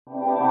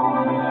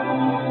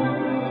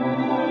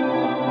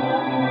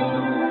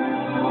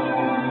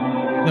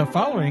The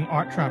following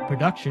Art Trap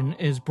production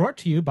is brought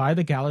to you by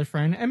the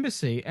Gallifreyan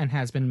Embassy and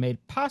has been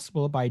made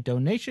possible by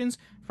donations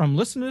from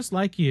listeners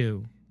like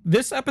you.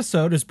 This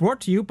episode is brought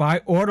to you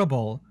by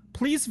Audible.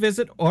 Please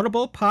visit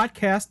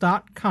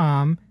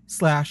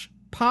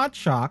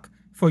audiblepodcast.com/Podshock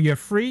for your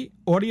free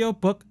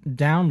audiobook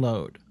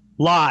download.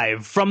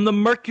 Live from the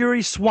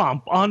Mercury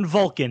Swamp on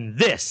Vulcan,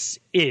 this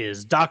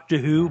is Doctor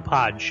Who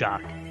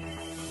Podshock.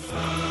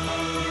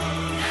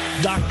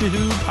 Doctor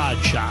Who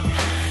Podshock.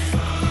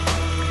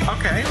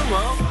 Okay,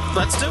 well,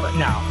 let's do it.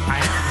 Now,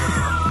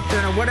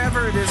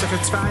 Whatever it is, if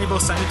it's valuable,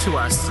 send it to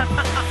us.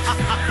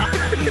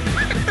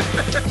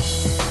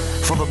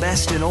 For the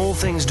best in all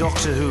things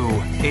Doctor Who,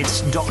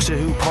 it's Doctor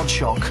Who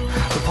Podshock,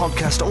 the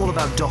podcast all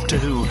about Doctor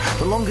Who,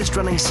 the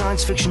longest-running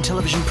science fiction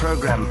television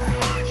program,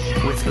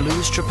 with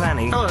Louis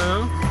Trapani.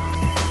 Hello.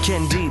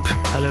 Ken Deep.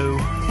 hello.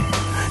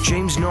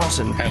 James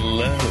Norton.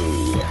 Hello.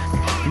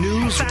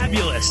 News,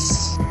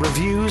 Fabulous.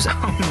 reviews,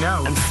 Oh,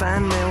 no. and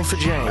fan mail for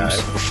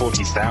James.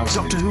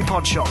 40,000. Doctor Who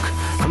Podshock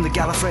from the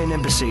Gallifreyan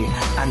Embassy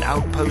and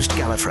Outpost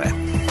Gallifrey.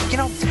 You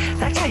know,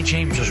 that guy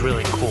James was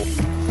really cool.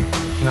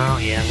 Oh,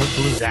 yeah, we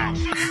blew that.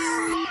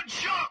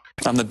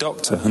 I'm the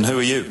Doctor, and who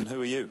are you?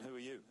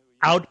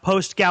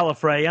 Outpost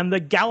Gallifrey and the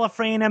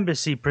Gallifreyan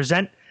Embassy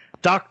present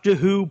Doctor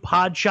Who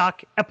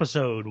Podshock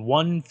episode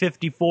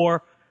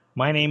 154.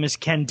 My name is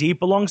Ken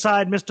Deep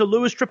alongside Mr.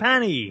 Louis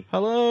Trapani.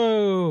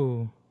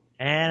 Hello.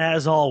 And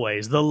as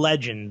always, the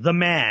legend, the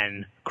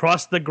man,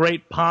 across the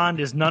great pond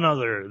is none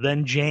other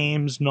than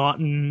James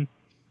Naughton.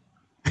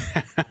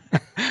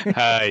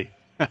 Hi.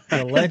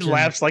 The legend.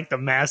 Laughs like the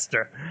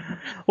master.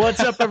 What's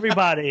up,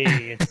 everybody?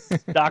 It's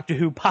Doctor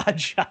Who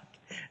Podshock.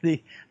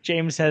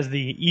 James has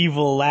the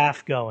evil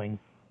laugh going.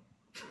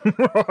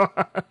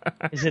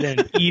 Is it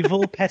an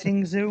evil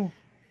petting zoo?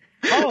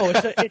 Oh,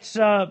 it's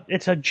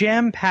a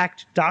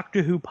jam-packed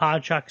Doctor Who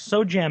Podshock,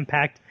 so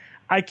jam-packed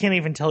I can't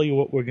even tell you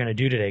what we're going to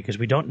do today because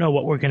we don't know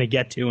what we're going to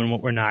get to and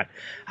what we're not.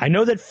 I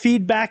know that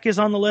feedback is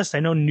on the list.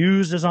 I know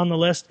news is on the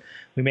list.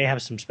 We may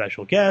have some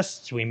special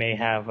guests. We may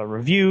have a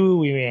review.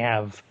 We may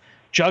have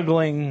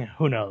juggling.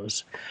 Who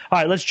knows? All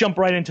right, let's jump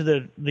right into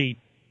the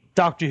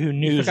Doctor Who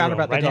news. You forgot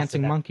about right the off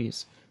dancing bat.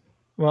 monkeys.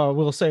 Well,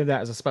 we'll save that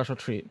as a special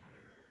treat.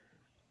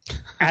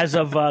 As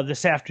of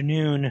this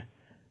afternoon,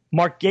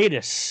 Mark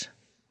Gatiss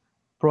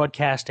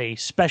broadcast a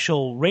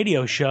special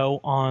radio show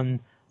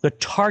on the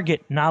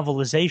Target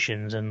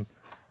novelizations, and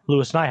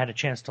Lewis and I had a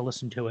chance to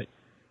listen to it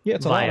Yeah,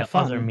 it's a lot via of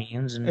fun. other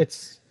means. And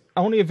It's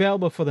only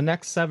available for the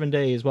next 7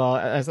 days. Well,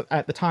 as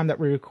at the time that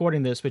we're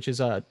recording this, which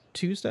is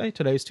Tuesday.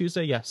 Today's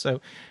Tuesday, yes.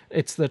 So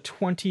it's the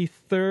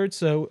 23rd.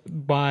 So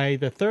by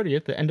the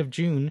 30th, the end of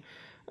June,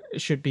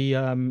 should be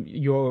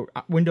your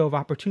window of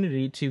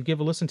opportunity to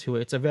give a listen to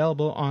it. It's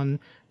available on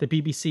the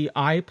BBC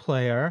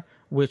iPlayer,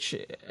 which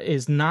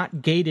is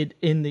not gated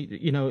in the,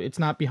 it's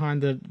not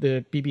behind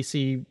the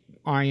BBC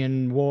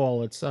iron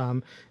wall. It's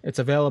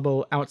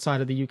available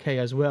outside of the UK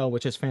as well,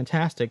 which is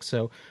fantastic.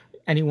 So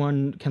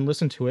anyone can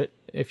listen to it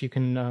if you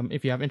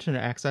have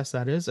internet access,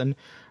 that is, and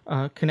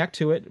connect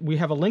to it. We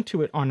have a link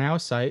to it on our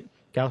site,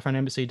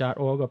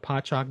 gallifreyanembassy.org or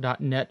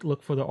podshock.net.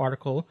 Look for the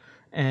article,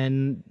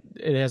 and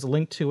it has a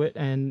link to it,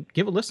 and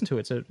give a listen to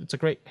it. It's a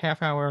great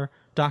half-hour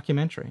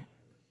documentary.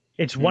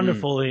 it's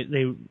wonderful.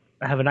 They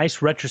have a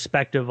nice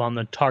retrospective on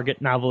the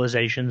Target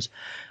novelizations,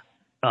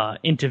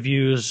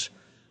 interviews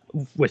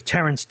with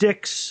Terrence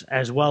Dix,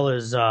 as well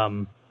as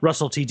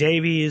Russell T.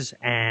 Davies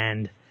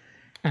and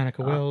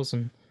Annika Wills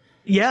and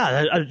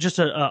just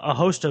a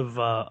host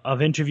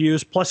of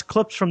interviews, plus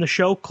clips from the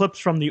show, clips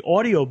from the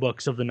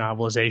audiobooks of the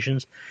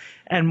novelizations.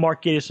 And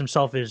Mark Gatiss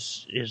himself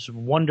is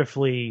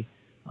wonderfully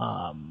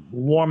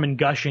warm and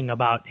gushing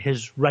about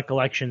his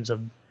recollections of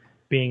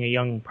being a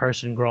young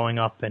person growing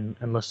up and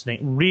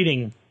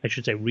reading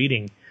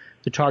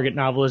the Target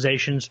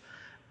novelizations.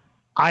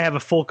 I have a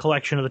full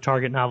collection of the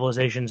Target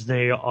novelizations.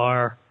 They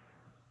are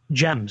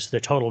gems. They're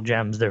total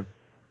gems. They're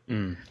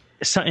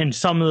in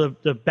some of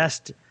the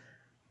best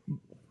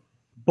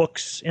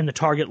books in the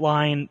Target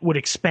line, would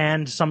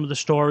expand some of the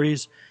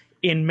stories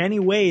in many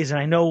ways. And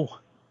I know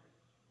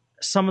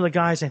some of the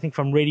guys, I think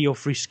from Radio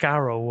Free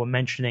Scaro, were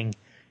mentioning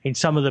in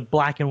some of the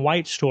black and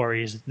white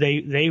stories,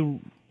 they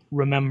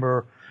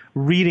remember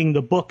reading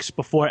the books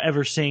before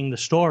ever seeing the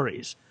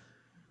stories,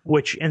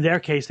 which in their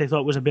case they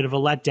thought was a bit of a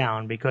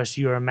letdown because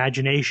your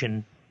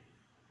imagination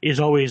is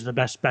always the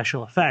best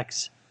special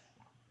effects.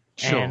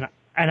 Sure.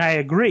 And I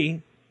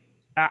agree.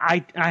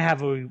 I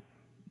have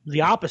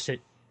the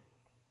opposite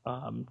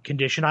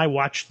condition. I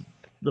watched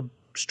the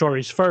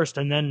stories first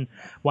and then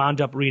wound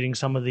up reading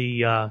some of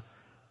the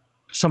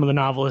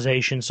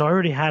novelizations, so I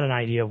already had an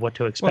idea of what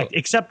to expect,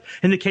 except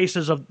in the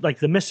cases of like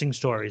the missing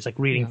stories, like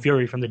reading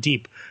Fury from the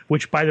Deep,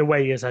 which, by the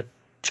way, is a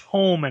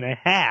tome and a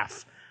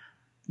half.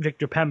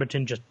 Victor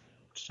Pemberton just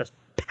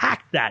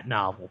packed that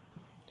novel.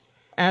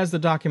 as the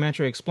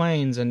documentary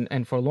explains,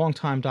 and for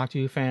long-time Doctor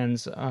Who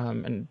fans,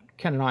 and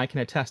Ken and I can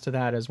attest to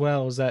that as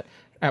well, is that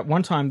at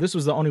one time, this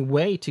was the only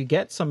way to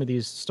get some of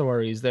these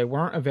stories. They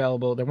weren't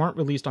available. They weren't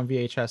released on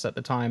VHS at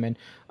the time. And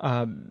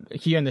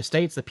here in the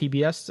States, the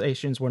PBS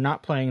stations were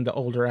not playing the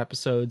older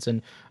episodes.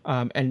 And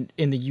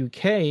in the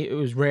UK, it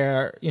was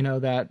rare,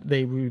 that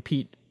they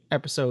repeat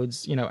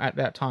episodes, at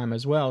that time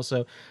as well.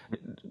 So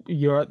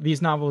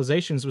these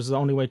novelizations was the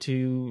only way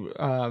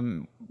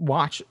to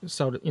watch,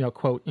 so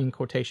quote in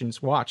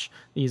quotations, watch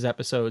these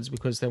episodes,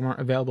 because they weren't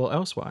available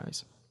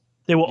elsewise.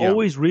 They were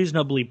always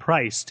reasonably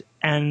priced,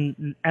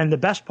 and the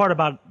best part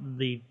about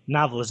the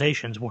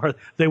novelizations were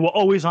they were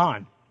always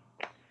on.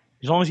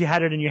 As long as you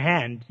had it in your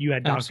hand, you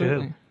had Doctor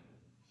Who.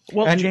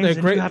 Well, and James,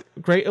 they're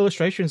great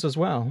illustrations as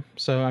well.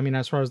 So, I mean,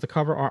 as far as the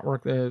cover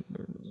artwork,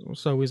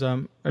 it's always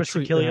a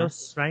treat.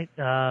 Kilios, right?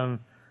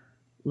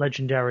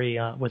 Legendary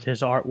with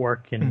his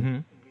artwork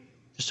and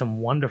just some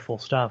wonderful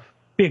stuff.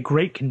 Be a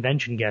great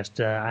convention guest.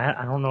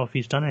 I don't know if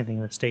he's done anything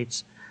in the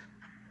States.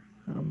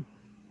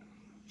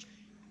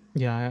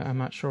 Yeah, I'm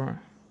not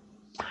sure.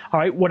 All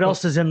right, what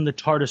else is in the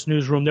TARDIS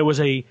newsroom? There was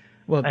okay,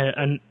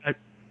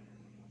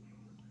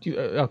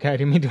 I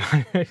didn't mean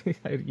to.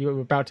 You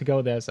were about to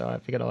go there, so I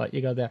figured I'll let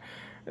you go there.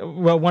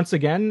 Well, once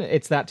again,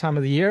 it's that time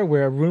of the year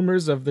where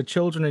rumors of the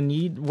children in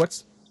need.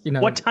 What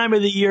time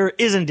of the year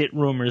isn't it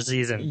rumor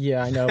season?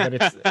 Yeah, I know, but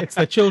it's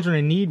the children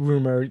in need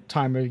rumor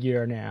time of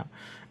year now.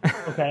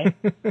 Okay.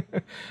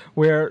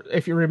 Where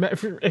if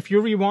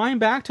you rewind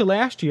back to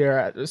last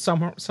year,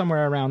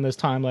 somewhere around this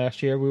time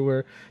last year, we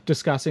were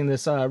discussing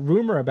this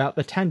rumor about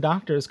the 10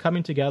 Doctors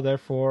coming together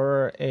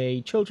for a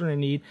Children in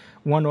Need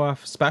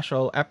one-off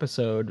special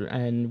episode,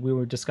 and we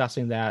were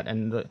discussing that,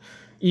 and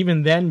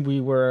even then we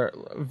were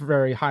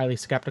very highly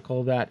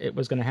skeptical that it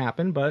was going to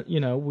happen, but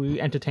we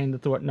entertained the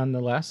thought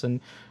nonetheless,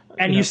 and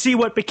you see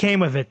what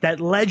became of it, that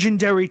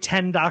legendary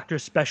 10 Doctor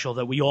special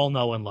that we all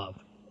know and love.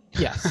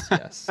 Yes.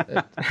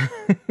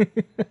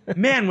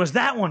 Man, was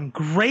that one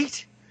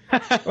great?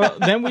 Well,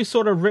 then we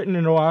sort of written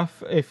it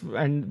off,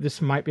 and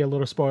this might be a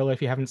little spoiler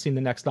if you haven't seen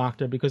The Next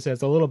Doctor, because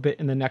there's a little bit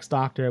in The Next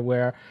Doctor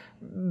where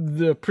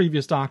the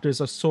previous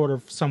Doctors are sort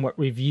of somewhat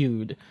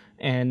reviewed.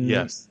 And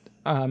yes.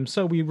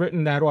 So we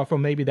written that off, or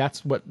maybe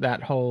that's what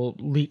that whole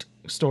leaked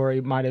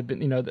story might have been,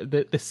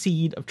 the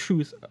seed of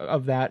truth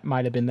of that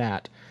might have been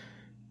that.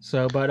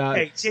 So, but...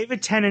 Hey,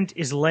 David Tennant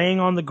is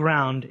laying on the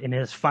ground in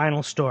his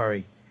final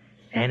story.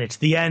 And it's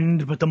the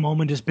end, but the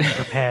moment has been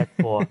prepared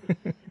for.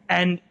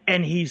 and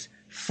he's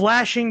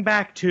flashing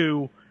back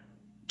to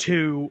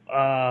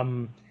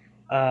William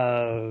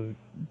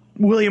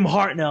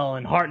Hartnell,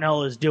 and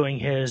Hartnell is doing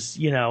his,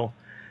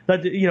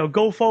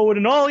 go forward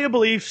in all your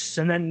beliefs.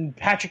 And then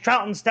Patrick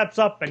Troughton steps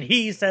up and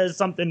he says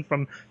something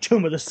from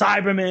Tomb of the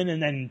Cybermen,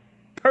 and then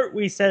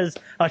Pertwee says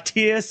a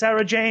tear,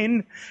 Sarah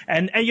Jane,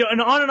 and on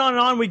and on and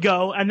on we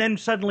go. And then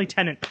suddenly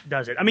Tennant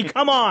does it. I mean,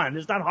 come on,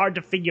 it's not hard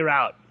to figure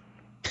out.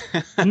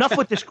 Enough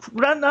with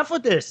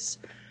this.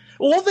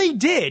 All they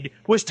did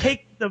was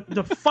take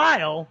the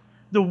file,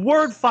 the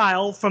Word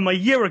file from a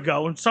year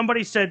ago, and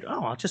somebody said,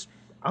 "Oh,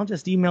 I'll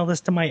just email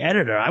this to my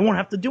editor. I won't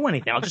have to do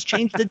anything. I'll just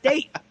change the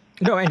date."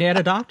 No, and add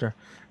a doctor.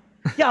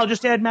 Yeah, I'll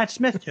just add Matt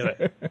Smith to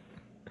it.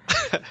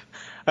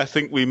 I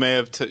think we may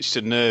have touched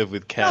a nerve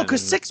with Ken. No,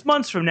 because 6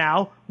 months from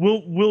now,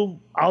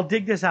 I'll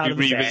dig this out of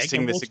the bag,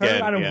 and we'll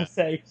turn around and we'll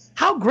say,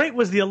 "How great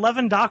was the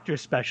 11 Doctor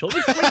special?"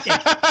 It was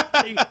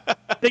great.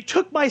 They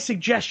took my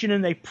suggestion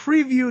and they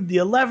previewed the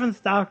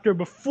 11th Doctor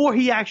before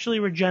he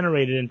actually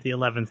regenerated into the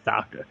 11th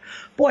Doctor.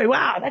 Boy,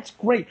 wow, that's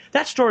great.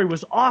 That story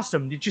was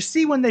awesome. Did you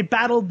see when they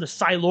battled the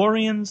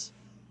Silurians?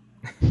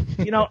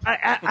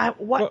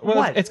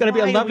 What? It's going to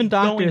be 11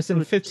 Doctors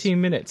in 15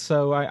 minutes.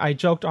 So I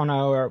joked on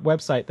our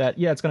website that,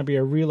 it's going to be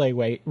a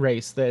relay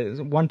race.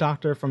 There's one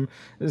Doctor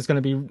is going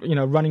to be,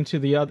 running to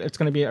the other. It's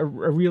going to be a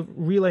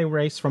relay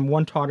race from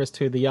one TARDIS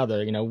to the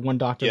other. One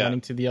Doctor running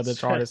to the other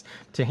TARDIS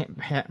to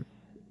hand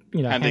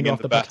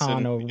off the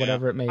baton or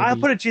whatever it may be. I'll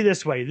put it to you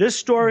this way. This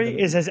story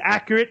is as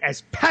accurate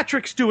as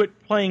Patrick Stewart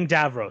playing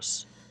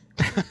Davros.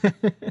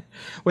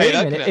 Wait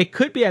a minute. It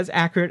could be as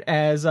accurate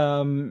as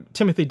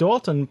Timothy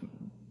Dalton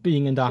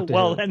being in Doctor Who.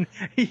 Well, then,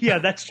 yeah,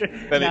 that's true.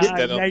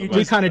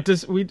 We kind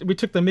of we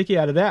took the mickey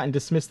out of that and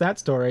dismissed that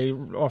story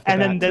off the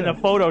bat. And then the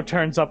photo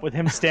turns up with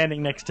him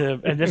standing next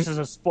to, and this is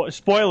a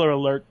spoiler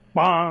alert.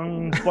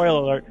 Bong!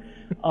 Spoiler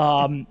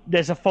alert.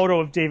 There's a photo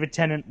of David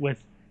Tennant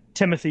with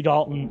Timothy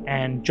Dalton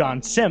and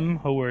John Sim,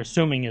 who we're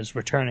assuming is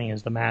returning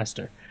as the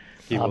Master.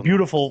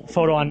 Beautiful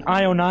photo on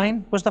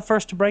IO9 was the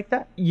first to break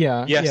that?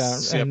 Yeah.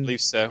 Yes, I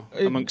believe so.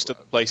 Amongst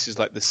other places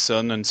like The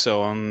Sun and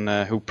so on,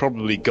 who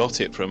probably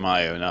got it from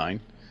IO9.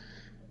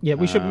 Yeah,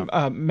 we should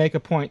make a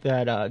point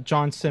that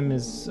John Sim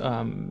is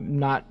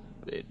not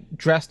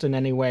dressed in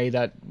any way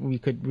that we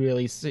could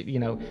really see,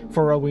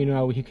 for all we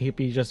know, he could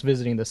be just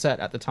visiting the set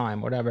at the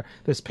time, whatever.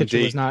 This picture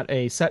was not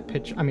a set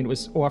picture. I mean, it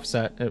was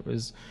offset. It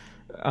was...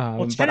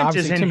 but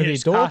obviously Timothy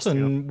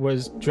Dalton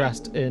was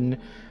dressed in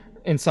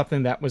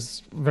something that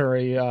was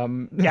very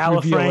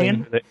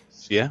Gallifreyan.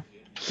 Yeah.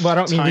 Well, I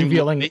don't mean Time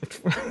revealing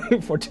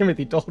limit. for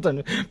Timothy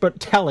Dalton, but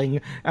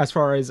telling as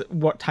far as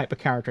what type of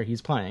character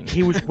he's playing.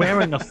 He was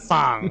wearing a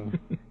thong.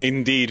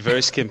 Indeed,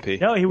 very skimpy.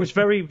 No, he was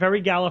very,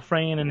 very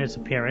Gallifreyan in his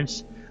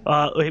appearance.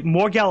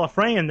 More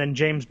Gallifreyan than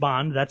James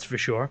Bond, that's for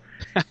sure.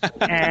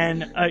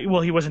 And,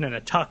 well, he wasn't in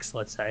a tux,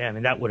 let's say. I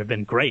mean, that would have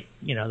been great.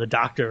 You know, the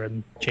Doctor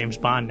and James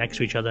Bond next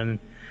to each other, and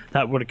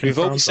that would have confirmed.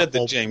 We've always said the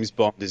whole... that James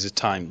Bond is a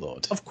Time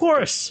Lord. Of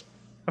course.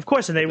 Of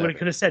course, and they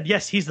could have said,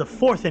 yes, he's the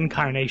fourth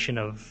incarnation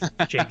of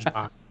James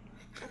Bond.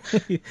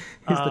 He's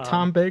the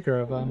Tom Baker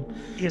of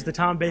He is the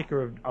Tom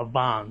Baker of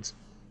Bonds.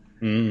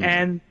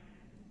 And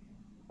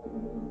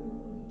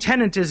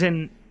Tennant is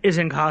in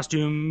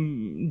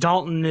costume.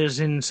 Dalton is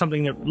in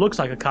something that looks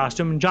like a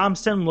costume, and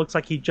Johnston looks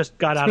like he just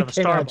got out of a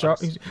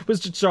Starbucks. He was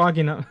just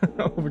jogging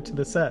over to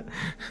the set.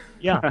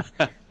 Yeah.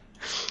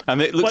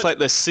 And it looks like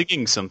they're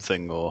singing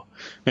something, or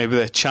maybe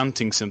they're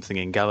chanting something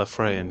in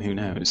Gallifreyan, who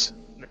knows?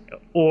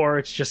 Or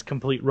it's just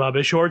complete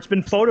rubbish, or it's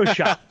been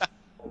photoshopped.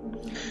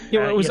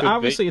 Yeah, well, it was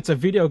obviously it's a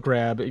video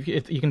grab.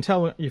 If you can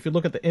tell, if you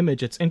look at the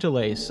image, it's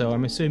interlaced. So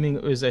I'm assuming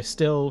it was a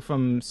still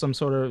from some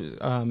sort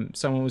of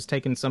someone was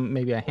taking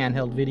maybe a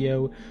handheld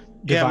video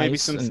device maybe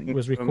something and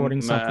was recording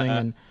something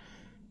and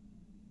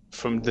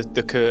from the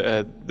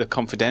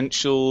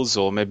confidentials,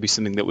 or maybe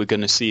something that we're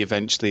going to see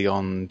eventually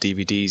on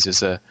DVDs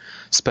as a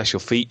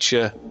special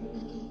feature.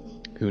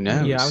 Who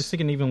knows? Yeah, I was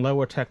thinking even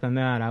lower tech than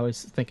that. I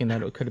was thinking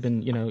that it could have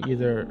been,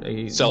 either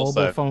a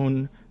mobile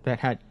phone that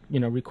had,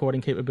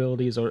 recording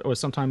capabilities, or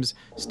sometimes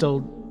still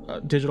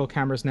digital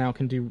cameras now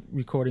can do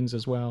recordings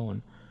as well.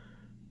 And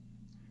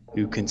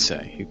who can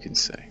say?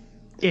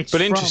 It's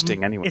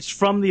interesting anyway. It's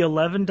from the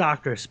 11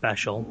 Doctor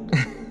special.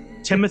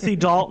 Timothy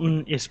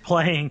Dalton is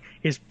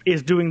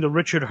doing the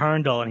Richard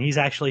Herndl, and he's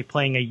actually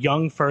playing a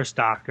young First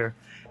Doctor,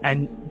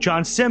 and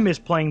John Sim is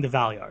playing the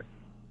Valyard.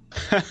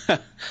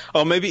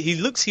 Or maybe he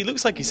looks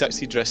like he's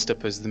actually dressed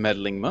up as the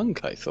meddling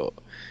monk. I thought,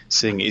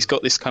 seeing he's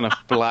got this kind of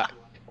black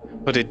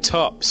hooded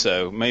top,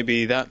 so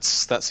maybe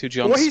that's who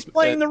John. Or he's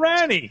playing the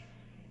Rani.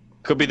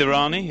 Could be the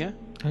Rani, yeah.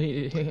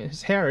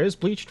 His hair is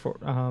bleached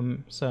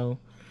so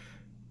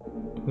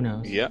who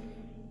knows? Yeah,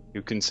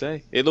 who can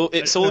say?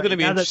 It's all going to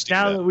be interesting.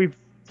 Now that we've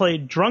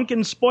played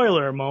drunken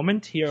spoiler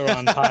moment here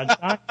on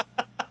Podshock.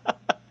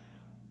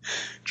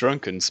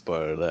 Drunken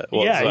spoiler.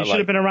 Yeah, you should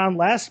have been around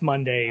last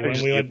Monday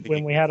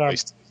when we had our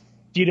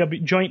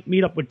joint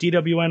meetup with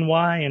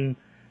DWNY and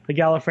the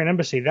Gallifreyan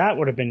Embassy. That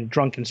would have been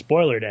drunken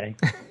spoiler day.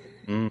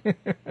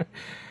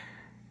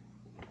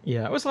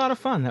 Yeah, it was a lot of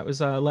fun. That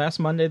was last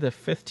Monday, the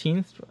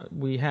 15th.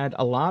 We had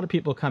a lot of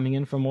people coming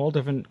in from all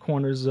different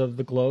corners of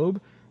the globe.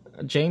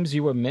 James,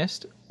 you were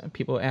missed.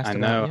 People asked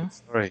about you.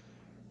 Sorry.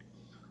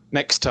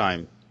 Next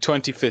time,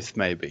 25th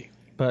maybe.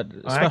 But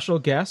special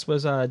guest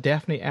was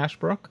Daphne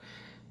Ashbrook,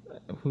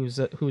 who's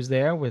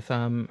there with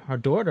her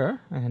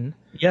daughter, and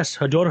yes,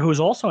 her daughter, who is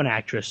also an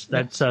actress.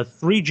 That's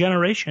 3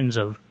 generations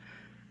of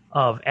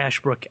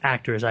Ashbrook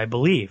actors, I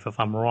believe. If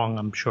I'm wrong,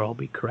 I'm sure I'll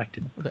be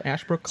corrected. The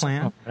Ashbrook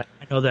clan. I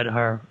know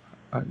that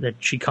that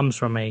she comes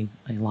from a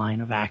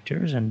line of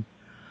actors and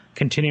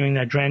continuing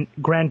that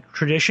grand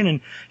tradition.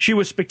 And she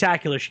was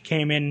spectacular. She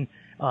came in,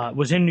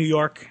 was in New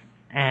York,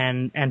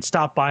 and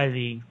stopped by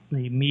the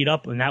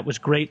meetup, and that was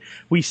great.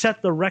 We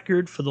set the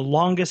record for the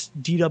longest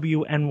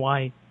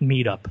DWNY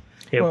meetup.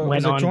 It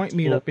was a joint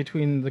meetup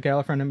between the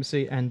Gallifreyan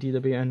Embassy and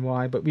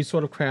DWNY, but we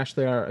sort of crashed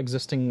their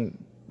existing...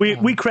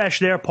 We crashed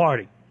their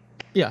party.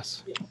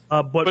 Yes.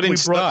 But in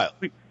style.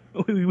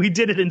 We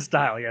did it in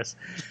style, yes.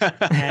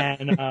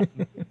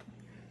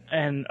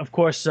 And of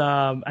course,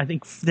 I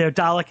think their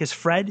Dalek is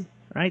Fred,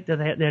 right?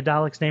 Their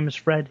Dalek's name is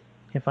Fred,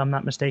 if I'm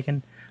not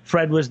mistaken.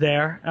 Fred was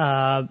there,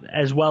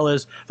 as well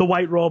as the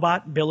White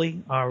Robot,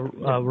 Billy, our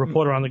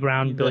reporter on the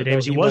ground, Billy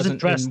Davis. He wasn't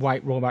dressed in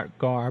White Robot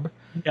garb.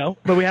 No,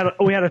 but we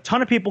had a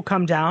ton of people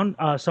come down,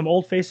 some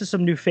old faces,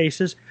 some new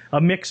faces, a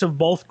mix of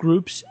both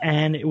groups,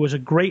 and it was a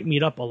great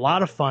meetup, a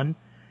lot of fun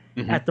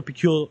at the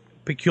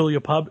Peculiar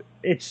Pub.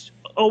 It's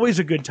always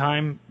a good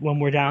time when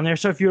we're down there.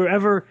 So if you're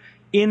ever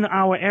in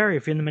our area,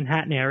 if you're in the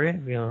Manhattan area,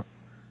 if you're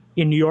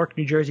in New York,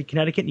 New Jersey,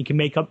 Connecticut, and you can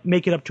make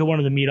it up to one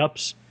of the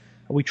meetups.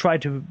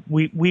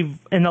 We've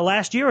in the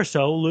last year or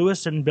so,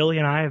 Lewis and Billy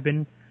and I have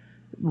been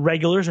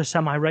regulars or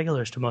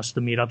semi-regulars to most of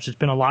the meetups. It's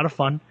been a lot of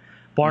fun.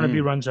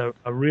 Barnaby runs a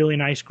really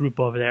nice group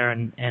over there,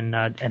 and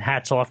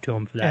hats off to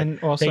him for that.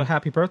 And also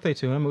happy birthday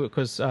to him,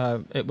 because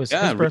it was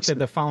his birthday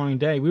the following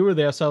day. We were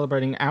there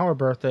celebrating our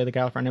birthday, the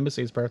Gallifreyan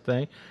Embassy's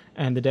birthday,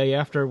 and the day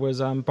after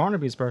was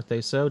Barnaby's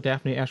birthday. So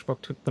Daphne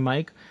Ashbrook took the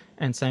mic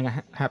and sang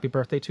a happy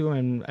birthday to him,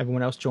 and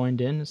everyone else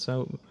joined in.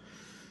 So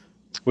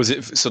was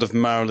it sort of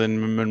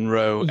Marilyn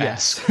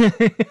Monroe-esque?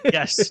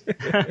 Yes.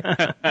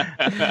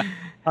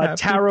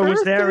 Tara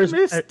was there as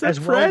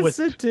well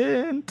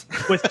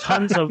with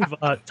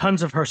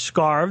tons of her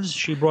scarves.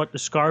 She brought the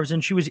scarves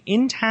in. She was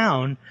in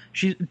town.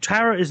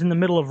 Tara is in the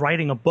middle of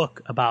writing a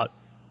book about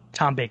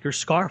Tom Baker's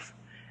scarf,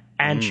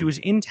 and she was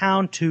in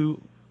town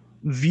to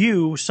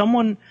view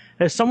someone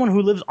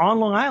who lives on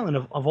Long Island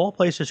of all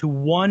places, who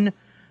won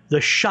the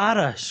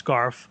Shada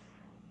scarf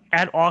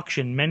at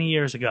auction many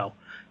years ago.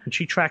 And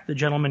she tracked the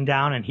gentleman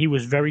down, and he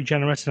was very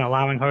generous in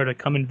allowing her to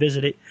come and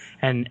visit it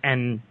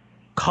and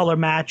color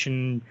match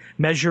and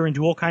measure and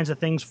do all kinds of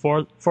things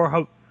for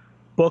her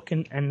book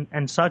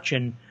and such.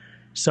 And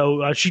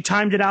so she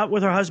timed it out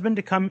with her husband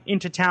to come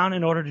into town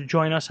in order to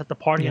join us at the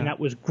party, and that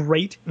was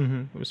great.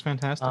 Mm-hmm. It was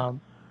fantastic.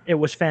 It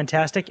was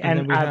fantastic. And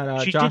then we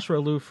had Joshua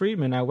Lou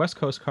Friedman, our West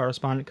Coast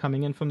correspondent,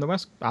 coming in from the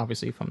West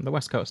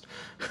Coast.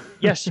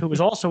 Yes, who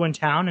was also in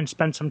town and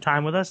spent some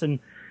time with us, and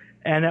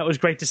that was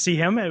great to see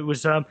him. It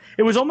was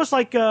almost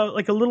like a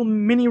little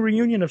mini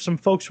reunion of some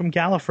folks from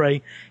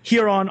Gallifrey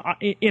here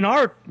in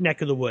our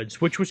neck of the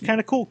woods, which was kind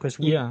of cool because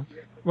we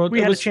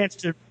had a chance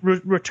to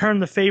return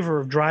the favor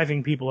of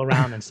driving people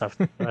around and stuff.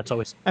 That's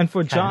always and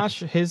for Josh,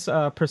 his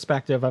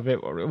perspective of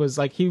it was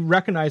like he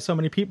recognized so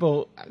many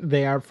people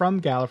there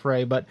from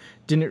Gallifrey, but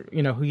he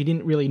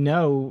didn't really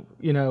know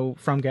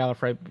from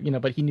Gallifrey,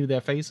 but he knew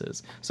their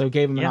faces, so it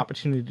gave him an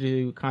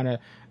opportunity to kind of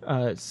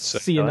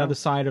see another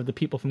side of the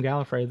people from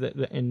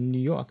Gallifrey in New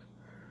York.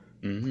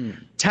 Mm-hmm.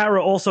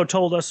 Tara also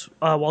told us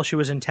while she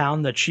was in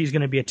town that she's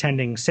going to be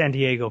attending San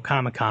Diego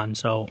Comic-Con.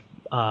 So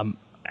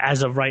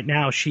as of right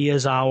now, she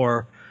is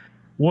our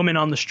woman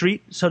on the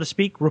street, so to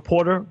speak,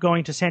 reporter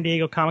going to San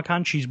Diego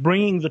Comic-Con. She's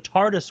bringing the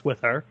TARDIS with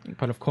her.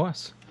 But of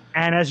course.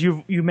 And as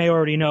you may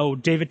already know,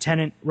 David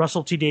Tennant,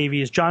 Russell T.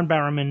 Davies, John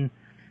Barrowman,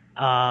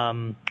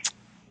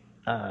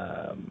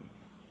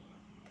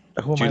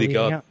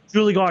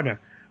 Julie Gardner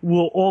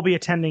will all be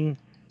attending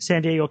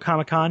San Diego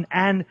Comic-Con.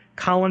 And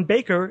Colin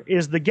Baker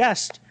is the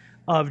guest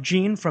of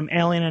Gene from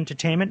Alien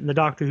Entertainment and the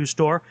Doctor Who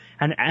store,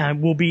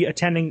 and will be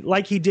attending,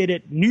 like he did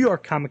at New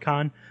York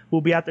Comic-Con,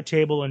 will be at the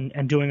table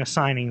and doing a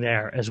signing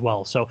there as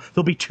well. So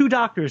there'll be 2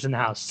 doctors in the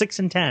house, 6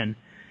 and 10.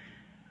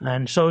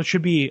 And so it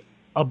should be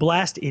a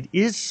blast. It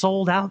is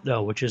sold out,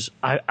 though, which is,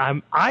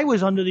 I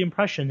was under the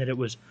impression that it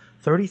was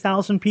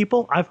 30,000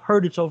 people. I've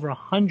heard it's over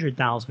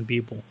 100,000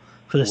 people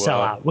for the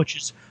sellout, which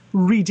is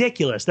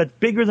ridiculous. That's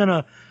bigger than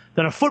a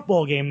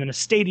football game, than a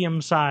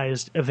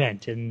stadium-sized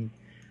event, and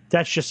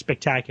that's just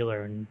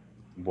spectacular. And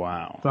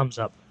thumbs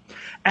up.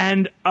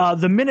 And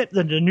the minute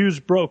that the news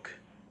broke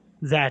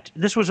that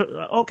this was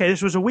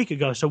a week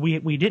ago, so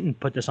we didn't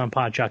put this on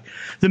Podshock.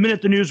 The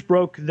minute the news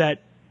broke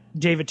that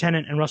David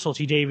Tennant and Russell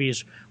T.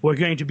 Davies were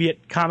going to be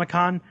at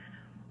Comic-Con,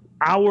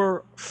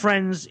 our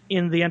friends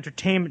in the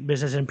entertainment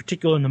business, in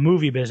particular in the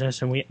movie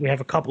business, and we have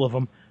a couple of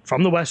them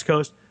from the West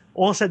Coast,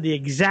 all said the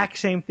exact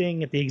same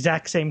thing at the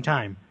exact same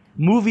time.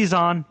 Movies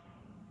on.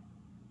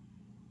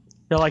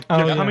 They're like,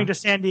 they're coming to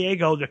San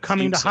Diego. They're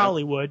coming to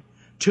Hollywood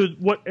to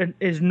what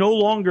is no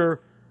longer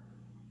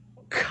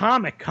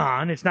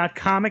Comic-Con. It's not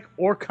comic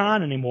or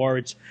con anymore.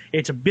 It's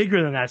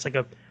bigger than that. It's like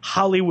a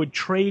Hollywood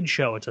trade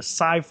show. It's a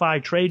sci-fi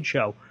trade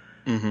show.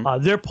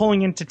 Mm-hmm. They're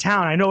pulling into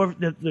town. I know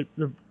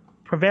the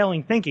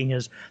prevailing thinking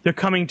is they're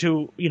coming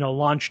to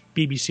launch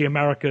BBC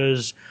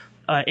America's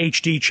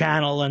HD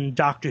channel and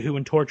Doctor Who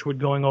and Torchwood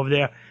going over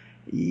there.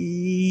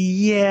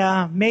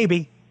 Yeah,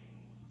 maybe.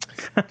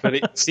 But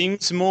it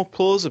seems more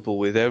plausible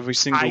with every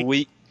single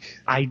week.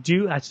 I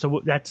do. That's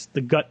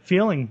the gut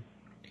feeling.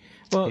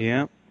 Well,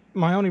 yeah.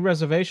 My only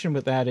reservation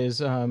with that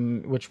is,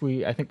 which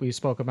I think we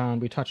spoke about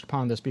and we touched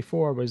upon this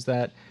before, was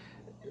that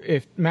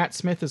if Matt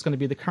Smith is going to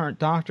be the current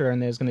Doctor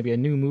and there's going to be a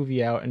new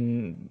movie out,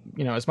 and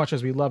as much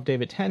as we love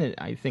David Tennant,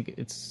 I think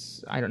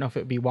I don't know if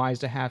it would be wise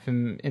to have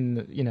him in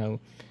the,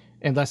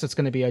 unless it's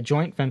going to be a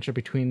joint venture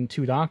between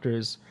 2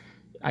 doctors.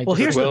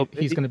 He's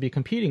going to be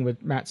competing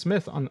with Matt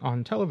Smith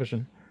on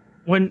television.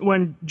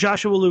 When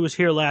Joshua Liu was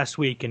here last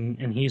week,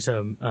 and he's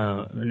an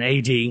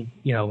AD,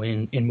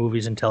 in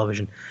movies and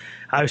television,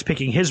 I was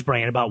picking his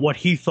brain about what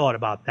he thought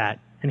about that,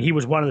 and he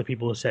was one of the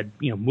people who said,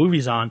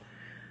 movies on.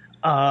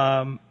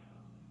 I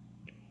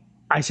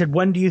said,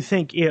 when do you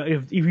think,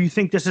 if you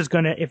think this is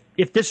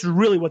if this is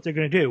really what they're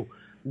going to do,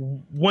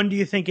 when do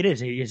you think it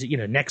is? Is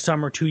it next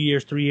summer, 2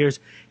 years, 3 years?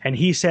 And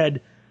he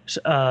said,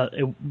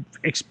 something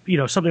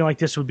like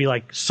this would be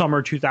like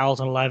summer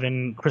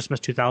 2011, Christmas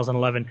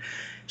 2011.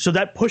 So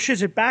that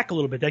pushes it back a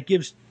little bit. That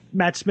gives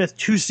Matt Smith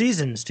 2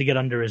 seasons to get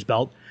under his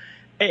belt.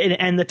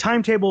 And the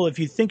timetable, if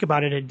you think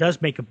about it, it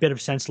does make a bit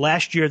of sense.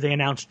 Last year they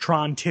announced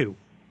Tron 2,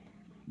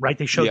 right?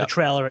 They showed the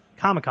trailer at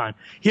Comic-Con.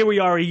 Here we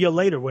are a year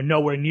later. We're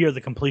nowhere near the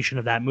completion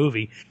of that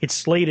movie. It's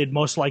slated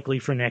most likely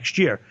for next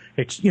year.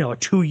 It's, a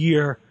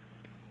 2-year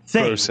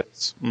thing.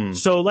 Process. Mm.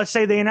 So let's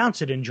say they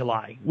announce it in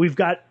July. We've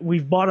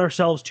bought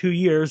ourselves 2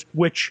 years,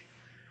 which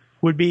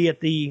would be at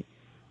the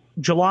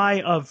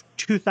July of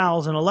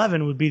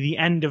 2011 would be the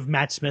end of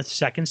Matt Smith's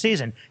second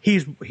season.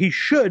 He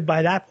should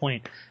by that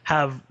point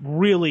have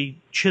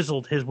really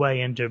chiseled his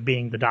way into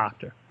being the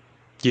Doctor.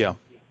 Yeah,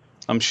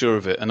 I'm sure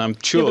of it, and I'm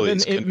sure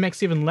it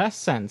makes even less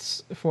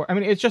sense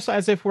it's just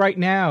as if right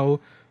now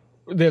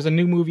there's a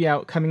new movie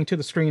out coming to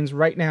the screens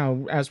right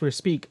now as we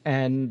speak,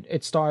 and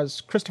it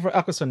stars Christopher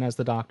Eccleston as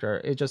the Doctor.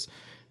 It just,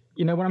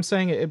 what I'm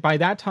saying? By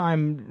that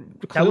time,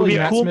 clearly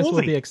Matt Smith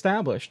will be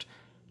established.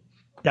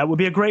 That would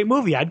be a great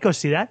movie. I'd go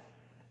see that.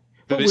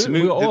 But it's a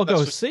movie. We'll all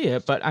go see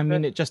it, but I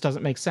mean, it just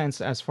doesn't make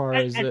sense as far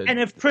as. And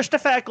if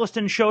Christopher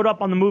Eccleston showed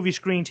up on the movie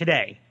screen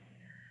today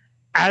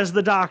as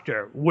the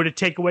Doctor, would it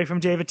take away from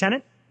David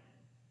Tennant?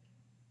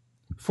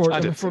 For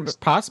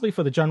possibly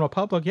for the general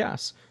public,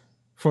 yes.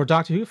 For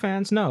Doctor Who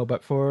fans, no.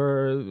 But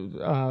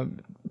for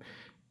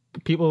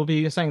people will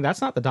be saying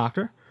that's not the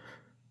Doctor.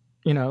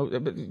 You know,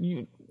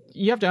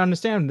 you have to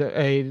understand that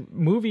a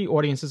movie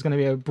audience is going to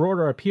be a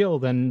broader appeal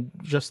than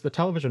just the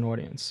television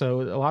audience.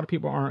 So a lot of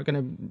people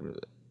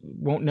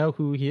won't know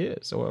who he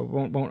is, or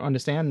won't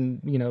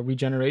understand, you know,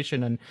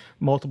 regeneration and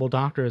multiple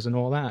doctors and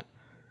all that.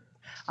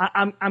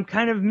 I'm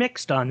kind of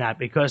mixed on that,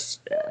 because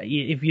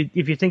if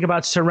you think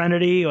about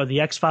Serenity or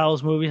the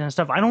X-Files movies and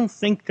stuff, I don't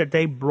think that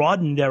they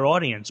broadened their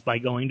audience by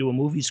going to a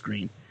movie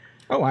screen.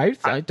 Oh, I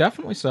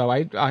definitely so.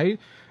 I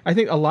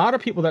think a lot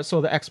of people that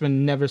saw the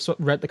X-Men never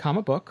read the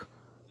comic book.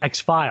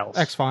 X-Files.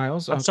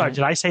 Okay. I'm sorry,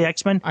 did I say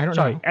X-Men? I don't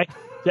know.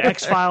 The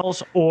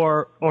X-Files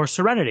or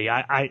Serenity.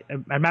 As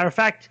a matter of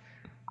fact,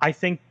 I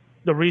think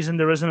the reason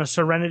there isn't a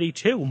Serenity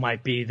 2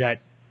 might be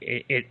that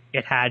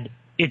it had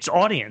its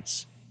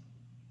audience.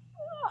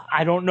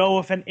 I don't know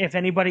if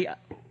anybody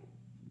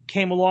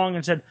came along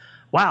and said,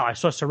 "Wow, I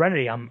saw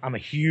Serenity. I'm a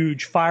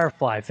huge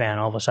Firefly fan."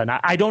 All of a sudden,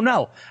 I don't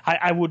know.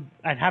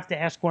 I'd have to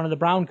ask one of the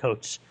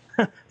Browncoats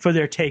for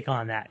their take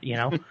on that. You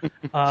know,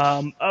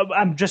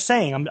 I'm just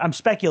saying. I'm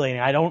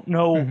speculating. I don't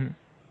know. Mm-hmm.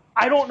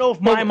 I don't know if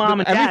my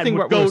mom and dad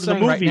would go to the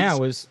movies. Right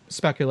now is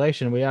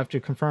speculation. We have to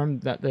confirm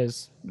that there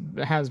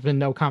has been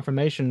no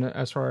confirmation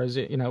as far as,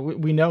 you know,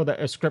 we know that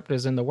a script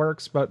is in the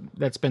works, but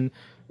that's been,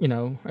 you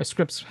know,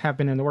 scripts have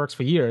been in the works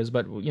for years,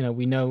 but, you know,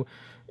 we know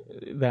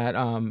that,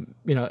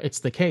 you know, it's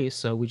the case,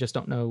 so we just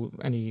don't know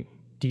any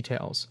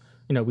details.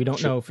 You know, we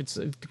don't know if it's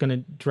going to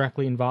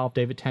directly involve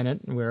David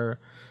Tennant, where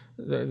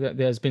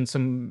there's been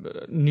some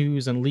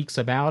news and leaks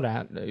about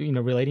that, you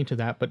know, relating to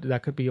that, but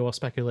that could be all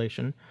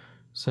speculation.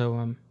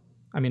 So,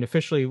 I mean,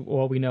 officially,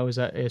 all we know is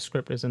that a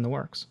script is in the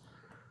works,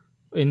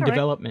 in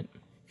development.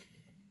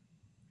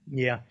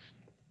 Yeah.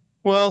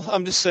 Well,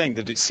 I'm just saying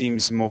that it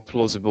seems more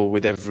plausible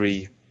with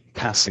every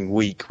passing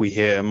week. We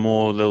hear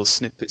more little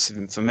snippets of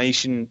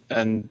information,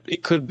 and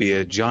it could be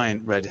a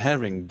giant red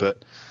herring,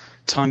 but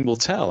time will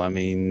tell. I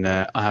mean,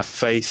 I have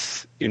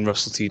faith in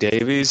Russell T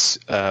Davies.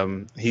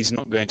 He's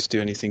not going to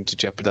do anything to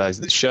jeopardize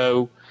the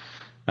show.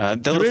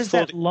 There's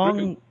that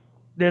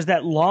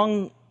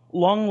long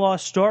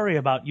lost story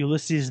about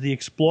Ulysses the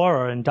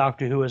Explorer in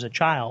Doctor Who as a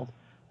child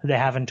that they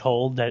haven't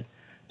told, that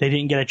they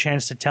didn't get a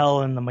chance to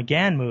tell in the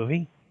McGann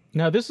movie.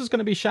 No, this is going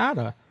to be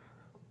Shatter.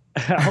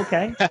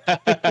 Okay.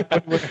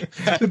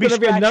 There's going to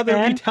be another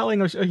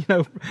retelling of, you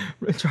know,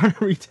 trying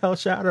to retell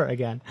Shatter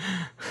again.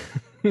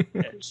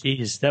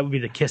 Jeez, that would be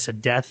the kiss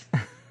of death.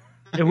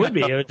 It would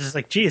be. It was just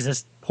like, geez,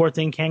 this poor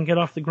thing can't get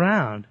off the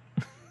ground.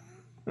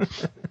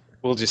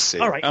 We'll just see.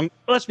 All right,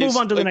 let's move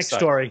on to the next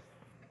story.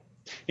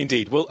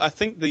 Indeed. Well, I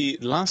think the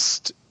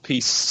last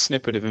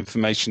snippet of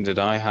information that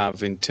I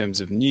have in terms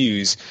of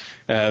news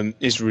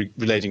is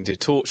relating to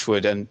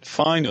Torchwood. And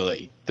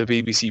finally, the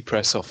BBC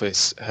press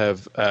office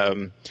have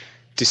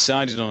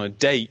decided on a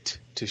date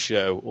to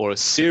show, or a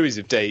series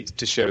of dates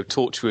to show,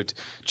 Torchwood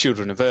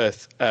Children of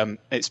Earth.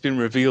 It's been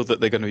revealed that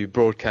they're going to be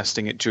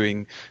broadcasting it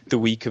during the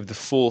week of the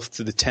 4th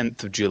to the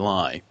 10th of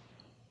July.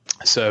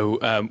 So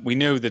we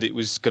know that it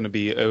was going to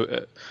be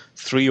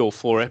 3 or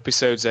 4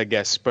 episodes, I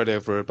guess, spread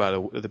over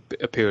about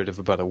a period of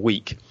about a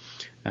week.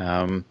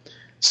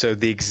 So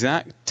the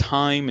exact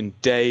time and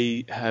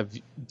days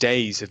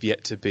have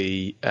yet to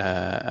be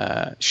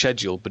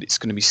scheduled, but it's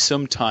going to be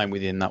sometime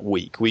within that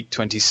week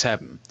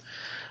 27.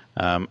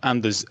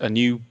 And there's a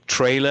new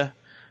trailer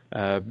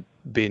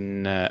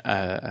been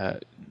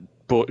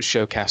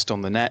showcast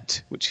on the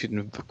net, which can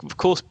of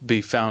course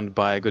be found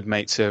by a good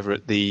mates over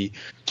at the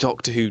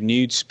Doctor Who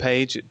news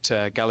page at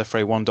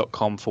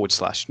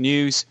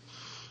gallifrey1.com/news.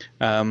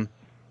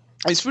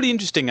 It's really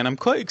interesting, and I'm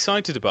quite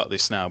excited about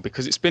this now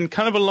because it's been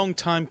kind of a long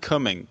time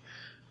coming,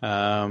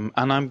 and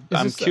I'm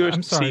curious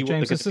to see what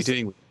they're going to be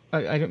doing.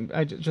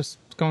 I just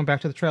going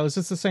back to the trailer. Is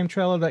this the same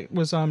trailer that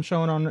was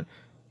shown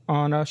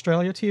on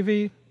Australia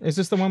TV? Is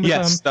this the one with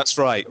yes, that's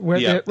right, where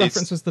it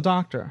references the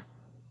Doctor?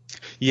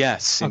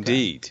 Yes, okay.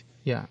 Indeed.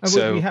 Yeah,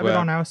 so, we have it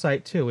on our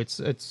site too.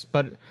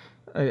 But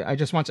I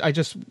just wanted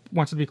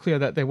to be clear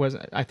that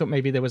I thought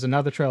maybe there was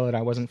another trailer that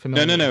I wasn't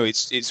familiar with. No.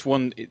 It's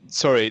one.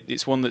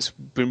 It's one that's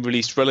been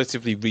released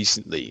relatively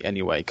recently,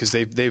 anyway, because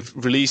they've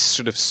released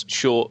sort of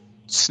short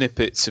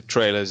snippets of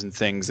trailers and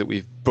things that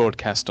we've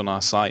broadcast on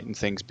our site and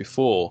things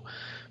before,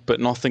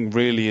 but nothing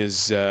really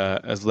as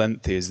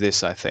lengthy as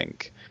this, I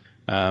think.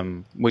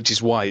 Which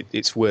is why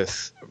it's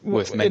worth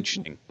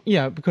mentioning.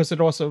 Because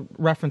it also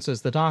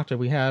references the Doctor.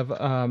 We have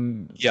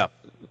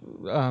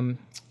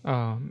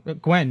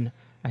Gwen.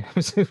 I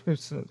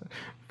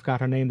forgot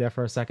her name there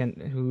for a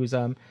second. Who's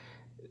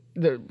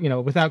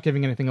without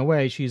giving anything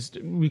away, she's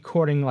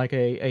recording like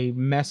a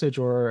message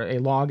or a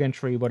log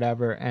entry,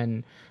 whatever,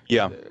 and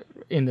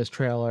in this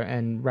trailer,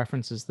 and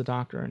references the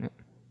Doctor in it.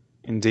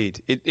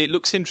 Indeed. It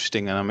looks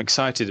interesting, and I'm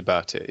excited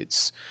about it.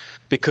 It's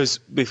because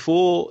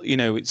before,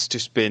 it's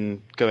just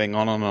been going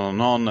on and on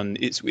and on, and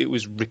it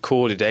was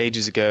recorded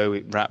ages ago,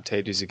 it wrapped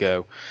ages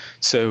ago.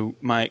 So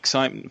my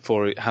excitement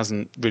for it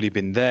hasn't really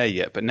been there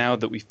yet. But now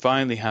that we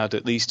finally had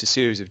at least a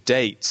series of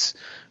dates,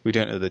 we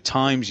don't know the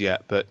times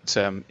yet, but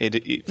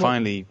it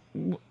finally...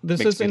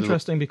 This is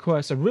interesting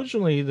because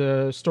originally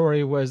the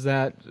story was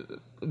that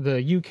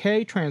the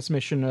UK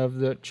transmission of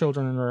the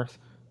Children on Earth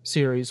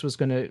series was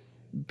going to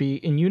be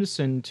in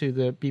unison to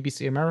the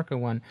BBC America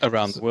one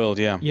around the world,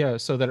 yeah,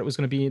 so that it was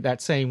going to be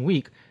that same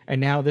week,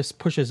 and now this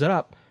pushes it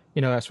up,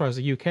 as far as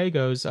the UK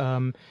goes,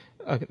 a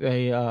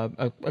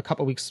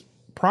couple of weeks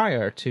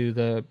prior to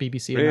the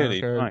BBC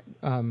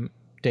America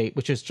date,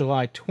 which is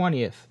July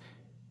 20th.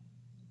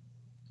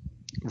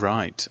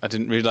 Right. I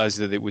didn't realize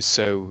that it was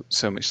so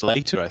much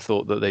later. I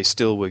thought that they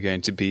still were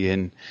going to be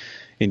in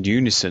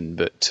unison,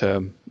 but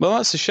well,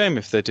 that's a shame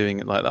if they're doing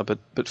it like that,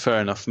 but fair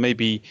enough.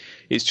 Maybe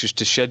it's just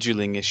a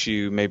scheduling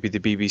issue. Maybe the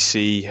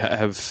BBC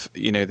have,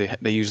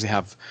 they usually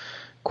have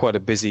quite a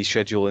busy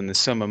schedule in the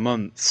summer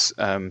months,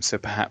 so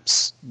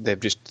perhaps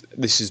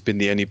this has been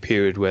the only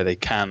period where they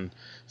can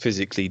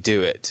physically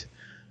do it.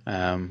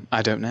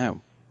 I don't know,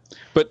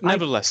 but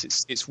nevertheless,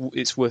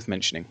 it's worth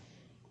mentioning.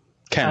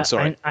 Ken,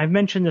 sorry. I've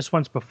mentioned this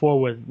once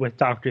before with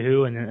Doctor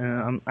Who,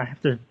 and I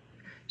have to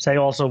say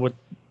also with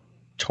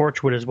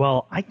Torchwood as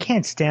well. I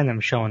can't stand them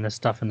showing this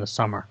stuff in the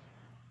summer.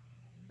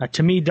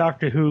 To me,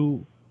 Doctor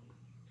Who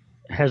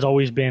has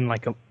always been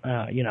like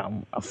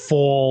a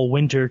fall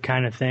winter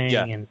kind of thing,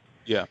 and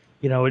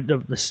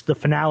the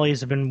finales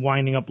have been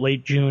winding up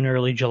late June,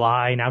 early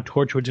July. Now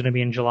Torchwood's going to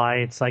be in July.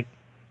 It's like,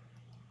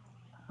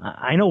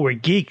 I know we're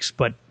geeks,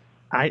 but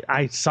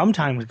I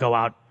sometimes go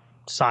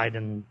outside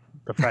in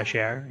the fresh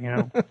air.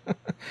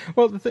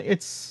 Well, the thing,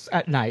 it's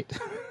at night,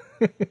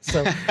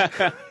 so.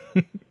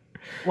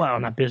 Well,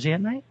 not busy at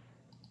night.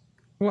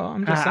 Well,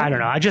 I'm just saying. I don't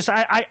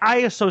know. I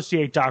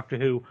associate Doctor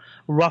Who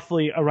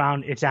roughly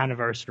around its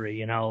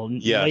anniversary.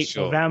 Late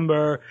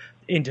November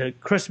into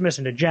Christmas,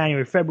 into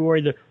January,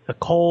 February. The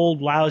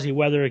cold, lousy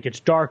weather. It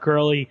gets dark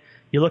early.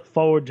 You look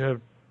forward to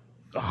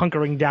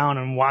hunkering down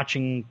and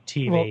watching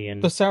TV.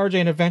 Well, the Sarah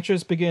Jane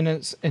Adventures begin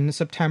in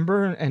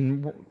September,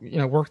 and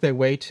work their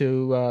way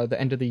to the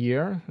end of the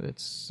year.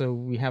 So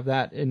we have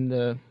that in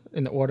the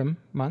autumn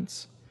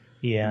months.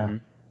 Yeah. Mm-hmm.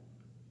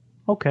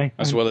 Okay.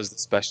 As well as the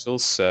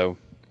specials, so...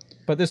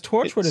 But this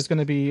Torchwood is going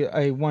to be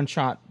a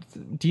one-shot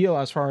deal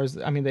as far as...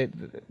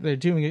 they're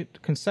doing it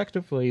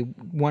consecutively,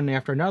 one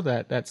after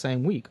another that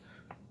same week.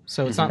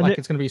 So it's not like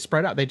it's going to be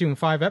spread out. They're doing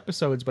 5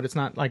 episodes, but it's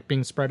not like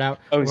being spread out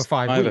over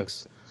 5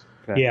 weeks.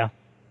 Okay. Yeah.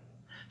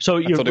 So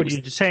what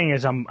you're saying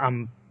is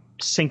I'm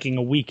sinking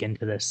a week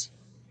into this.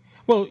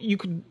 Well, you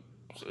could...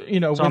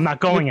 so I'm not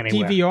going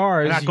anywhere.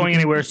 DVRs, I'm not going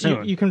anywhere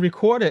soon. You can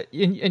record it,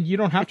 and you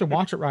don't have to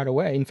watch it right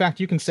away. In fact,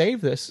 you can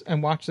save this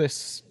and watch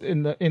this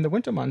in the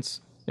winter months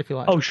if you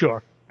like. Oh,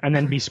 sure, and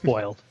then be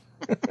spoiled.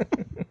 No,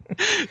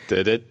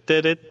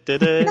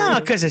 No,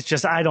 because it's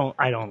just I don't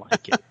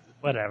like it.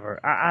 Whatever.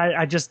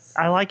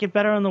 I like it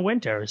better in the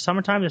winter.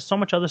 Summertime, there's so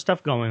much other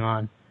stuff going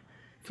on.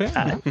 Fair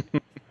enough.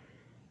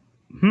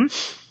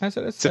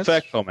 It's a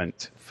fair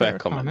comment. Fair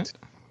comment.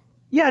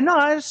 Yeah,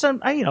 no, is it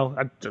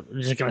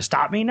going to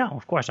stop me? No,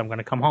 of course I'm going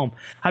to come home.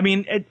 I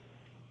mean,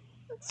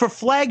 for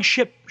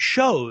flagship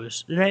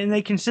shows, and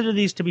they consider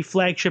these to be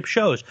flagship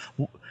shows.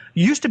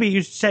 Used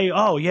to say,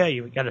 oh, yeah,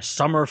 you got a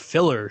summer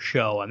filler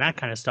show and that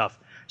kind of stuff.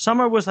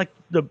 Summer was like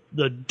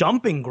the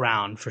dumping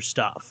ground for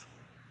stuff.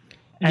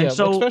 And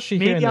so especially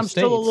here maybe in I'm the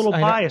still a States. little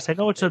biased. I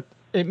know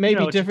it may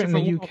be different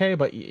in the UK,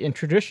 but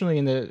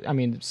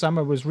traditionally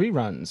summer was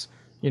reruns,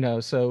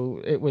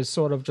 so it was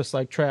sort of just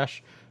like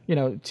trash.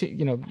 You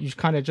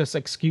kind of just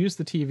excuse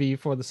the TV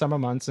for the summer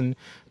months and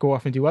go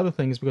off and do other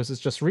things because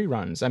it's just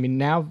reruns. I mean,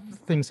 now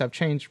things have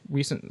changed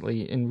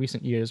in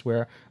recent years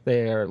where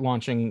they're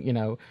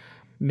launching,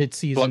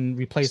 mid-season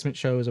replacement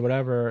shows or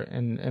whatever,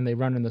 and they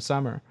run in the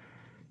summer.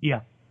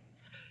 Yeah.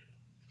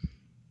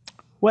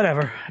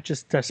 Whatever.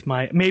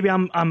 Maybe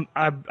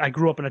I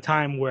grew up in a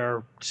time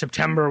where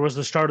September was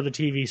the start of the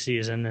TV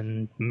season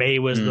and May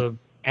was the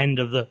end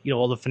of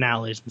all the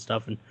finales and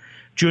stuff, and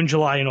June,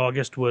 July, and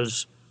August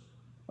was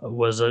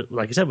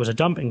like I said, was a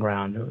dumping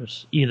ground. It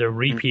was either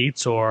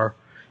repeats or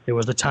it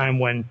was the time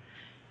when,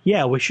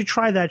 we should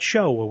try that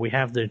show where we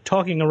have the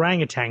talking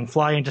orangutan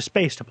fly into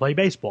space to play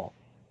baseball.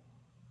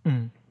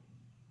 Mm.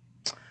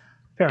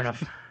 Fair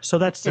enough. So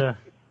that's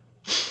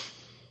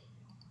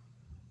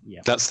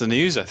That's the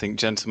news, I think,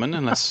 gentlemen,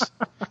 unless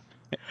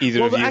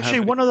either of you actually,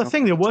 have one other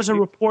thing. There was a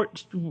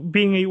report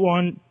being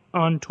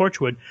on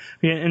Torchwood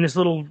in this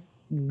little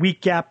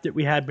week gap that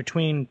we had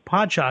between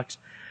Podshocks.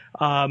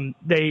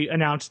 They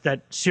announced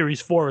that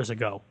Series 4 is a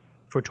go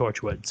for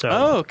Torchwood. So,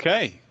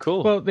 okay,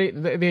 cool. Well,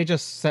 they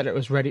just said it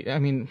was ready. I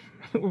mean,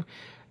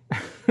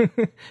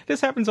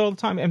 this happens all the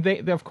time, and they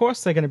of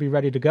course they're going to be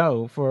ready to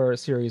go for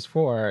Series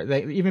 4.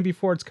 Even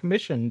before it's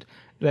commissioned,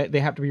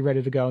 they have to be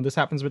ready to go. And this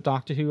happens with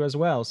Doctor Who as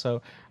well.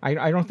 So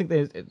I don't think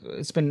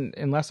it's been,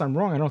 unless I'm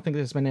wrong, I don't think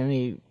there's been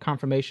any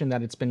confirmation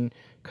that it's been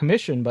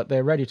commissioned, but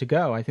they're ready to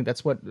go. I think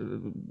that's what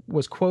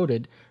was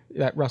quoted,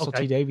 that Russell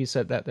T. Davies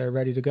said that they're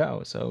ready to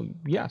go. So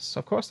yes,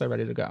 of course they're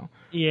ready to go.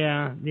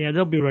 Yeah,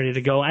 they'll be ready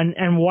to go.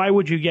 And why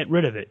would you get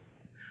rid of it?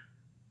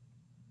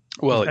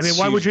 Well, I mean,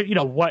 why would you?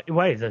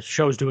 Why the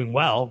show's doing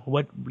well?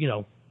 What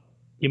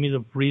give me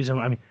the reason.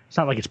 I mean, it's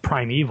not like it's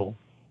primeval.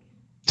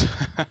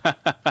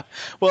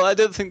 Well, I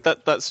don't think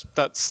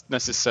that's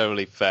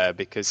necessarily fair,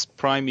 because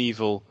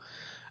Primeval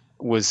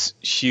was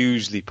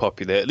hugely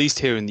popular, at least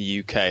here in the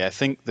UK. I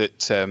think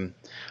that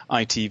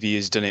ITV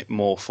has done it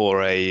more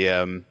for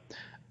an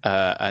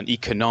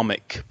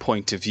economic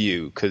point of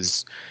view,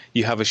 because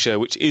you have a show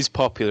which is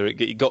popular.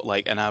 It got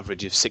like an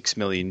average of 6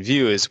 million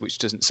viewers, which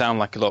doesn't sound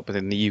like a lot, but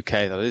in the UK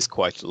that is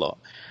quite a lot.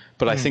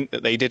 But I think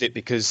that they did it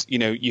because,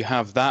 you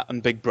have that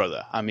and Big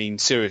Brother. I mean,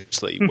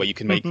 seriously, where you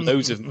can make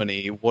loads of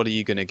money, what are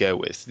you going to go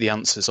with? The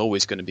answer's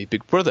always going to be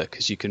Big Brother,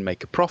 because you can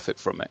make a profit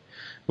from it.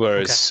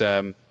 Whereas,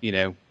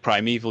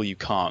 Primeval, you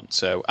can't.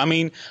 So, I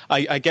mean,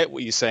 I get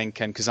what you're saying,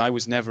 Ken, because I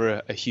was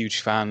never a huge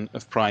fan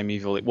of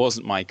Primeval. It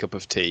wasn't my cup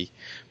of tea.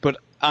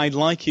 But I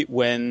like it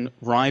when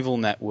rival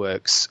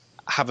networks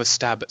have a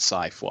stab at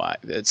sci-fi.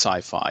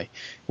 It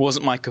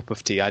wasn't my cup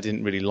of tea. I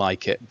didn't really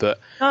like it.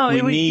 But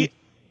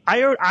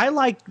I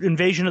like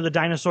Invasion of the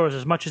Dinosaurs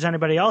as much as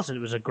anybody else. It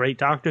was a great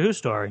Doctor Who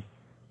story.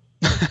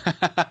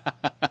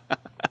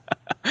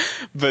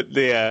 But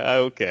yeah,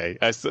 okay,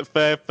 that's a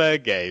fair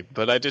game.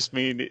 But I just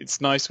mean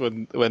it's nice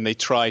when they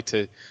try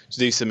to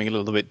do something a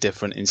little bit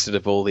different instead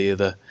of all the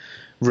other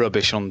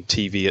rubbish on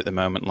TV at the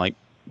moment, like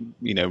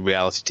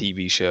reality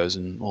TV shows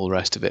and all the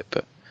rest of it.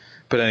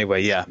 But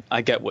anyway, yeah,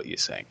 I get what you're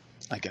saying.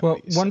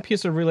 One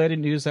piece of related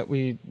news that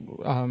we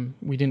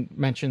didn't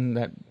mention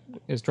that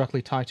is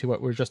directly tied to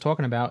what we were just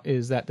talking about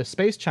is that the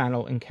Space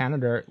Channel in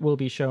Canada will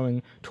be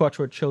showing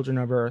Torchwood Children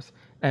of Earth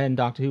and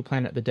Doctor Who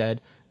Planet of the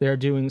Dead. They're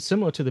doing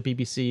similar to the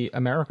BBC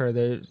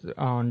America.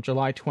 On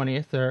July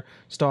 20th, they're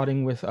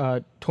starting with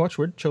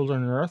Torchwood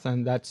Children of Earth,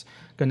 and that's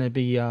going to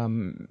be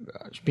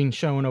being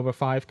shown over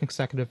 5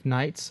 consecutive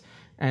nights.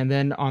 And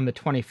then on the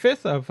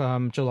 25th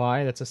of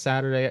July, that's a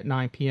Saturday at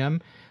 9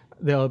 p.m.,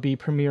 they'll be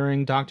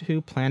premiering Doctor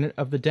Who Planet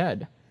of the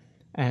Dead.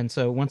 And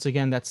so, once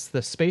again, that's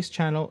the Space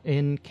Channel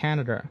in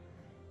Canada.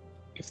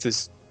 If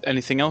there's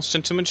anything else,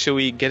 gentlemen, shall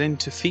we get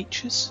into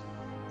features?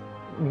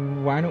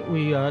 Why don't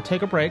we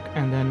take a break,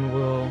 and then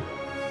we'll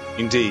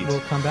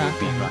come back.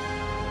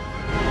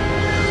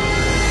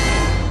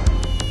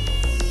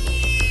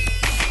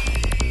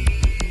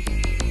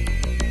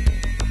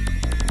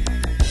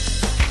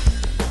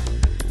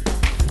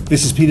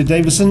 This is Peter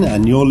Davison,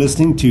 and you're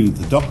listening to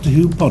the Doctor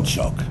Who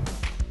Podshock.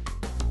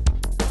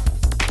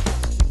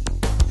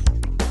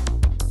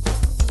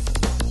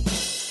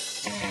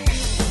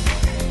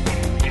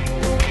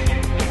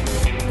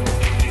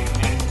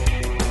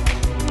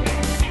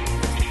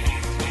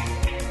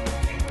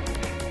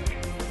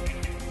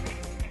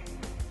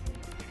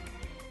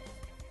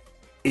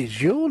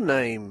 Is your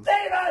name,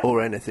 or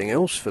anything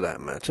else for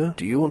that matter,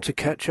 do you want to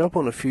catch up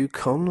on a few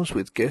cons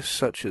with guests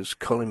such as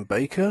Colin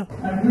Baker,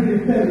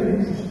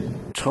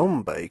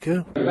 Tom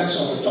Baker, that's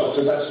not a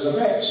doctor, that's the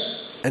vet.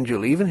 And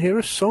you'll even hear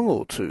a song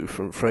or two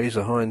from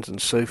Fraser Hines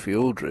and Sophie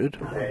Aldred?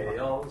 They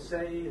all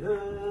say,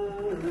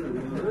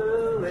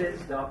 who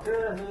is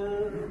Doctor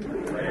Who?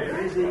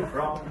 Where is he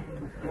from?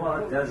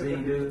 What does he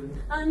do?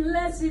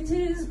 Unless it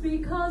is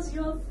because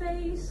your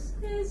face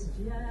is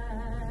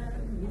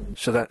jammy.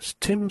 So that's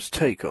Tim's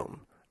take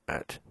on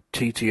at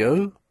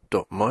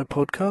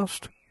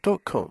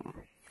tto.mypodcast.com.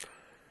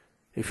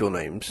 If your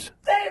name's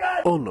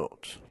David or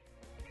not.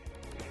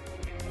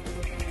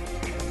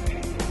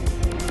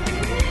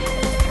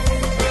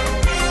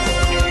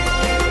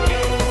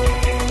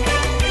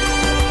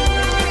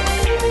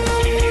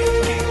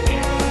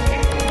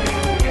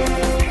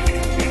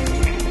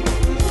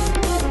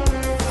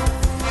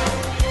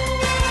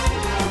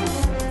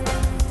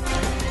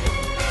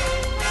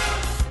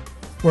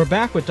 We're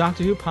back with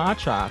Doctor Who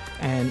Podshock,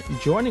 and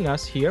joining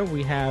us here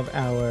we have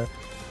our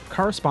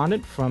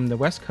correspondent from the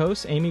West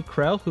Coast, Amy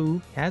Krell,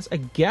 who has a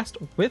guest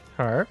with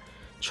her,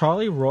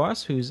 Charlie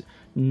Ross, who's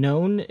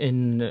known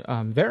in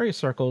various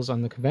circles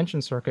on the convention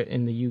circuit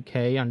in the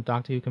UK on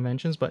Doctor Who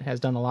conventions, but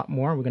has done a lot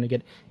more. We're going to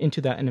get into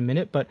that in a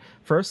minute, but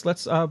first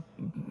let's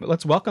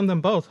welcome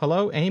them both.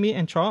 Hello, Amy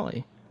and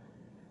Charlie.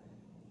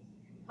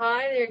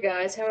 Hi there,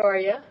 guys. How are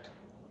you?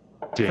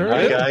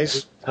 Hi,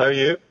 guys. How are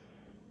you?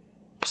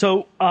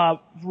 So,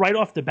 right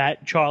off the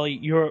bat, Charlie,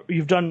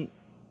 you've done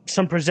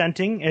some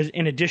presenting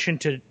in addition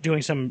to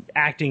doing some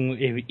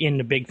acting in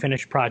the Big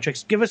Finish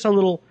projects.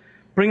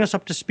 Bring us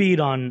up to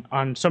speed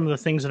on some of the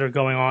things that are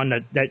going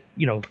on that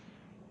you've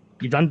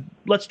done.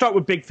 Let's start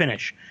with Big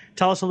Finish.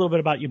 Tell us a little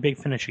bit about your Big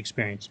Finish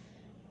experience.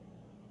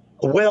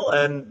 Well,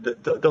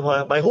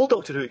 my whole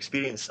Doctor Who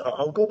experience,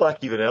 I'll go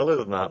back even earlier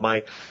than that.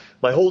 My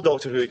whole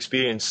Doctor Who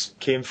experience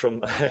came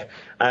from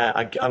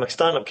I'm a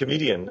stand-up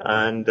comedian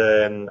and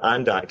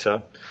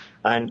actor,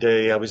 And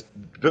I was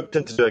booked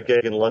in to do a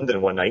gig in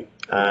London one night,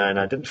 and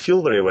I didn't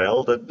feel very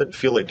well, didn't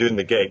feel like doing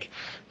the gig,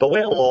 but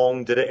went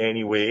along, did it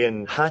anyway,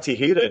 and Hattie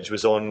Hayridge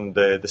was on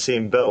the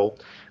same bill,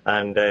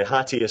 and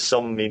Hattie, as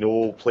some may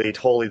know, played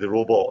Holly the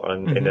Robot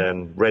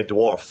in Red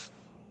Dwarf.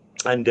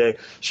 And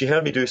she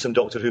heard me do some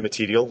Doctor Who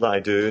material that I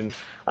do, and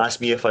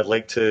asked me if I'd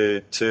like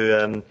to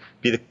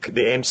be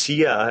the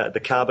MC at the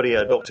cabaret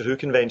at Doctor Who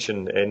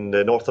convention in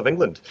the north of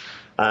England.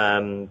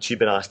 She'd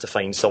been asked to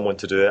find someone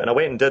to do it, and I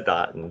went and did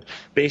that. And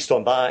based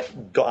on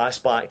that, got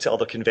asked back to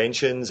other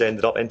conventions,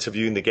 ended up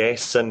interviewing the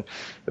guests, and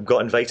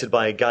got invited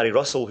by Gary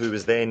Russell, who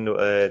was then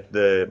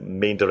the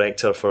main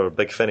director for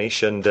Big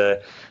Finish, and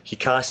he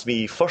cast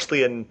me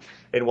firstly in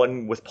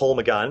one with Paul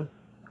McGann,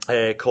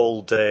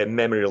 called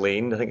Memory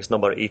Lane. I think it's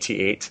number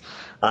 88,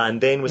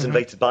 and then was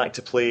invited back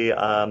to play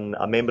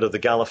a member of the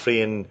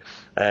Gallifreyan,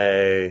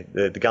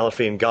 the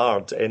Gallifreyan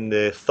Guard in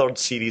the third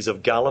series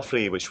of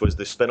Gallifrey, which was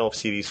the spin-off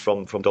series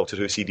from Doctor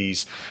Who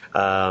CDs,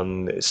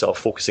 sort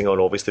of focusing on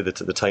obviously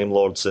the Time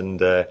Lords and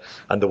the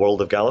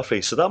world of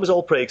Gallifrey. So that was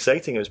all pretty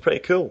exciting. It was pretty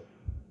cool.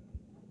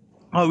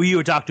 Oh, were you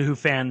a Doctor Who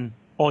fan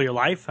all your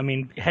life? I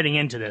mean, heading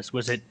into this,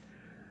 was it?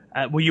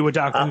 Were you a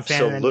Doctor Who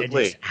fan?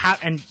 Absolutely.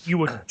 And you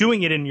were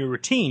doing it in your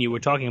routine. You were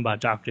talking about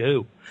Doctor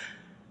Who.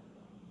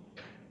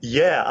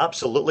 Yeah,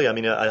 absolutely. I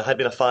mean, I had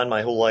been a fan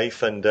my whole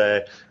life, and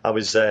I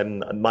was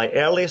my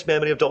earliest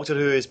memory of Doctor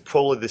Who is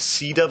probably the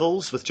Sea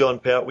Devils with John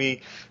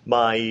Pertwee.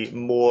 My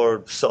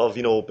more sort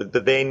of,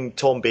 but then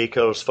Tom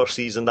Baker's first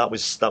season. That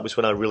was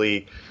when I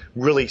really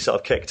sort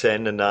of kicked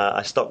in, and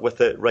I stuck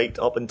with it right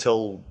up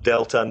until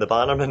Delta and the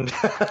Bannermen.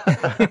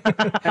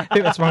 I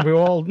think that's why we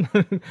all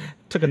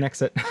took an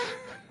exit.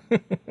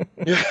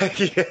 Yeah,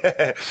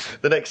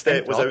 the next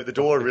step was out the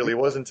door, really,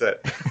 wasn't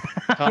it?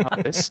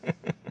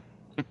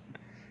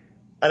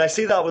 And I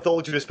say that with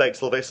all due respect to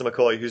Sylvester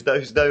McCoy, who's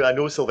now I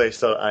know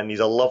Sylvester, and he's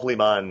a lovely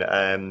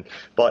man.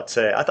 But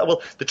I thought,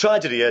 well, the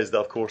tragedy is that,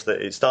 of course,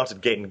 that it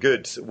started getting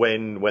good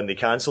when they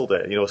cancelled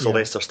it.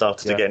 Sylvester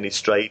started to get in his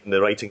stride, and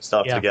the writing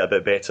started to get a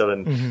bit better,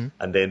 and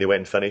then they went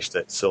and finished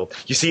it. So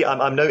you see,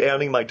 I'm now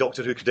earning my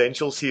Doctor Who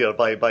credentials here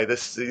by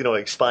this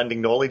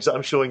expanding knowledge that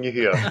I'm showing you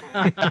here.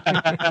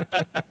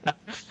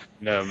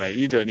 No, mate,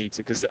 you don't need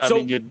to, because I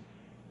mean,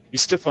 your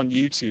stuff on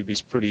YouTube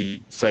is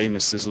pretty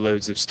famous. There's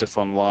loads of stuff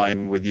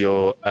online with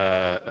your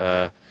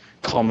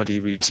comedy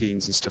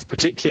routines and stuff,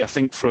 particularly I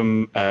think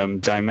from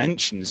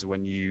Dimensions,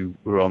 when you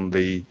were on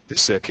the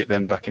circuit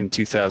then back in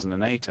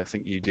 2008. I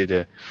think you did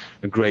a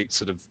great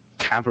sort of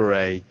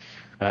cabaret,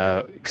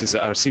 because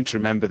I seem to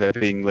remember there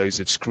being loads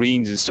of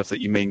screens and stuff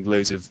that you made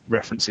loads of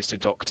references to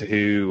Doctor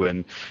Who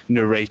and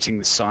narrating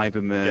the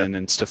Cybermen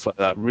and stuff like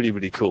that. Really,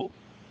 really cool.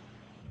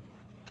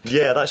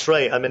 Yeah, that's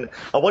right. I mean,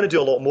 I want to do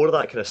a lot more of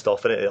that kind of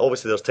stuff, and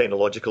obviously there's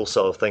technological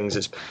sort of things.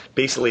 It's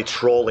basically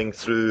trawling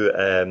through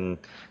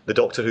the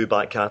Doctor Who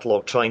back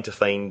catalogue, trying to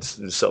find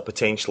sort of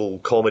potential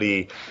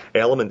comedy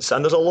elements,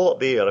 and there's a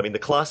lot there. I mean, the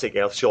classic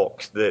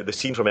Earthshock, the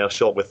scene from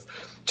Earthshock with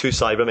two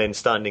Cybermen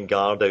standing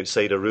guard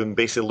outside a room,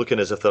 basically looking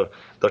as if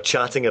they're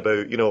chatting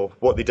about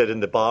what they did in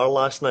the bar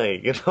last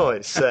night.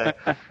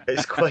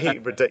 It's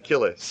quite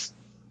ridiculous.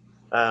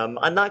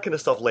 And that kind of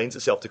stuff lends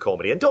itself to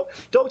comedy. And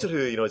Doctor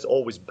Who, has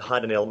always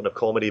had an element of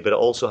comedy, but it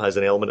also has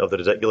an element of the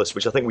ridiculous,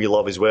 which I think we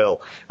love as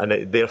well.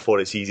 And therefore,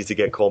 it's easy to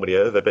get comedy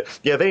out of it. But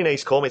yeah, very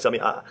nice comments. I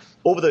mean,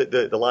 over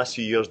the last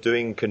few years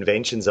doing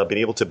conventions, I've been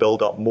able to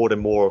build up more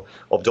and more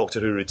of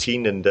Doctor Who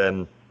routine,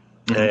 and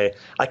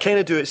I kind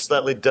of do it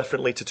slightly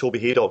differently to Toby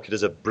Haydock, who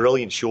does a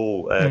brilliant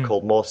show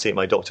called Moths Ate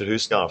My Doctor Who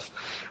Scarf.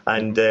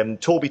 And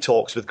Toby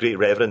talks with great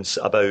reverence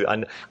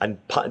about and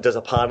does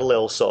a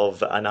parallel sort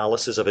of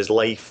analysis of his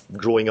life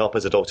growing up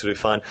as a Doctor Who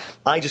fan.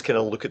 I just kind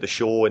of look at the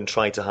show and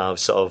try to have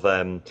sort of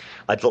a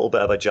little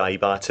bit of a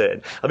jibe at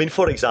it. I mean,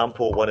 for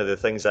example, one of the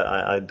things that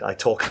I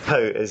talk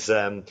about is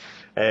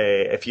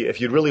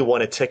if you really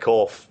want to tick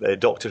off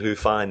Doctor Who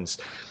fans,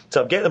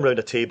 so get them around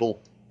a table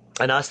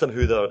and ask them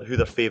who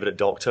their favourite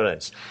Doctor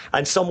is.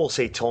 And some will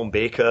say Tom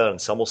Baker,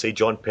 and some will say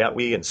John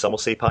Pertwee, and some will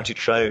say Patrick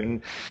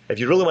Troughton. If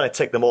you really want to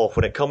tick them off,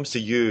 when it comes to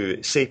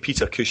you, say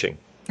Peter Cushing.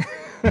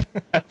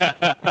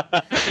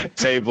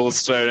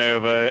 Tables thrown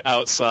over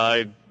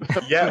outside.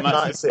 Yeah,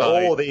 that's it.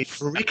 Oh, they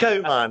freak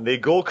out, man. They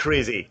go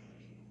crazy.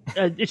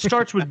 It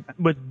starts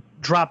with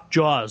drop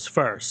jaws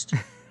first.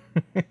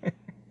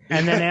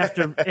 And then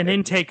after an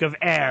intake of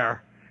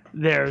air,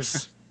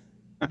 there's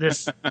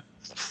this...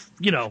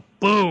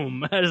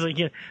 boom, as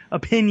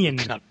opinion.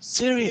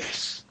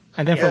 Serious.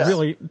 And then for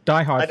really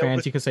diehard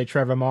fans, you could say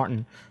Trevor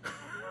Martin.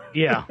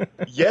 Yeah.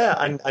 Yeah,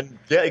 and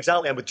yeah,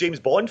 exactly. And with James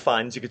Bond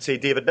fans, you could say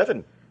David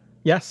Niven.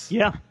 Yes.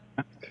 Yeah.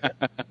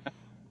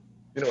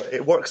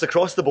 It works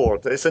across the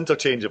board. It's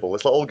interchangeable.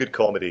 It's like all good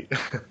comedy.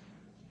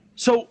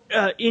 So,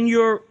 in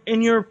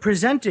your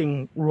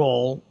presenting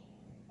role,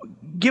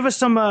 give us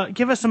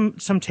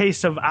some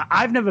taste of.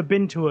 I've never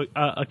been to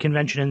a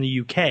convention in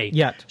the UK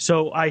yet,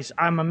 so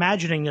I'm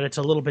imagining that it's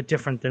a little bit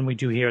different than we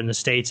do here in the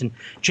States. And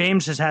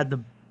James has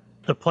had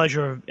the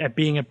pleasure of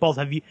being at both.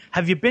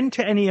 Have you been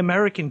to any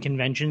American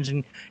conventions,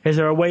 and is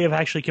there a way of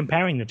actually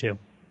comparing the two?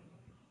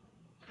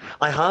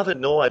 I haven't.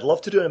 No, I'd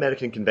love to do an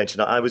American convention.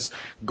 I was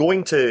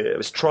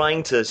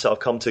trying to sort of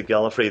come to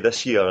Gallifrey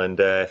this year,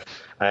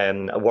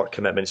 and work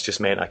commitments just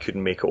meant I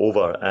couldn't make it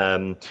over.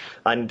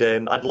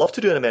 I'd love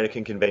to do an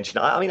American convention.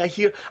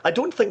 I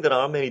don't think there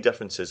are many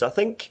differences. I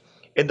think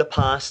in the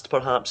past,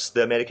 perhaps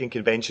the American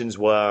conventions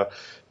were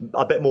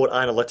a bit more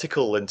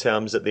analytical in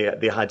terms that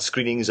they had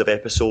screenings of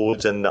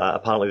episodes and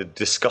apparently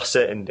discuss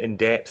it in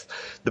depth.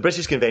 The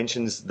British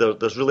conventions,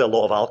 there's really a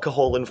lot of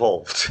alcohol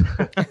involved.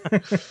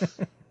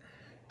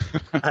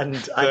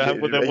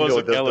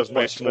 There's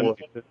much more.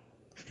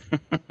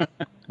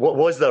 What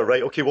was there,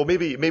 right? Okay, well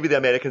maybe the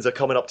Americans are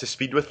coming up to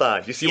speed with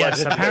that. You see,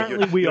 yes,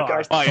 apparently we are.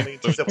 Guys coming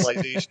into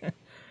civilization.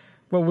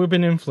 Well, we've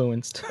been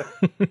influenced.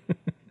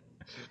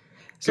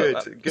 So,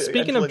 good.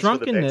 Speaking of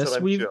drunkenness,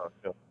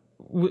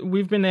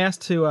 we've been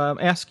asked to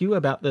ask you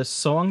about this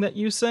song that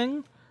you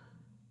sing.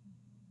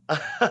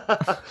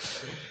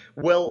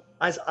 Well,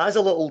 as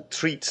a little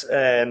treat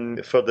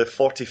for the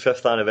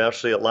 45th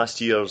anniversary at last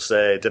year's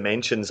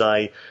Dimensions,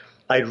 I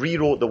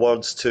rewrote the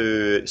words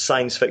to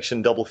Science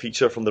Fiction Double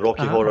Feature from the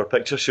Rocky Horror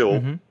Picture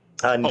Show,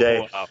 and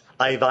wow.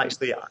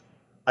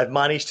 I've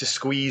managed to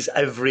squeeze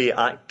every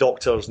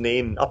Doctor's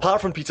name, apart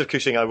from Peter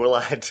Cushing, I will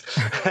add.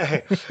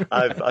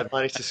 I've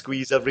managed to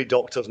squeeze every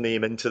Doctor's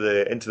name into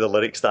the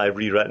lyrics that I've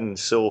rewritten.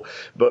 So,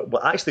 but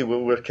actually, we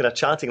were kind of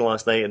chatting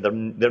last night,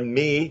 and there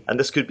may, and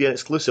this could be an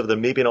exclusive, there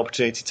may be an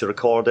opportunity to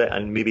record it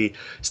and maybe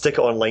stick it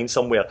online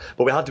somewhere.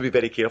 But we have to be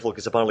very careful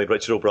because apparently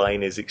Richard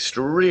O'Brien is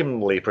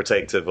extremely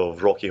protective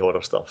of Rocky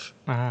Horror stuff.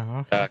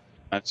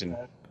 Imagine.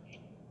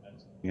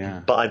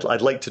 Yeah, but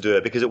I'd like to do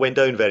it because it went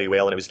down very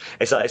well, and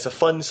it's a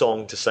fun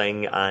song to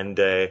sing, and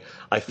I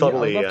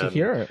thoroughly. I'd love to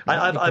hear it.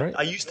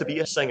 I used to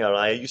be a singer.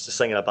 I used to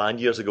sing in a band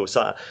years ago,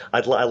 so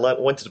I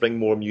wanted to bring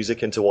more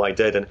music into what I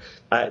did. And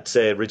at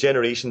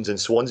Regenerations in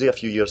Swansea a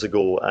few years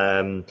ago,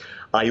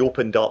 I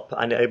opened up,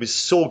 and it was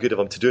so good of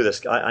him to do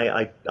this.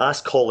 I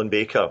asked Colin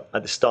Baker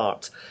at the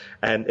start.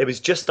 It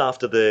was just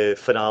after the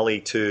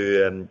finale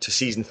to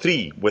season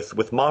 3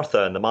 with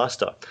Martha and the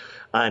Master,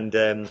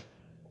 and.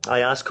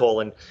 I asked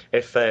Colin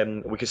if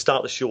we could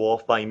start the show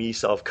off by me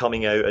sort of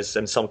coming out as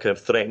in some kind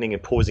of threatening,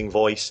 imposing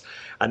voice,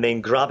 and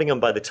then grabbing him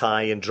by the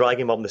tie and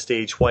dragging him up on the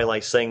stage while I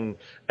sing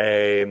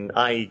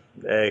I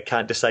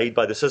Can't Decide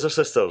by the Scissor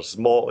Sisters,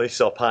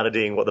 sort of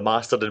parodying what the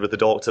Master did with the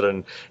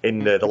Doctor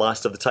in The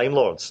Last of the Time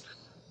Lords.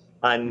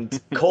 And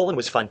Colin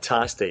was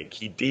fantastic.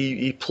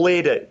 He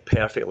played it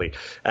perfectly.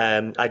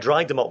 I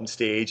dragged him up on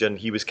stage, and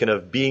he was kind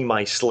of being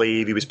my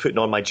slave. He was putting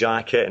on my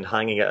jacket and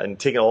hanging it, and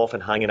taking it off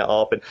and hanging it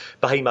up. And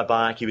behind my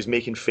back, he was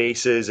making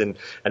faces and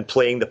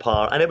playing the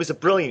part. And it was a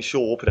brilliant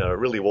show opener. It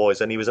really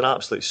was. And he was an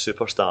absolute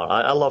superstar.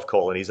 I love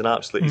Colin. He's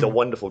he's a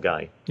wonderful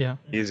guy. Yeah,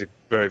 he's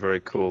very,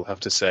 very cool, I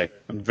have to say,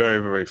 and very,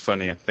 very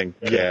funny. I think.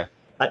 Yeah.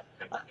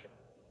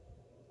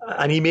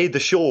 And he made the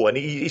show, and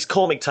his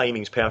comic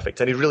timing's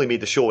perfect, and he really made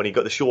the show, and he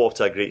got the show off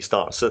to a great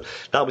start. So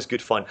that was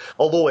good fun.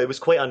 Although it was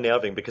quite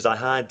unnerving because I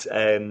had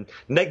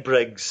Nick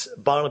Briggs,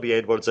 Barnaby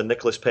Edwards, and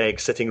Nicholas Pegg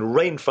sitting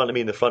right in front of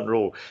me in the front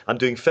row. I'm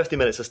doing 50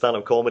 minutes of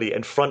stand-up comedy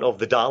in front of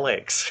the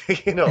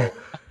Daleks, you know.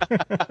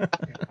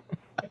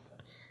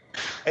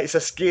 It's a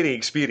scary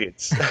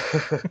experience.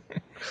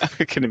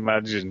 I can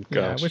imagine.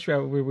 Gosh. Yeah, I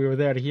wish we were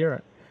there to hear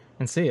it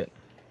and see it.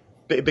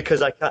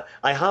 Because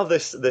I have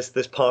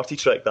this party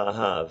trick that I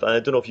have, and I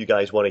don't know if you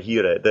guys want to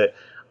hear it. That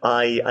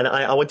I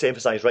want to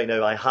emphasise right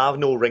now, I have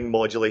no ring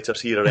modulators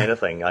here or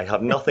anything. I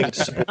have nothing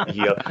to support me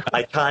here.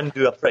 I can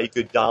do a pretty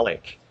good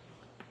Dalek.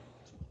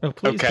 Oh,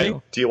 please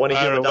do. Do you want to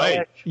hear the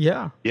Dalek?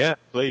 Yeah. Yeah,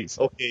 please.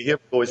 Okay, here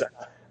goes.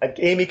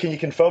 Amy, can you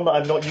confirm that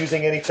I'm not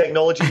using any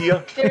technology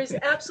here? There's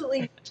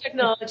absolutely no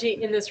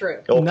technology in this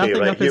room. Okay, Nothing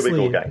right, here we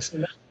go, guys.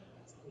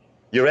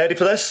 You ready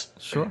for this?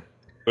 Sure.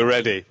 We're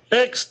ready.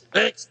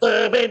 Exterminate!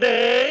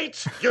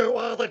 You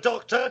are the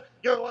Doctor.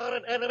 You are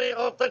an enemy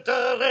of the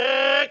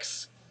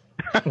Daleks.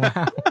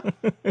 Wow.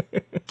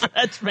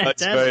 That's fantastic.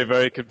 That's very,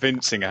 very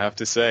convincing, I have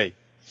to say.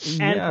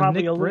 And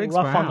probably Nick a little Briggs,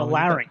 rough on the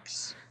wow.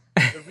 larynx.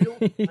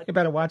 You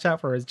better watch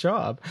out for his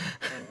job.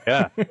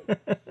 Yeah. The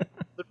real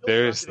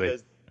Seriously. tragedy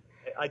is,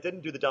 I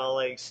didn't do the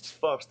Daleks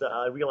first.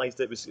 I realised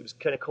it was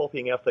kind of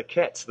copying Eartha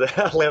Kitt that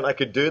I learned I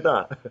could do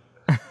that.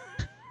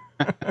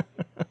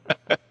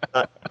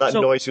 that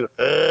noise. So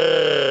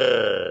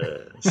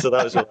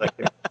that was what I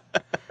came.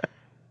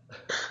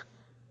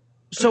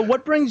 So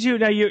what brings you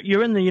now?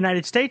 You're in the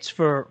United States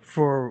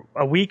for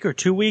a week or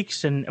 2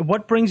 weeks, and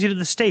what brings you to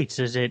the States?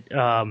 Is it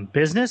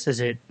business? Is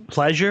it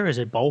pleasure? Is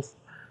it both?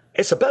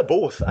 It's a bit of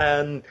both.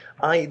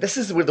 This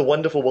is where the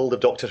wonderful world of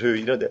Doctor Who.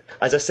 You know,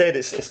 as I said,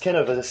 it's kind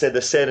of, as I said, the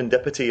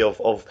serendipity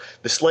of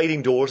the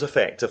sliding doors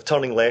effect of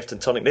turning left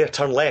and turning there.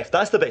 Turn left.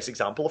 That's the best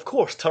example, of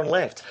course. Turn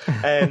left.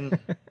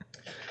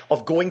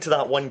 Of going to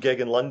that one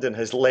gig in London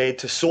has led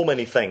to so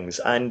many things.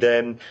 And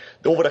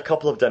over a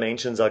couple of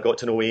dimensions, I got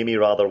to know Amy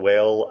rather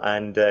well.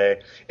 And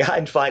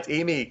in fact,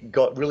 Amy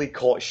got really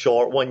caught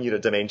short one year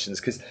at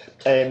Dimensions because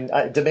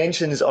at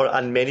Dimensions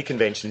and many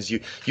conventions, you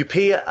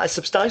pay a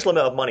substantial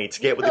amount of money to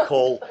get what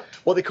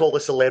they call the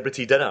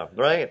celebrity dinner,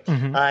 right?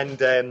 Mm-hmm.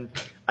 And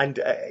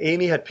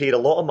Amy had paid a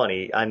lot of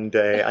money and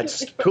had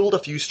pulled a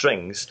few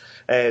strings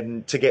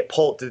to get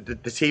Paul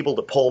the table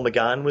that Paul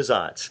McGann was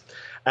at.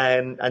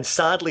 And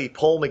sadly,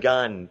 Paul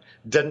McGann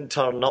didn't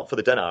turn up for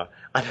the dinner,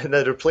 and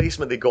the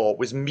replacement they got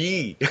was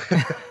me.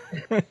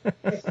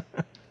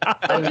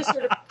 I just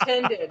sort of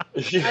pretended.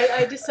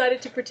 I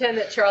decided to pretend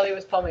that Charlie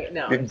was Paul McGann.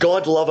 No.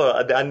 God love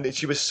her, and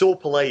she was so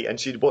polite,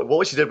 and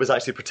what she did was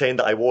actually pretend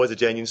that I was a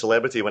genuine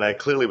celebrity when I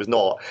clearly was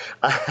not.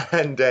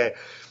 And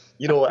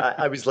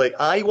I was like,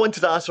 I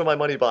wanted to ask for my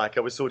money back.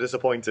 I was so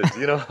disappointed,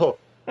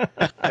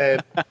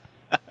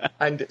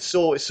 And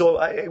so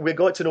we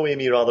got to know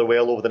Amy rather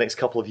well over the next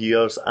couple of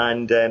years,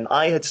 and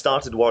I had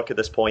started work at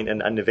this point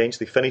and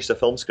eventually finished a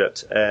film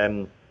script,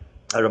 a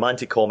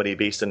romantic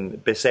comedy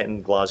set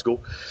in Glasgow,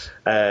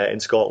 in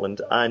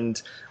Scotland, and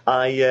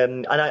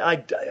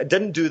I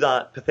didn't do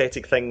that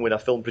pathetic thing when a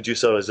film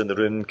producer is in the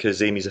room,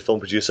 because Amy's a film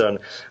producer,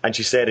 and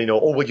she said,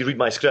 oh, will you read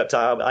my script?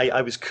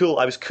 I was cool.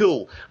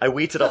 I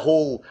waited a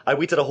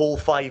whole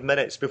 5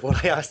 minutes before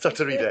I asked her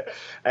to read it.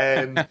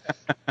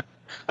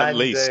 At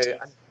least.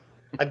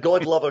 And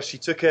God love her, she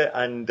took it,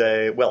 and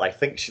I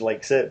think she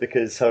likes it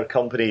because her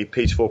company,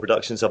 Page 4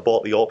 Productions, have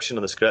bought the option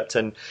on the script,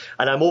 and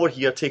I'm over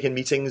here taking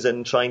meetings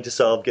and trying to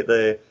sort of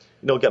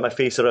get my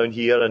face around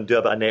here and do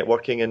a bit of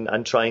networking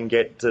and try and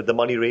get the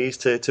money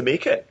raised to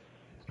make it.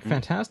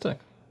 Fantastic.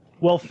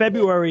 Well,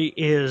 February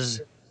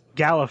is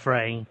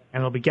Gallifrey, and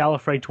it'll be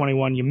Gallifrey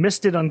 21. You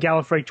missed it on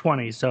Gallifrey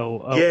 20,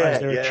 so is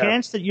there a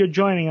chance that you're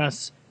joining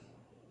us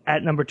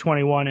at number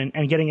 21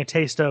 and getting a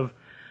taste of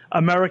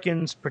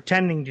Americans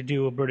pretending to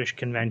do a British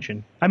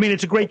convention? I mean,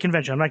 it's a great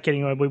convention. I'm not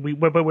kidding.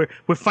 But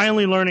we're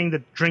finally learning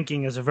that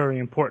drinking is a very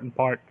important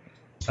part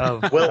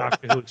of the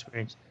Doctor Who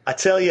experience. I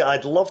tell you,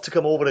 I'd love to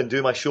come over and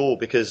do my show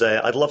because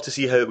I'd love to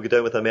see how it would go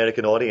down with the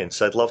American audience.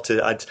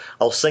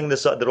 I'll sing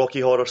the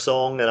Rocky Horror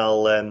song, and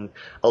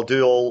I'll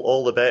do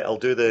all the bit. I'll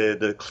do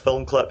the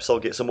film clips. I'll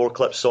get some more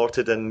clips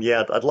sorted, and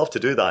yeah, I'd love to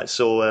do that.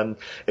 So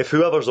if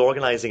whoever's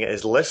organising it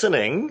is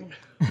listening,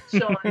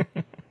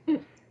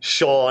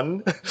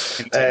 Sean,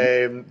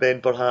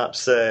 then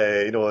perhaps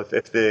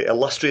if the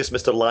illustrious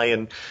Mr.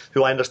 Lyon,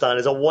 who I understand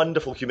is a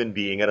wonderful human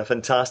being and a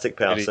fantastic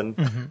person.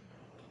 Mm-hmm.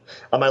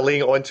 Am I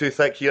laying it on too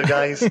thick here,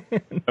 guys?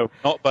 No,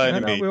 not by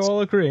any means. We're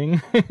all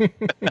agreeing.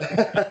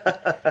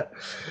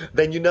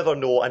 Then you never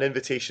know. An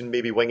invitation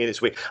maybe winging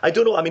its way. I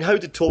don't know. I mean, how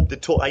did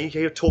I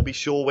hear Toby's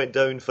show went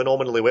down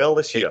phenomenally well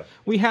this year.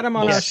 We had him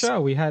on our show.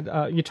 We had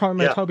you talking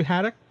about Toby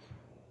Haddock?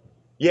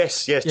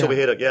 Yes, Toby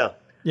Haddock. Yeah.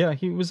 Yeah,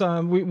 he was.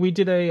 We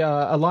did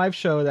a live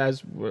show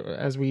as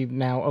we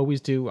now always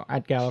do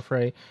at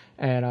Gallifrey,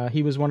 and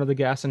he was one of the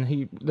guests.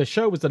 And the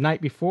show was the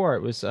night before.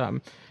 It was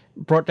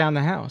brought down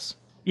the house.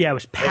 Yeah, it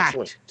was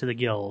packed to the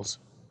gills.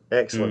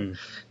 Excellent.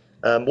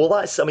 Well,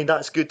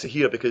 that's good to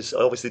hear because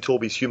obviously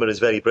Toby's humour is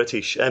very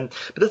British. But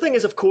the thing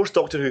is, of course,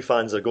 Doctor Who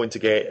fans are going to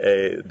get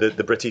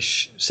the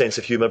British sense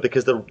of humour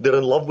because they're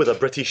in love with a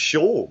British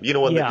show,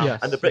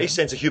 and the British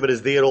sense of humour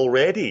is there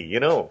already,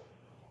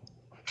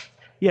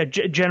 Yeah,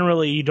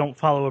 generally you don't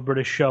follow a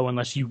British show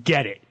unless you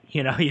get it.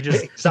 You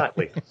just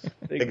exactly.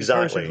 The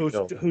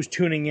person who's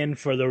tuning in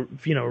for the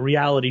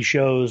reality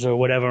shows or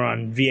whatever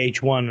on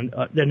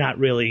VH1, they're not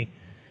really.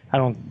 I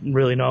don't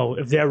really know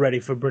if they're ready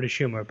for British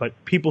humor, but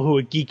people who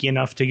are geeky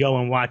enough to go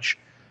and watch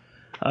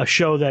a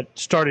show that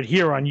started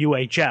here on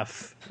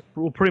UHF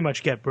will pretty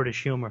much get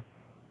British humor.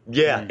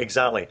 Yeah,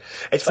 exactly.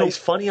 It's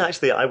funny,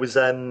 actually. I was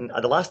the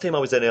last time I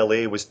was in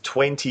LA was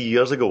 20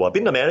 years ago. I've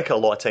been in America a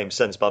lot of times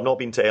since, but I've not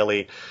been to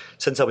LA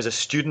since I was a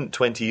student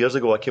 20 years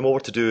ago. I came over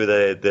to do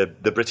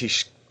the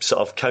British sort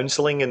of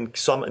counselling in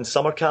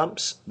summer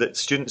camps that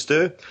students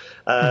do.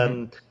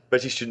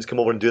 British students come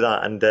over and do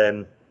that,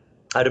 and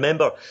I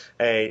remember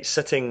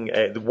sitting,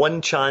 the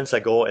one chance I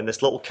got in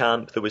this little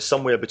camp that was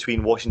somewhere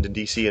between Washington,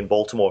 D.C. and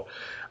Baltimore,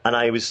 and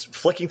I was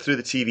flicking through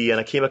the TV and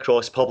I came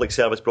across public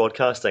service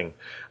broadcasting,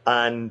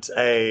 and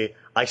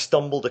I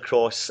stumbled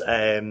across,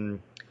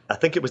 I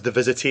think it was The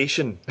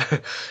Visitation.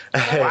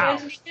 Wow.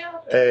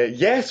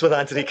 Yes, with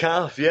Anthony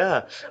Caff,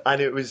 yeah.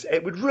 And it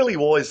really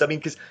was. I mean,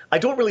 because I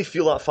don't really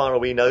feel that far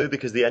away now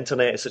because the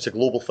internet is such a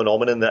global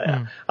phenomenon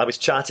that I was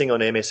chatting on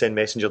MSN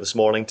Messenger this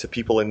morning to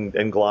people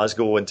in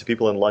Glasgow and to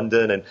people in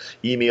London and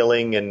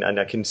emailing, and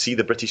I can see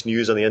the British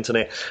news on the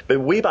internet.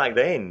 But way back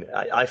then,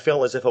 I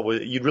felt as if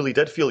you really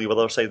did feel you were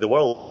the other side of the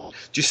world.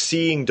 Just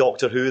seeing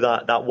Doctor Who,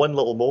 that one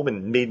little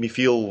moment made me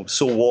feel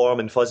so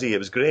warm and fuzzy. It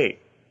was great.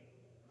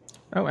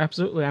 Oh,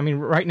 absolutely. I mean,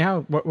 right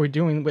now, what we're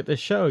doing with this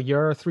show,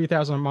 you're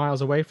 3,000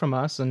 miles away from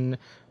us and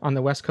on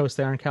the West Coast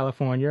there in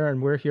California,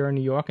 and we're here in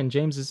New York, and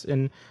James is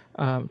in...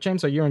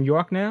 James, are you in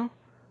York now?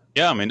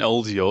 Yeah, I'm in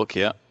Old York,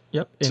 yeah.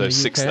 Yep. So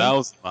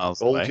 6,000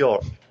 miles away. Old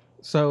York.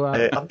 So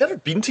I've never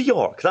been to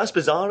York. That's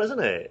bizarre, isn't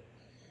it?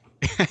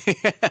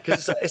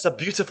 Because it's a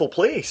beautiful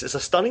place. It's a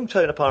stunning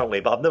town,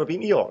 apparently, but I've never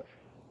been to York.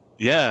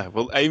 Yeah,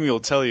 well, Amy will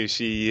tell you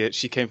she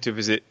came to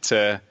visit...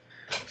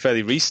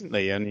 fairly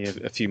recently, only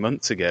a few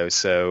months ago.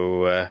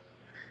 So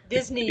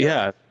Disney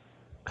York.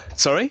 Yeah.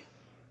 Sorry?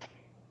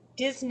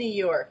 Disney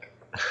York.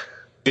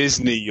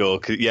 Disney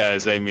York, yeah,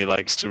 as Amy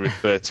likes to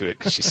refer to it,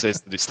 because she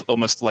says that it's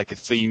almost like a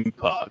theme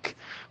park,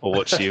 or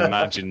what she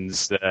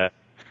imagines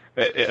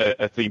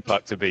a theme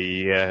park to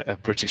be, a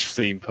British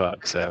theme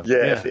park. So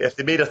Yeah, if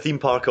they made a theme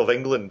park of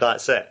England,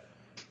 that's it.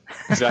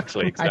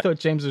 Exactly. I thought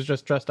James was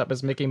just dressed up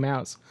as Mickey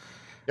Mouse.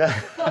 No.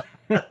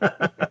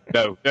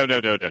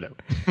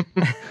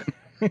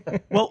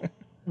 Well,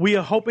 we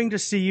are hoping to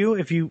see you.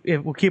 If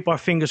we'll keep our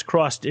fingers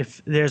crossed,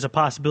 if there's a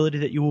possibility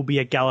that you will be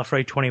at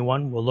Gallifrey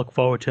 21, we'll look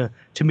forward to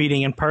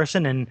meeting in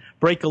person and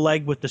break a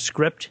leg with the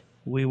script.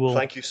 We will.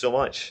 Thank you so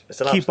much.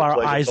 It's an keep absolute our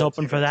pleasure eyes talking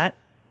open to for you. that.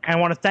 And I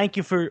want to thank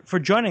you for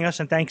joining us,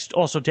 and thanks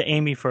also to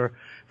Amy for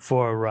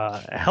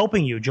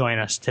helping you join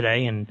us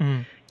today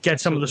and get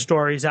some of the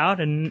stories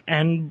out.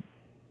 And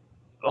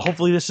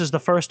hopefully this is the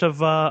first of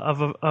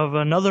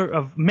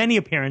many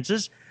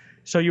appearances.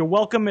 So you're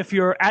welcome if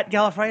you're at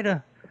Gallifrey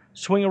to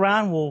swing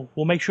around.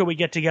 We'll make sure we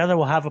get together.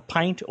 We'll have a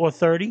pint or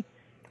 30,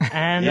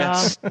 and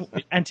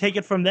and take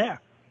it from there.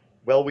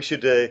 Well, we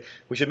should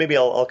maybe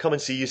I'll come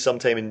and see you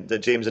sometime in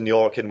James in New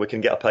York, and we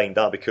can get a pint.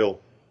 That'd be cool.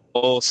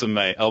 Awesome,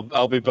 mate.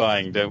 I'll be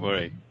buying. Don't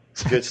worry.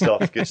 Good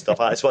stuff. Good stuff.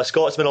 That's what a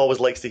Scotsman always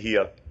likes to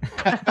hear.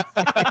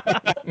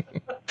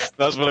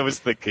 That's what I was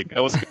thinking.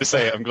 I wasn't going to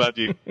say it. I'm glad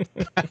you.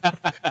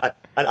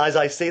 And as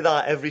I say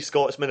that, every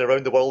Scotsman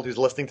around the world who's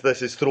listening to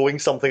this is throwing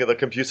something at their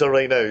computer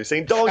right now,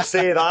 saying, "Don't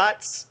say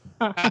that."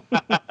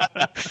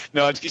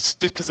 No, it's just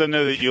because I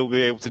know that you'll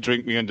be able to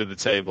drink me under the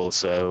table.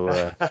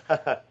 So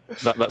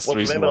that's the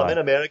reason remember, why. I'm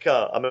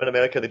in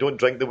America. They don't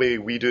drink the way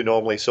we do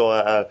normally, so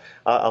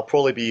I'll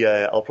probably be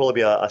a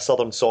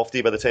southern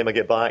softie by the time I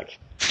get back.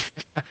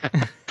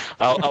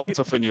 I'll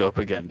toughen you up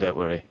again. Don't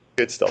worry.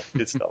 Good stuff.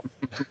 Good stuff.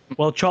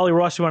 Well, Charlie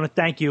Ross, we want to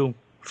thank you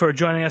for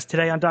joining us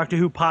today on Doctor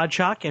Who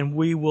Podshock, and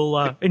we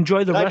will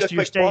enjoy the rest of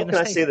your stay in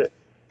the States.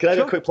 Can I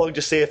do a quick plug and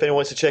just say if anyone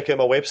wants to check out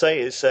my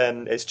website, it's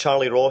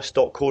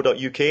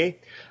charlieross.co.uk.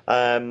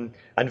 And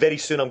very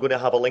soon I'm going to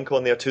have a link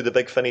on there to the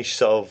Big Finish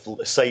sort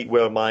of site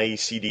where my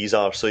CDs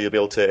are, so you'll be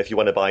able to, if you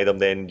want to buy them,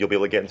 then you'll be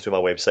able to get them through my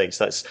website.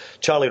 So that's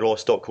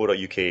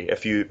charlieross.co.uk,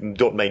 if you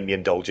don't mind me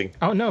indulging.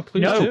 Oh, no,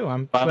 please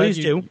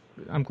do.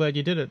 I'm glad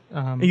you did it.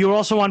 You're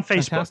also on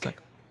Facebook. Fantastic.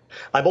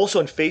 I'm also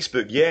on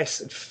Facebook,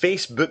 yes.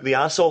 Facebook the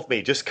ass off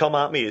me. Just come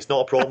at me. It's not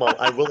a problem.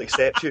 I will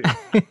accept you.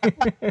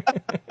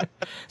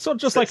 So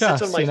just like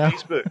us, on my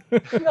Facebook.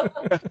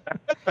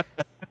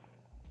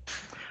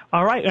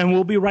 All right, and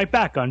we'll be right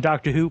back on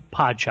Doctor Who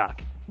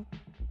Podshock.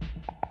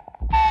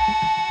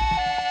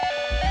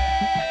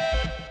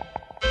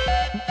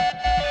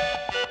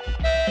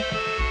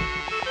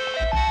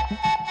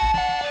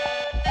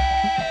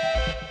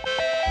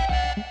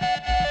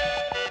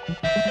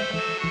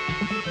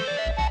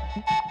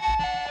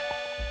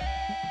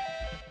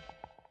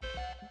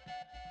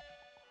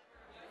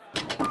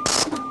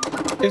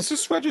 Is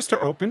this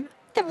register open?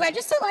 The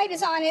register light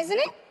is on, isn't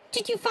it?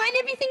 Did you find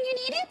everything you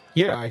needed?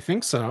 Yeah, I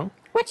think so.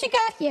 What you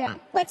got here?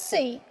 Let's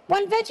see.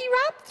 1 veggie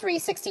wrap,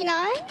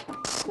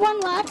 $3.69. 1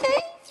 latte,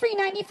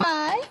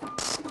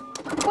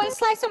 $3.95. 1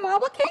 slice of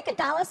marble cake,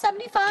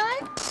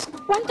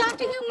 $1.75. 1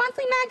 Doctor Who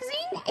monthly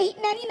magazine,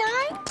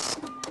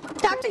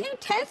 $8.99. Doctor Who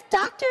 10th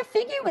Doctor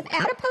figure with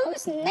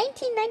adipose,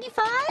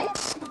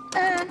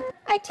 $19.95.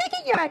 I take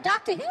it you're a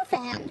Doctor Who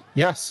fan.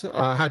 Yes,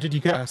 how did you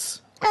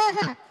guess?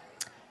 Uh-huh.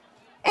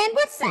 And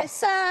what's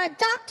this?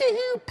 Doctor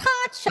Who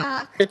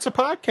Podshock. It's a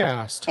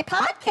podcast. A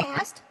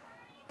podcast?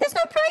 There's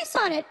no price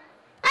on it.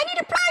 I need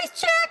a price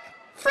check!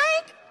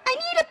 Frank, I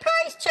need a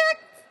price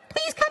check!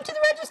 Please come to the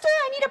register,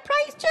 I need a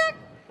price check!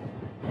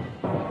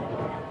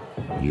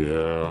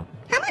 Yeah.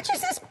 How much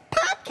is this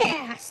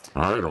podcast?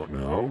 I don't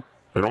know.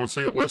 I don't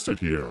see it listed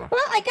here.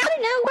 Well, I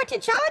gotta know what to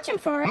charge him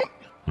for it.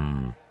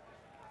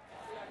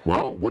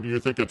 Well, what do you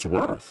think it's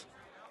worth?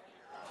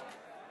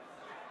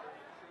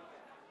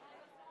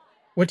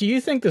 What do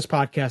you think this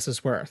podcast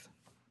is worth?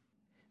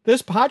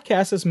 This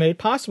podcast is made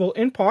possible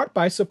in part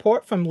by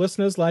support from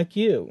listeners like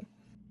you.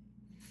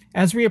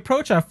 As we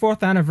approach our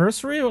 4th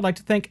anniversary, I would like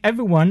to thank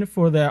everyone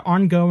for their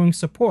ongoing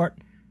support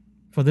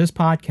for this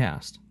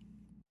podcast.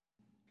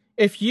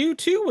 If you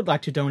too would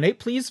like to donate,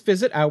 please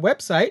visit our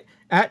website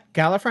at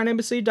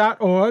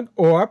gallifreyanembassy.org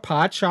or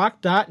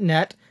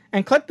podshock.net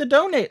and click the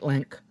donate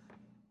link.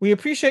 We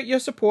appreciate your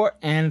support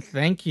and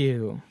thank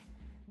you.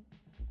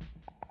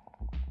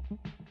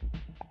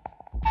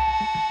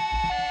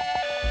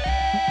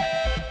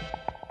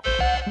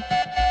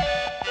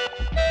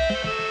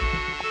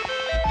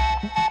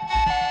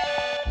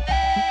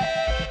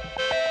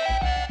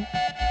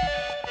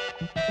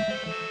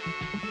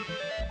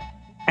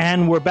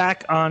 And we're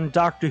back on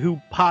Doctor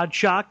Who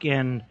Podshock,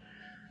 and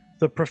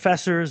the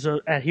professors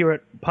here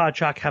at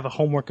Podshock have a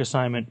homework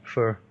assignment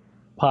for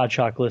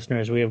Podshock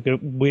listeners. We've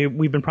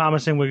been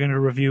promising we're going to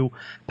review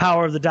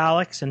Power of the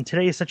Daleks, and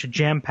today is such a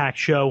jam-packed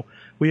show.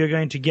 We are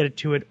going to get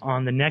to it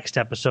on the next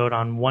episode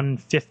on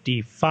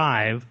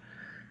 155.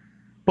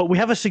 But we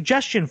have a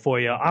suggestion for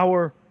you.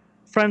 Our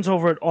friends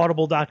over at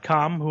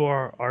Audible.com, who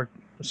are our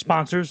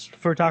sponsors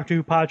for Doctor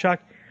Who Podshock,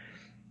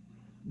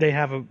 they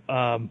have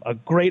a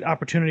great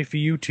opportunity for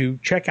you to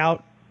check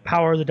out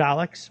Power of the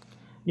Daleks.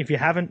 if you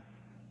haven't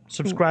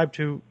subscribed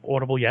to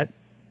Audible yet,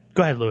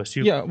 go ahead, Lewis.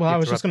 I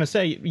was just going to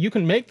say, you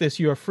can make this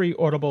your free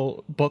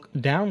Audible book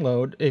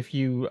download if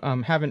you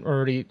haven't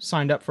already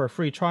signed up for a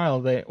free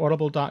trial. The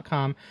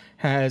Audible.com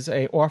has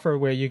a offer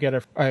where you get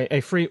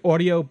a free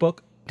audio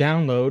book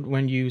download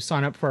when you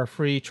sign up for a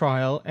free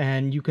trial,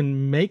 and you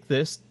can make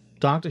this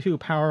Doctor Who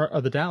Power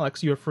of the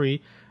Daleks your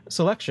free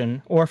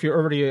selection, or if you're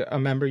already a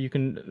member, you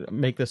can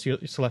make this your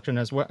selection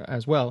as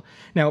well.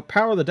 Now,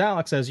 Power of the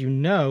Daleks, as you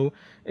know,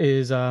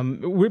 is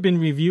we've been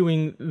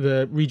reviewing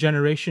the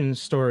regeneration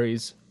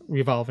stories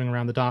revolving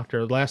around the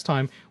Doctor. The last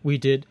time we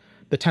did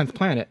the 10th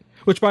Planet,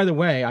 which, by the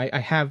way, I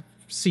have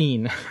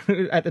seen.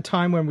 At the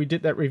time when we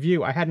did that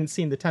review, I hadn't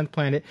seen the 10th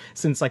Planet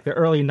since like the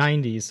early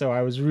 90s, so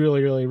I was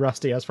really, really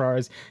rusty as far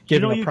as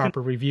giving a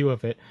proper review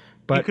of it.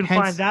 But you can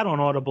find that on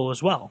Audible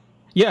as well.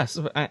 Yes,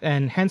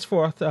 and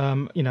henceforth,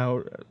 now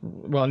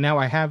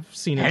I have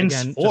seen it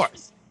again.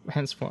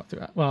 Henceforth.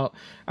 Well,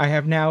 I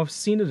have now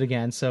seen it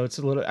again, so it's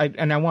a little... I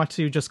want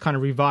to just kind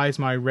of revise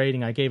my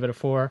rating. I gave it a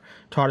 4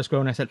 TARDIS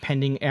groan. I said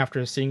pending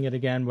after seeing it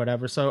again,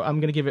 whatever. So I'm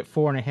going to give it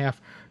 4.5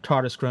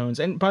 TARDIS groans.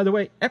 And by the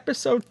way,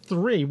 episode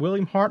 3,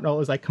 William Hartnell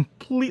is like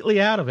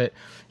completely out of it.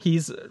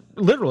 He's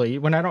literally,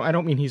 when I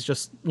don't mean he's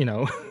just,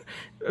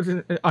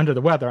 under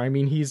the weather. I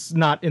mean, he's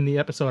not in the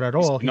episode at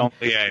all. He's not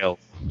ill.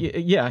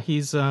 Yeah,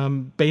 he's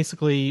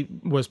basically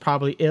was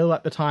probably ill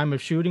at the time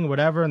of shooting,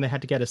 whatever, and they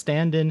had to get a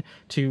stand-in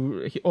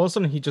all of a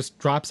sudden he just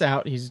drops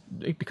out. He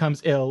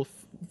becomes ill,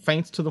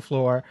 faints to the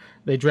floor.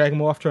 They drag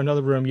him off to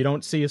another room. You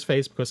don't see his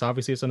face because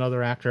obviously it's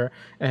another actor.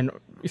 And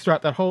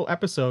throughout that whole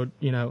episode,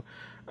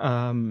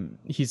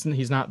 he's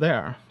not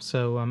there.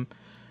 So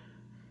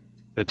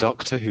the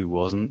Doctor Who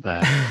wasn't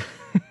there.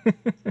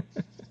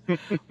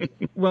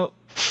 Well,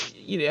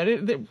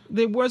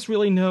 there was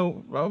really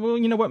no... Well,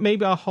 you know what?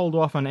 Maybe I'll hold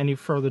off on any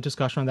further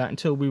discussion on that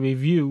until we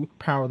review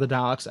Power of the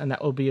Daleks, and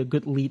that will be a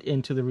good lead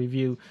into the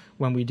review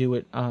when we do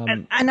it.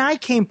 And I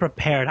came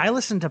prepared. I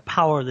listened to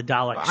Power of the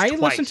Daleks twice.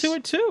 Listened to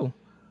it, too.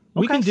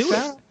 We can do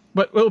it.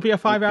 But it'll be a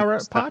 5-hour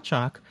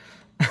Podshock.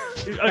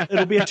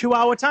 It'll be a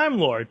 2-hour Time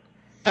Lord.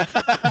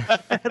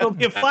 It'll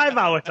be a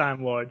 5-hour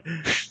Time Lord.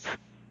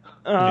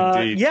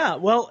 Indeed. Yeah,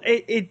 well,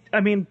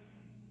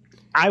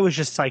 I was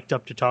just psyched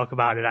up to talk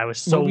about it. I was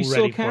so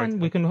ready for it.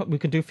 We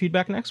can do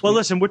feedback next week. Well,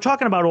 listen, we're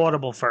talking about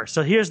Audible first.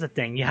 So here's the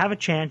thing. You have a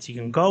chance. You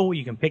can go,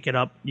 you can pick it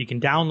up, you can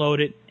download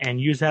it,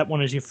 and use that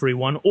one as your free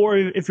one. Or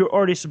if you're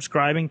already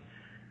subscribing,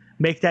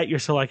 make that your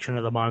selection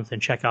of the month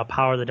and check out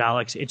Power of the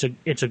Daleks.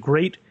 It's a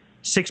great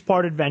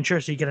 6-part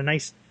adventure, so you get a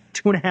nice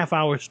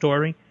 2.5-hour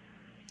story.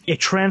 It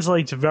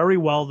translates very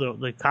well.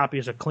 The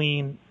copies are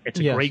clean. It's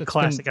a great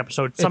classic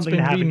episode. Something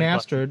it's been to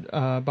have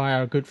remastered by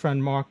our good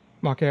friend Mark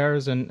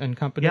Ayers and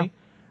company. Yeah.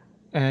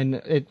 And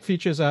it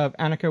features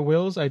Annika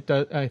Wills. I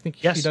think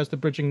she does the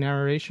bridging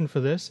narration for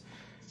this.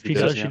 She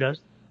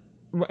does.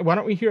 Why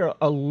don't we hear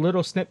a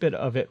little snippet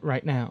of it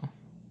right now?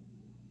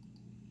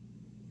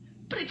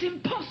 But it's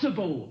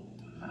impossible!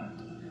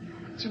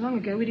 So long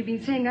ago, we'd have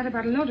been saying that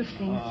about a lot of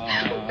things.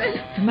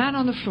 The man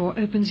on the floor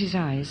opens his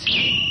eyes.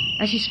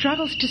 As he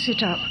struggles to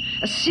sit up,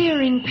 a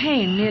searing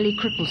pain nearly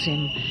cripples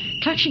him.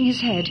 Clutching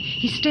his head,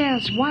 he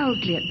stares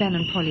wildly at Ben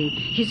and Polly,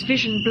 his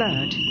vision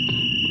blurred.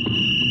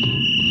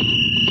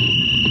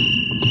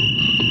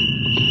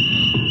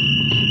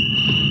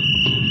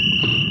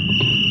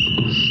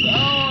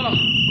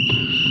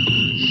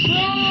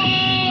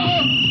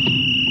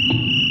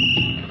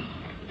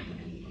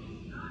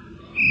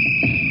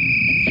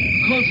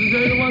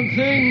 Concentrate on one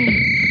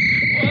thing.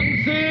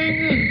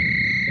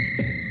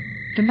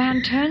 The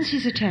man turns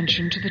his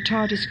attention to the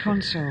TARDIS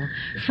console,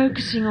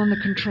 focusing on the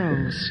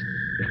controls.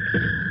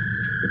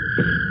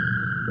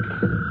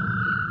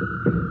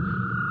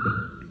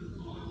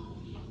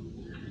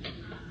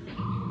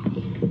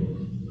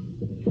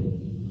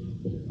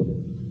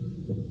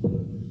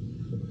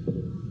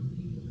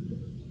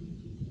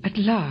 At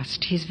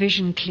last, his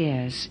vision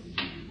clears.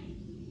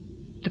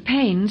 The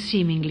pain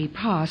seemingly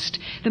past,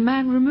 the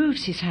man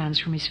removes his hands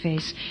from his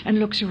face and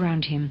looks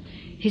around him,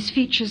 his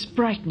features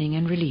brightening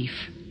in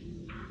relief.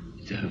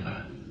 It's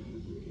over.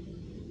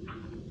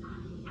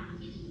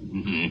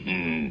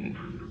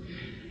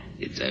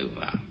 It's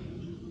over.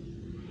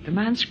 The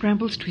man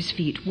scrambles to his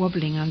feet,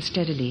 wobbling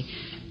unsteadily.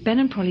 Ben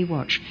and Polly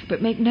watch,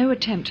 but make no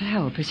attempt to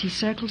help as he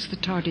circles the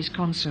TARDIS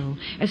console,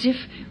 as if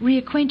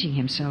reacquainting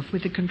himself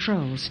with the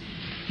controls.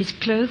 His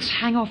clothes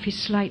hang off his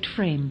slight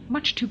frame,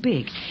 much too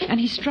big,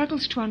 and he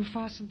struggles to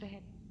unfasten the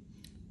head.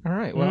 All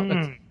right, well,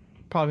 that's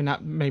probably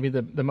not maybe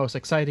the most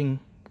exciting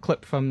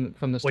clip from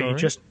the story. Well,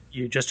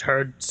 you just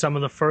heard some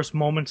of the first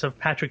moments of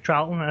Patrick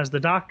Troughton as the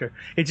Doctor.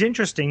 It's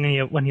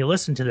interesting when you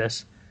listen to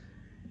this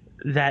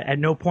that at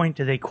no point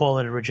do they call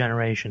it a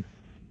regeneration.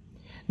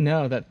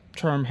 No, that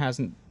term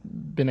hasn't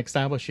been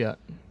established yet.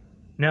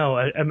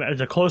 No,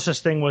 the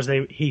closest thing was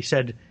he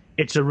said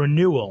it's a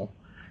renewal.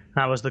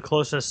 That was the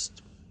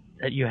closest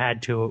that you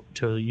had to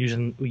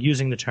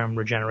using the term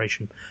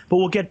regeneration. But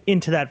we'll get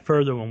into that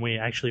further when we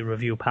actually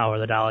review Power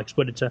of the Daleks.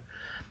 But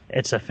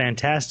it's a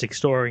fantastic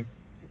story.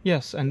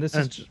 Yes, and this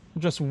is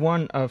just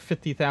one of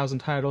 50,000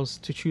 titles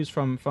to choose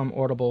from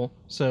Audible.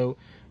 So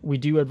we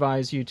do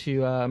advise you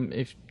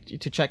to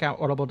to check out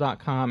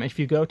audible.com. If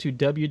you go to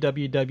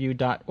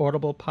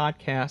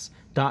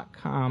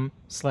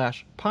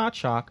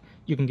www.audiblepodcast.com/Podshock,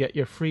 you can get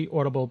your free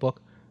Audible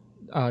book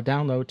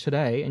download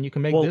today, and you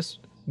can make this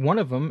one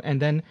of them,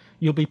 and then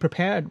you'll be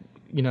prepared.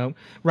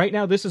 Right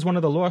now this is one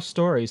of the lost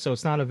stories, so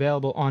it's not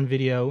available on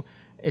video.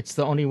 It's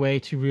the only way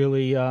to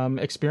really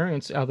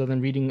experience, other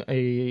than reading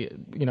a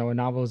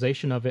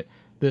novelization of it.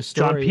 This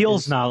story John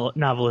Peele's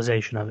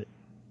novelization of it.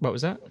 What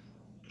was that?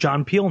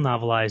 John Peele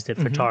novelized it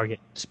for Target.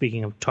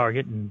 Speaking of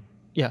Target, and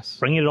yes,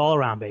 bring it all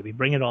around, baby,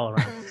 bring it all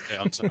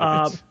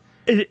around.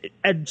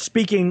 And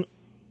speaking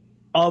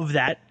of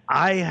that,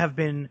 I have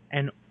been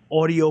an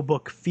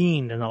audiobook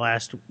fiend in the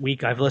last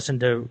week. I've listened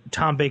to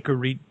Tom Baker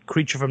read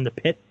Creature from the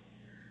Pit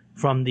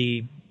from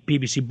the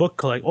BBC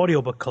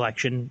audiobook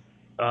collection.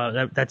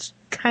 That's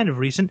kind of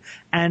recent.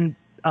 And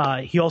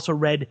he also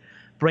read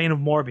Brain of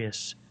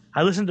Morbius.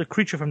 I listened to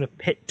Creature from the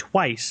Pit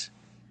twice,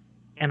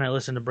 and I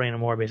listened to Brain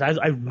of Morbius.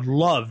 I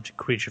loved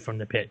Creature from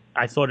the Pit.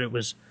 I thought it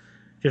was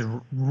just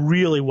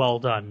really well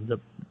done.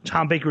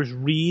 Tom Baker's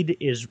read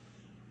is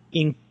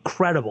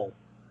incredible.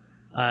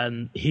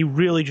 He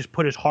really just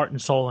put his heart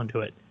and soul into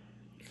it.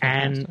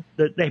 Fantastic.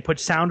 And they put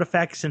sound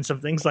effects and some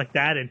things like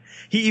that. And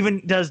he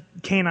even does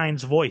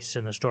K-9's voice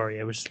in the story.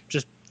 It was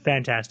just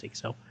fantastic.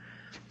 So,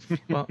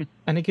 well,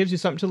 and it gives you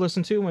something to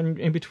listen to when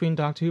in between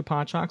Doctor Who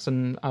Podshocks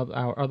and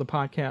our other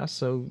podcasts.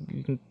 So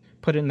you can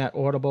put in that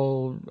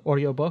Audible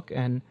audiobook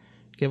and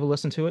give a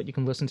listen to it. You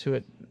can listen to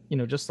it,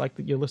 just like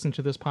you listen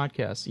to this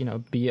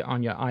podcast, be it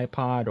on your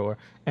iPod or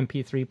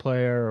MP3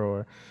 player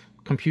or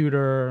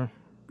computer,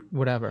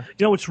 whatever.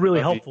 It's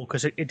really helpful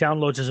because it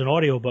downloads as an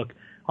audiobook.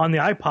 On the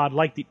iPod,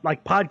 like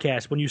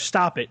podcasts, when you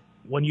stop it,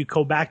 when you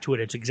go back to it,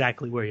 it's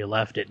exactly where you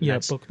left it. Yeah,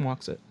 it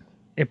bookmarks it.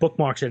 It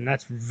bookmarks it, and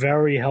that's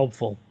very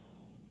helpful.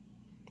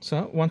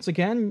 So once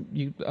again,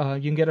 you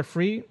can get a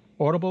free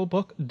Audible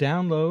book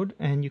download,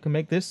 and you can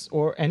make this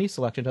or any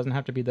selection. It doesn't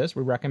have to be this.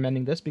 We're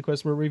recommending this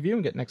because we're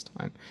reviewing it next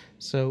time.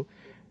 So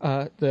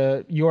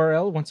the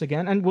URL, once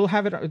again, and we'll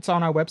have it. It's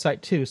on our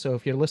website too. So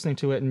if you're listening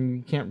to it and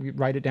you can't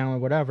write it down or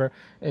whatever,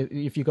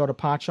 if you go to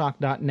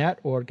podshock.net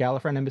or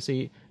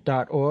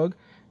gallifreyanembassy.org,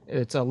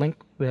 it's a link.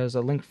 There's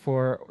a link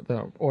for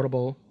the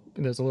Audible.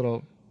 There's a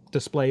little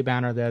display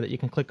banner there that you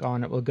can click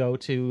on. It will go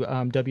to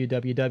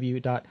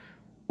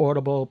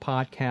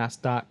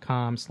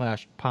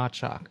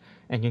www.audiblepodcast.com/Podshock,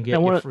 and you can get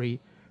your free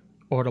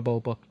Audible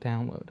book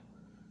download.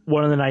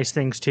 One of the nice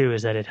things too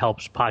is that it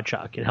helps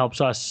Podshock. It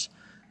helps us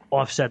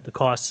offset the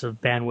costs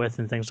of bandwidth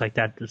and things like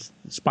that. The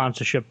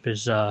sponsorship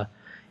is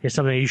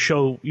something you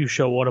show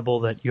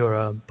Audible that you're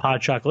a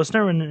Podshock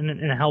listener, and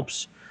it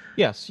helps.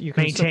 Yes, you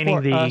can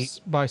support us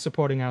by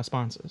supporting our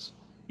sponsors.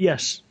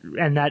 Yes,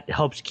 and that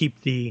helps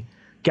keep the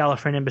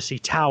Gallifreyan Embassy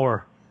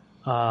Tower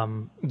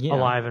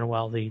alive and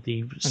well. The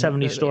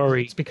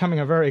 70-story. It's becoming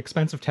a very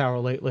expensive tower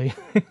lately.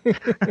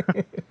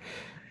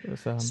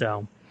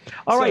 So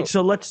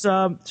let's.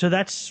 So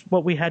that's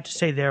what we had to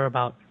say there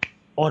about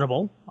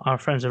Audible, our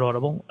friends at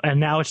Audible,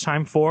 and now it's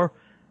time for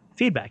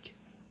feedback.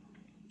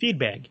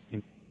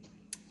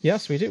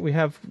 Yes, we do. We've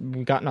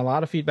gotten a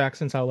lot of feedback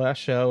since our last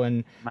show,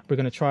 and we're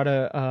going to try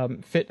to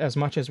fit as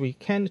much as we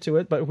can to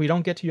it. But if we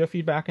don't get to your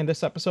feedback in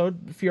this episode,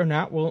 fear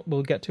not,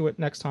 we'll get to it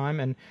next time.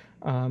 And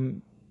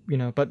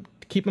but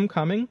keep them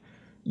coming.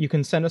 You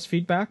can send us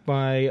feedback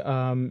by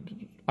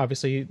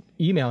obviously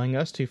emailing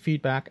us to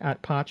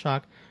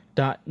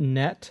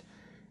feedback@podshock.net.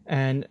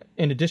 And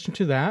in addition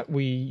to that,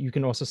 you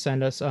can also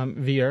send us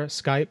via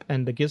Skype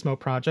and the Gizmo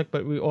Project.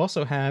 But we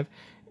also have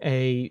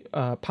a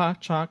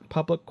Podshock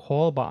public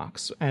call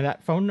box, and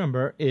that phone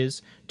number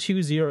is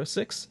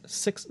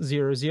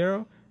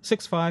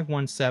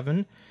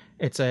 206-600-6517.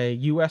 It's a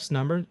U.S.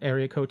 number,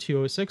 area code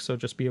 206, so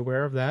just be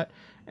aware of that.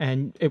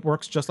 And it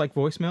works just like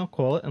voicemail.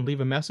 Call it and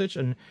leave a message,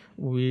 and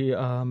we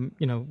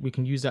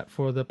can use that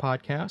for the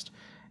podcast.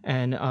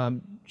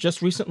 And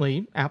just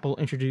recently, Apple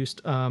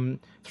introduced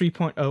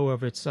 3.0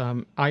 of its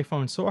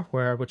iPhone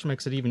software, which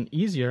makes it even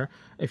easier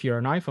if you're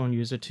an iPhone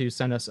user to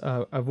send us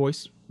a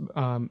voice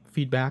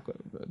feedback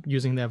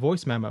using their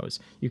voice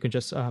memos. You can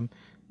just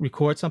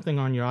record something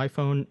on your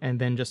iPhone and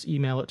then just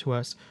email it to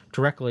us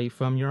directly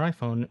from your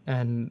iPhone.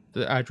 And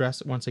the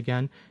address, once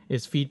again,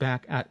 is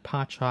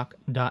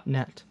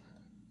feedback@podshock.net.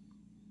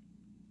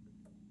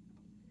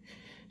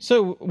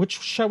 So,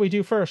 which shall we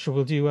do first? Shall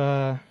we do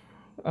a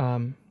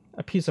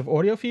piece of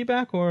audio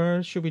feedback,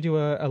 or should we do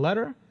a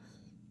letter?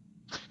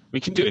 We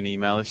can do an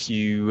email if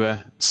you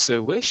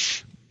so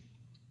wish.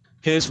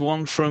 Here's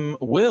one from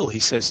Will. He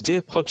says,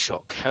 Dear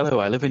Podshock, hello,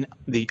 I live in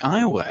the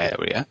Iowa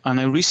area, and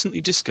I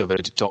recently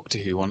discovered Doctor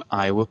Who on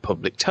Iowa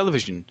Public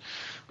Television,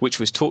 which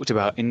was talked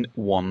about in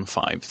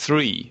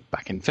 153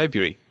 back in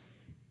February.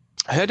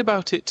 I heard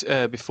about it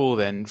before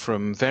then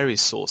from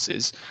various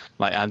sources,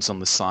 like ads on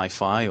the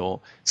Sci-Fi or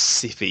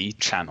Sci-Fi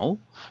channel,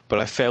 but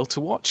I failed to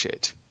watch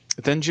it.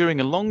 Then during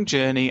a long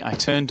journey, I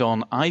turned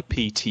on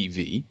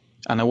IPTV,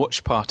 and I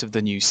watched part of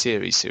the new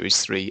series,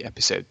 Series 3,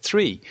 Episode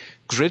 3,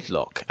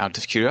 Gridlock, out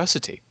of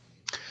curiosity.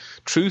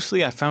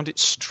 Truthfully, I found it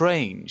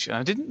strange, and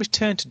I didn't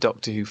return to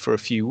Doctor Who for a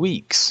few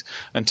weeks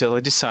until I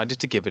decided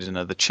to give it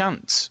another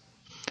chance.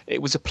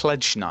 It was a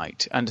pledge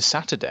night and a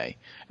Saturday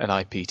at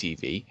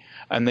IPTV,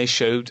 and they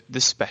showed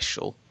the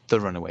special, The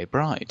Runaway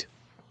Bride.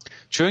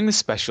 During the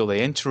special,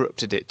 they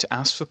interrupted it to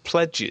ask for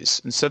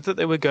pledges and said that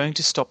they were going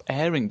to stop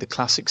airing the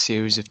classic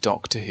series of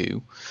Doctor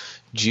Who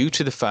due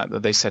to the fact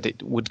that they said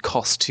it would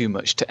cost too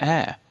much to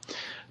air,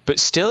 but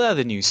still air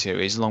the new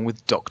series along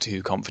with Doctor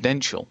Who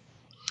Confidential.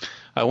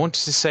 I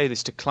wanted to say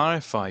this to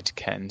clarify to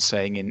Ken,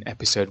 saying in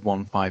episode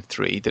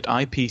 153 that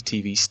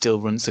IPTV still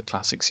runs the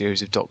classic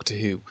series of Doctor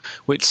Who,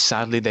 which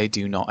sadly they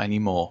do not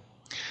anymore.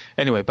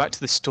 Anyway, back to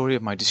the story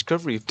of my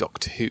discovery of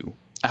Doctor Who.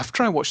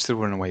 After I watched The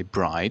Runaway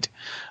Bride,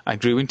 I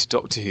grew into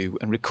Doctor Who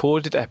and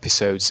recorded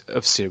episodes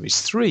of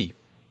Series 3.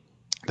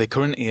 They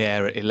currently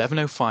air at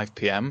 11:05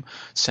 p.m.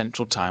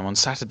 Central Time on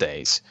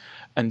Saturdays,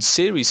 and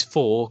Series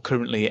 4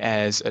 currently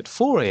airs at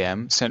 4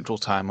 a.m. Central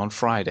Time on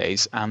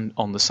Fridays and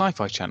on the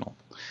Sci-Fi Channel.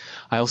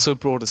 I also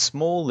brought a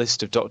small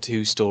list of Doctor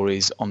Who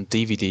stories on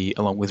DVD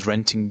along with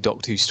renting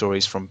Doctor Who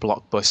stories from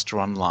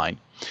Blockbuster online.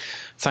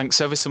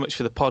 Thanks ever so much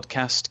for the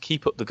podcast.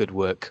 Keep up the good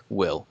work,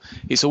 Will.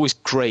 It's always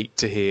great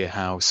to hear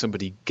how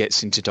somebody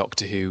gets into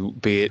Doctor Who,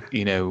 be it,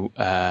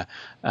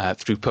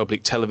 through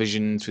public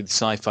television, through the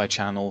Sci-Fi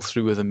Channel,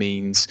 through other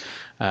means.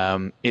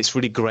 It's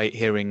really great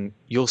hearing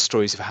your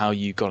stories of how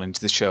you got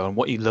into the show and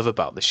what you love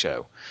about the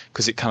show,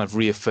 because it kind of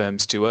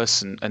reaffirms to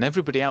us and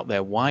everybody out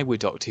there why we're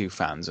Doctor Who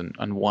fans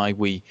and why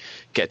we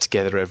get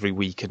together every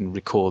week and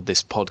record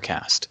this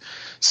podcast.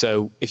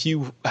 So if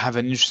you have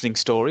an interesting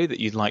story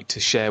that you'd like to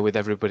share with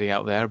everybody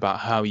out there about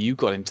how you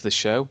got into the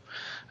show,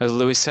 as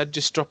Lewis said,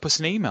 just drop us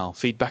an email,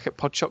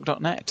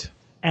 feedback@podshock.net.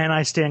 And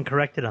I stand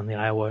corrected on the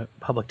Iowa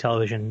Public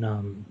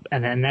Television,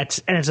 and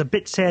it's a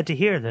bit sad to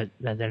hear that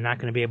they're not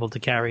going to be able to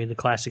carry the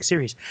classic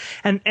series,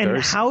 and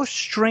how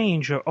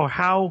strange or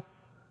how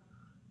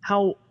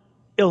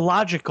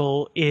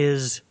illogical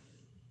is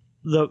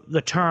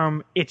the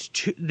term it's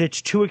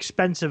too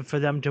expensive for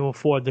them to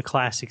afford the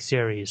classic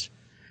series.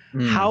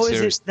 How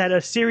is it that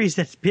a series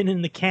that's been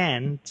in the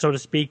can, so to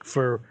speak,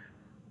 for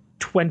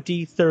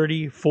 20,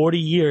 30, 40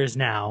 years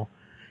now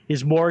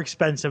is more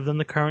expensive than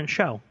the current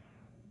show?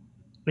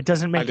 It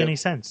doesn't make any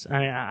sense.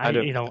 I'm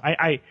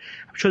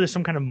sure there's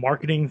some kind of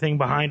marketing thing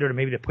behind it, or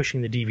maybe they're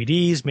pushing the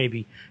DVDs.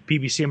 Maybe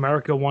BBC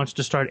America wants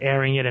to start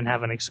airing it and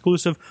have an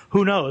exclusive.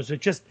 Who knows?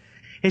 It doesn't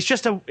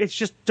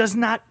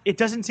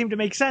seem to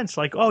make sense.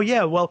 Like,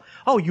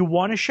 you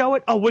want to show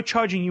it? Oh, we're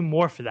charging you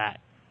more for that.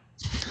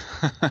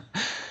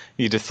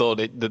 You'd have thought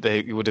that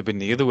it would have been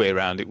the other way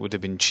around. It would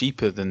have been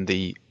cheaper than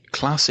the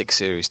classic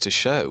series to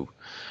show,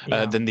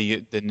 than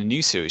the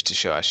new series to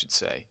show, I should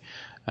say.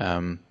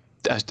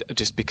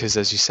 Just because,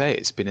 as you say,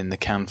 it's been in the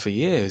can for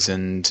years,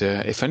 and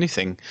if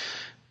anything,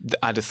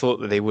 I'd have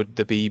thought that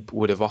the Beeb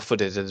would have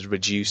offered it at a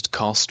reduced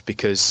cost,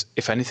 because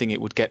if anything,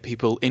 it would get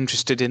people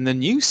interested in the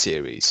new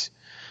series,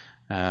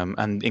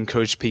 and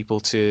encourage people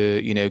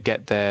to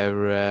get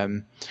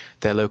their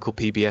local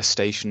PBS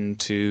station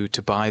to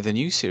buy the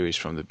new series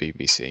from the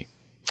BBC.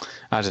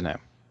 I don't know.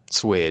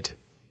 It's weird.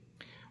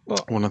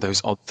 Well, one of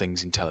those odd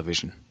things in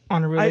television.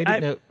 On a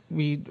related note,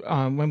 we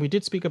when we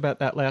did speak about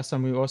that last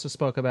time, we also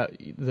spoke about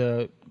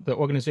the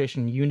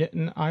organization Unit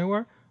in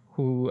Iowa,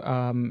 who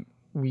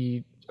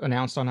we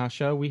announced on our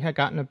show. We had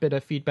gotten a bit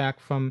of feedback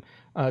from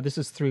this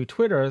is through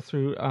Twitter,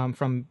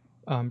 from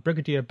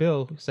Brigadier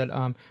Bill, who said,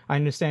 "I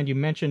understand you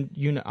mentioned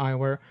Unit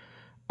Iowa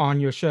on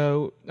your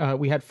show.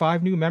 We had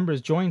 5 new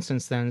members join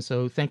since then,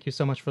 so thank you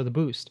so much for the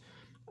boost."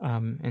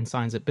 And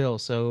signs it, Bill.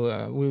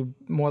 So we're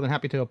more than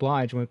happy to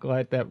oblige. We're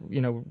glad that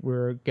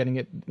we're getting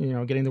it,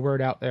 getting the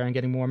word out there and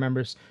getting more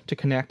members to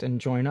connect and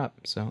join up.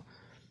 So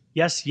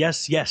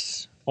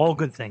yes, all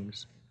good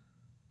things.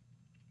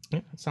 Yeah,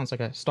 it sounds like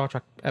a Star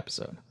Trek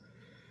episode.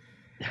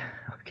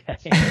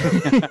 Okay.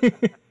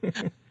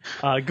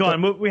 Go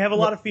on. We have a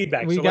lot of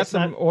feedback. We got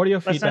some audio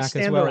feedback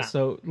as well. Around.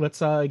 So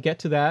let's get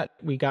to that.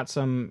 We got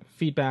some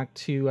feedback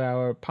to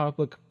our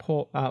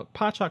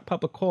Podshock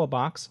public call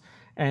box.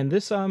 And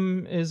this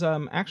is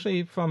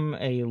actually from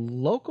a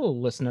local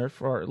listener,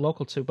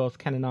 local to both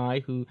Ken and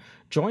I, who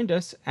joined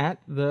us at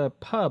the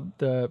pub,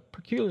 the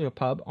Peculiar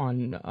Pub,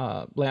 on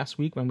last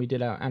week when we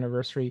did our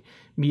anniversary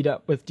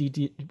meetup with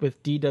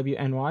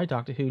DWNY,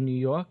 Doctor Who New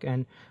York,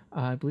 and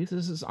I believe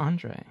this is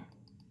Andre.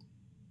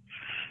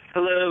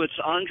 Hello, it's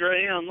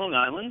Andre on Long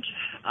Island.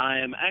 I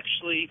am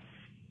actually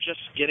just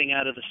getting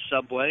out of the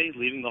subway,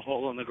 leaving the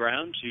hole in the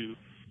ground to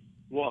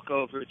walk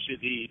over to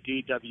the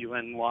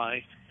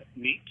DWNY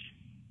meet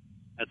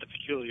at the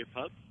Peculiar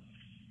Pub.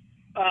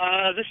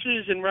 This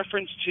is in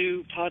reference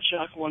to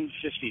Podshock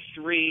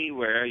 153,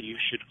 where you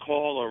should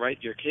call or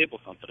write your cable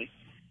company.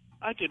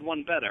 I did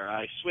one better.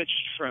 I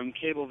switched from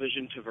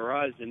Cablevision to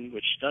Verizon,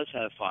 which does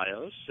have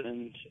FiOS,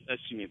 the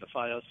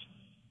FiOS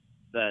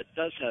that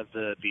does have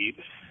the Beeb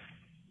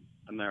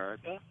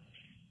America.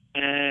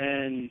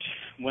 And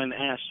when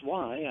asked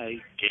why,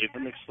 I gave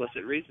them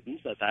explicit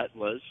reasons that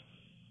was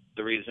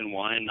the reason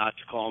why and not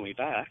to call me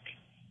back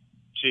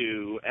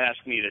to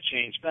ask me to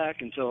change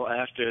back until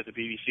after the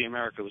BBC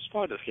America was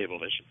part of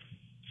Cablevision.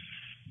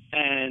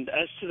 And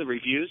as to the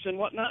reviews and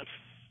whatnot,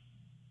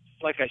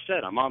 like I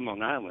said, I'm on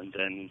Long Island,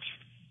 and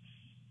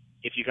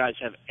if you guys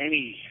have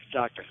any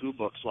Doctor Who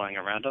books lying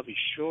around, I'll be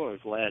sure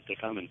glad to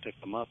come and pick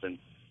them up and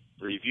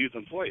review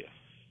them for you.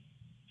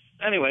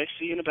 Anyway,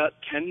 see you in about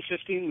 10,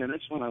 15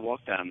 minutes when I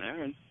walk down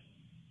there, and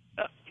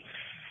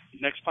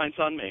next pint's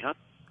on me, huh?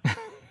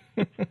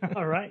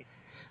 All right.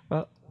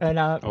 Well, and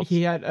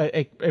he had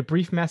a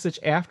brief message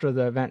after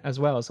the event as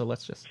well, so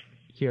let's just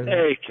hear that.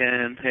 Hey,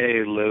 Ken.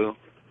 Hey, Lou,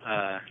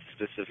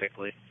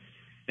 specifically.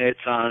 It's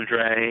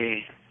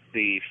Andre,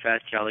 the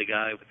fat jolly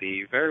guy with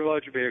the very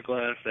large beer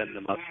glass and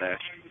the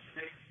mustache.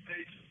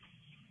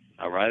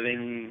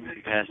 Arriving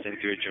and passing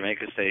through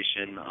Jamaica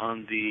Station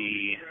on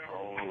the,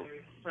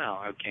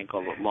 I can't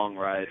call it long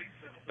ride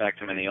back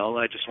to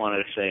Mineola. I just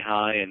wanted to say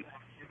hi and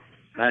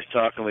nice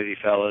talking with you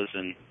fellas,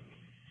 and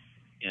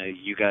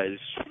you guys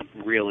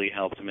really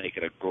helped make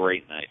it a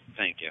great night.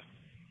 Thank you.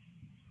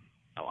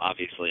 Oh,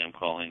 obviously, I'm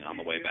calling on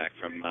the way back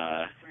from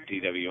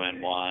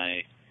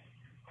DWNY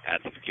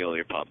at the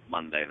Peculiar Pub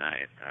Monday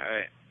night. All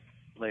right.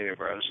 Later,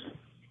 bros.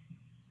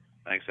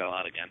 Thanks a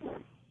lot again.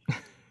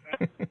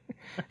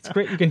 It's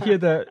great. You can hear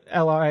the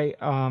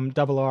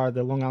LIRR,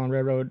 the Long Island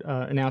Railroad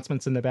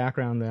announcements in the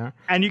background there.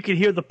 And you can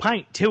hear the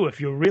pint, too, if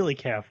you're really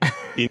careful.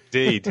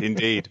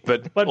 Indeed.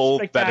 But all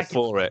the better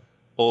for it.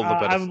 All the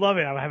better. I love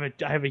it.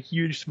 I have a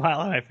huge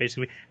smile on my face.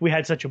 We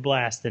had such a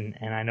blast, and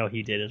I know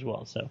he did as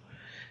well. So,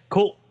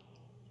 cool.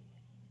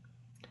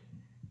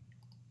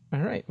 All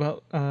right.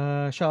 Well,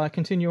 shall I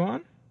continue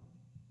on?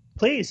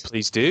 Please.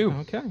 Please do.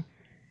 Okay.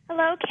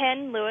 Hello,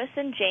 Ken, Lewis,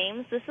 and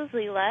James. This is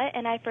Leela,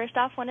 and I first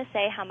off want to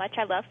say how much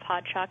I love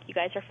Podshock. You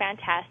guys are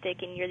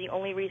fantastic, and you're the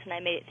only reason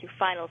I made it through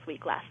finals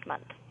week last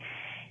month.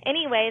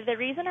 Anyway, the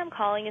reason I'm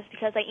calling is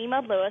because I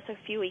emailed Lewis a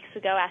few weeks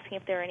ago asking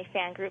if there were any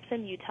fan groups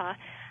in Utah.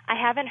 I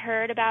haven't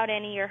heard about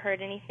any or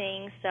heard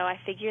anything, so I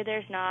figure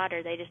there's not,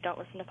 or they just don't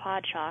listen to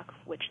Podshock,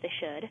 which they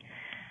should.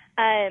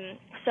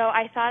 So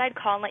I thought I'd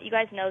call and let you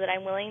guys know that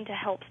I'm willing to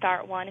help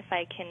start one if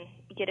I can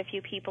get a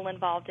few people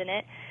involved in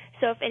it.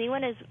 So if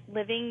anyone is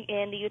living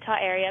in the Utah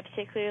area,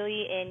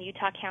 particularly in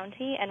Utah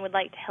County, and would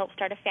like to help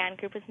start a fan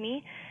group with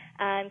me,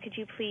 could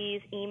you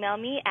please email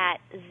me at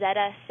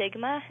Zeta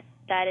Sigma,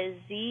 that is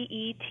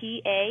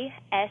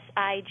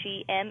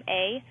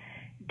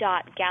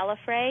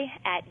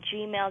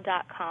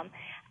ZETASIGMA.Gallifrey@gmail.com.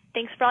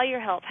 Thanks for all your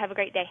help. Have a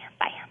great day.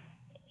 Bye.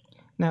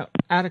 Now,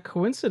 out of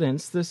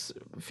coincidence, this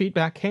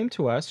feedback came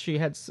to us. She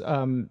had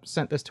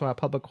sent this to our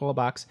public call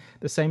box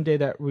the same day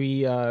that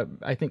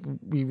I think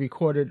we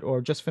recorded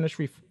or just finished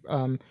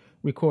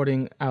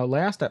recording our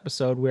last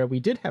episode, where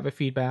we did have a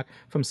feedback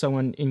from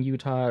someone in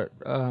Utah,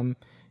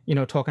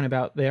 talking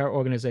about their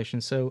organization.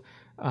 So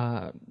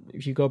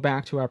if you go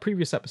back to our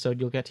previous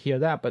episode, you'll get to hear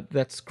that. But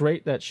that's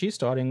great that she's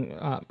starting.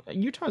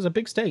 Utah is a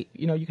big state.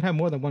 You can have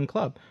more than one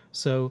club.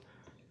 So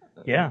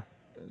yeah,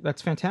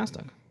 that's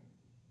fantastic.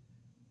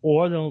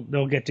 Or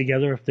they'll get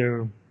together if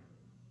they're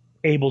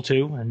able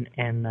to,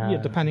 and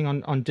depending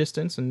on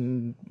distance,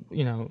 and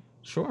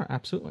sure,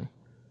 absolutely.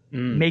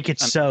 Make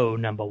it so,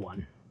 number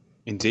one.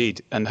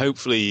 Indeed, and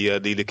hopefully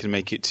Leela can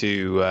make it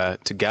to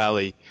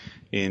Gali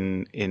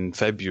in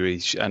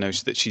February. I know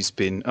that she's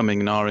been umming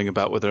and ahhing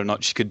about whether or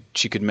not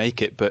she could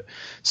make it, but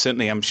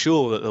certainly I'm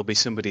sure that there'll be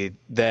somebody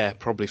there,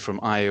 probably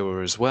from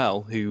Iowa as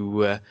well,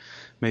 who.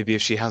 Maybe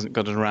if she hasn't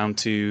gotten around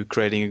to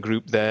creating a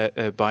group there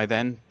by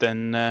then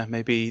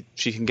maybe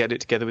she can get it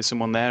together with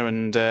someone there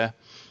and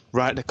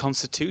write a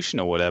constitution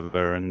or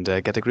whatever and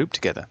get a group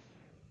together.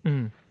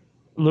 Mm.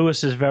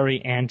 Lewis is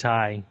very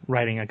anti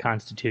writing a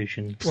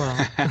constitution. Well,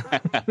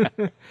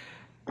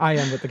 I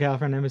am with the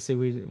California Embassy.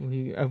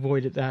 We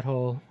avoided that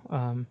whole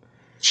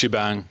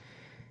shebang.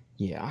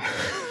 Yeah.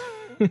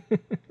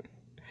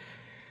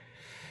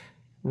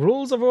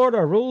 Rules of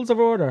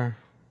order.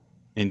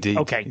 Indeed.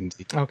 Okay.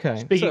 Indeed.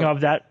 Okay. Speaking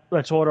of that,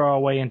 let's order our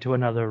way into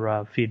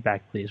another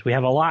feedback, please. We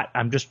have a lot.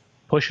 I'm just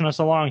pushing us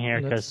along here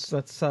because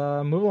let's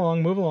move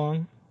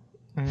along.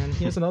 And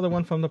here's another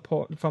one from the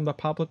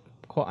public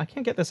call. I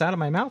can't get this out of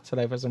my mouth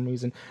today for some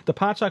reason. The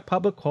Podshock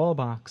public call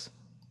box.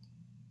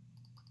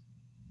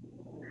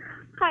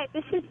 Hi,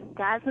 this is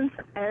Jasmine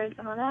from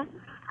Arizona.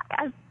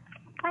 I've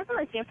been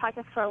listening to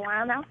podcasts for a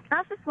while now. I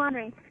was just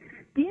wondering,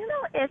 do you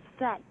know if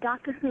that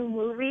Doctor Who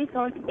movie,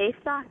 going to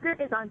Eighth Doctor,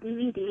 is on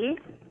DVD?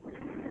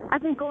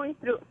 I've been going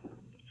through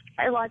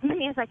as lot of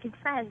DVDs as I can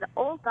find the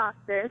old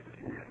Doctors,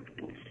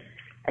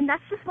 and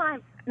that's just what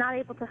I'm not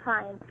able to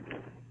find.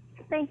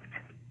 Thanks.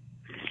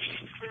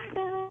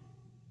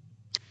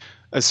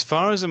 As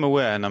far as I'm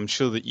aware, and I'm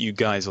sure that you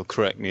guys will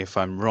correct me if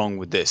I'm wrong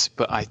with this,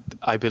 but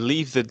I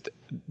believe that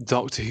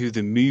Doctor Who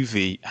the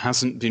movie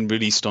hasn't been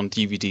released on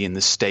DVD in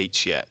the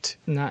States yet.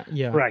 Not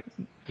yet. Right.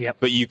 Yep.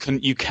 But you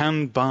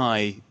can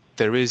buy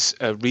there is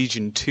a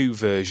Region 2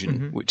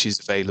 version which is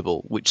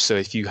available. So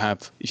if you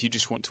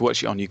just want to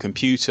watch it on your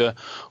computer,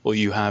 or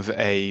you have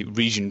a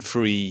region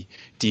free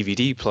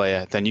DVD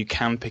player, then you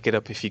can pick it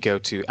up if you go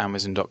to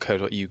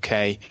Amazon.co.uk.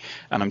 And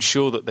I'm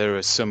sure that there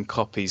are some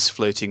copies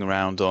floating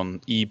around on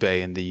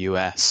eBay in the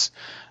US.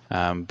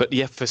 But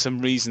yeah, for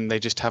some reason they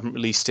just haven't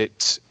released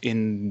it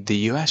in the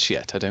US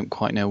yet. I don't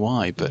quite know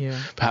why, but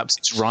perhaps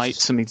it's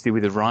something to do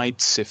with the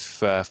rights.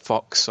 If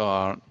Fox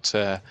aren't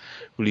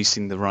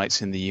releasing the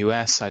rights in the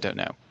US, I don't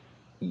know.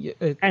 Yeah,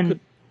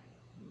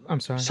 I'm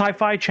sorry.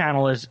 Sci-Fi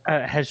Channel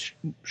has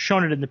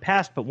shown it in the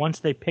past, but once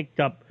they picked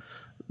up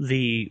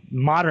the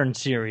modern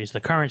series,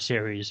 the current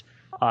series,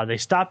 they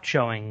stopped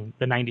showing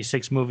the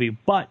 '96 movie.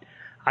 But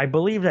I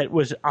believe that it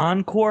was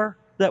Encore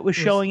that was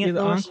showing it.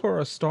 Either Encore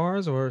or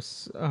Stars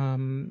was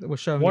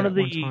showing one it of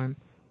at the one time.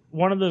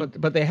 One of the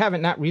but they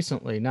haven't, not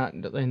recently, not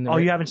in the. Oh,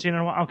 you haven't seen it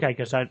in a while? Okay,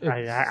 because I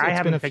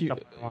haven't picked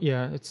up.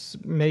 Yeah, it's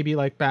maybe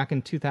like back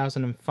in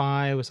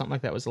 2005 or something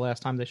like that was the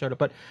last time they showed it.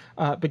 But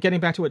getting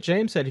back to what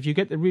James said, if you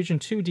get the Region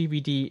 2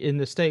 DVD in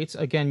the States,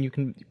 again, you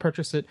can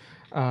purchase it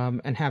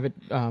and have it,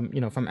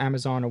 from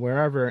Amazon or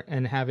wherever,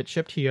 and have it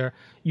shipped here.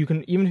 You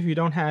can, even if you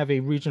don't have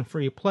a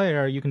region-free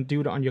player, you can do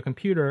it on your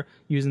computer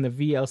using the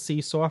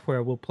VLC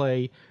software. Will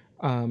play.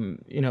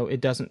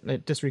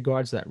 It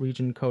disregards that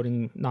region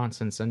coding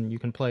nonsense, and you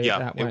can play it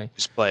that way.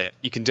 Just play it.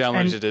 You can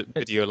download it at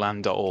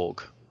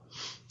videoland.org.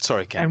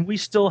 Sorry, Ken. And we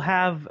still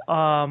have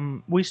a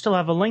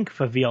link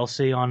for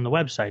VLC on the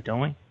website, don't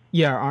we?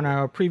 Yeah, on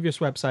our previous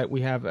website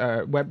we have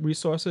web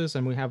resources,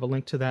 and we have a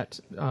link to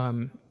that.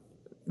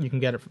 You can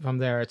get it from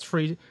there. It's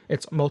free.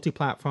 It's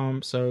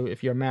multi-platform, so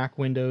if you're Mac,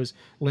 Windows,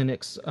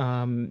 Linux,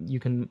 you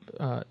can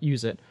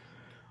use it.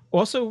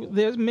 Also,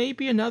 there may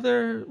be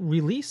another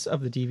release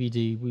of the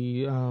DVD.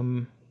 We,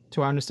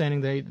 to our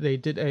understanding, they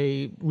did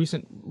a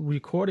recent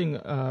re-recording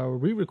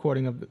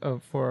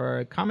for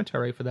a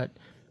commentary for that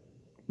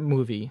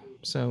movie.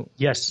 So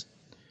yes,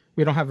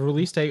 we don't have a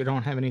release date. We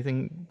don't have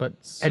anything, but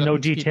and no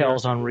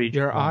details on region.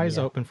 Your eyes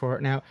open for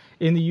it. Now,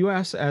 in the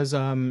U.S., as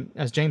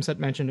James had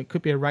mentioned, it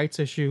could be a rights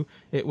issue.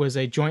 It was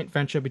a joint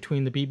venture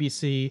between the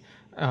BBC,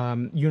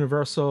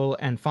 Universal,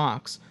 and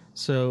Fox.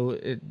 So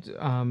it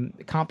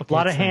complicates a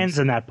lot of things. hands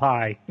in that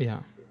pie. Yeah.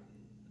 All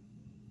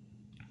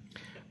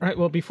right.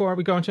 Well, before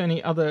we go into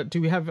any other,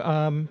 do we have?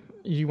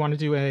 You want to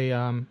do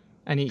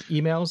any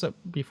emails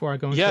before I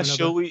go into? Yeah, another?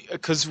 shall we?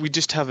 Because we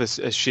just have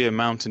a sheer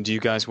amount, and do you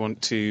guys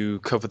want to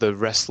cover the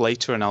rest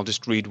later? And I'll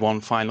just read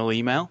one final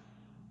email.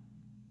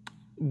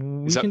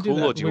 Is that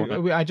cool? Or do you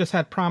want I just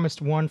had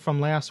promised one from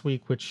last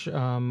week, which.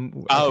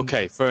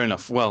 Okay, fair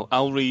enough. Well,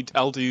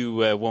 I'll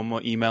do one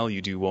more email.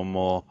 You do one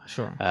more.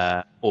 Sure.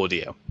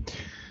 Audio.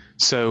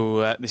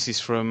 So this is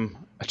from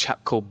a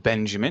chap called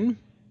Benjamin,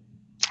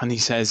 and he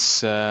says,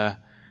 he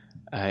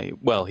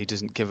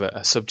doesn't give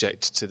a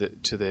subject to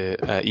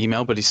the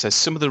email, but he says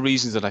some of the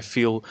reasons that I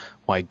feel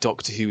why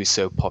Doctor Who is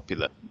so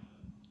popular.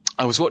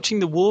 I was watching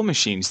The War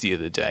Machines the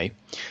other day,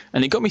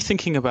 and it got me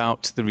thinking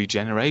about the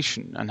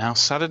regeneration and how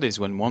sad it is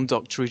when one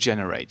Doctor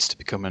regenerates to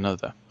become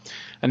another.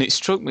 And it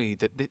struck me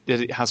that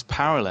it has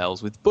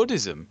parallels with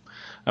Buddhism.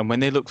 And when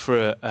they look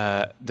for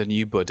the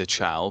new Buddha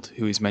child,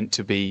 who is meant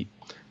to be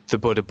the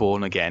Buddha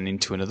born again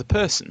into another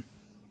person.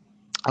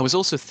 I was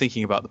also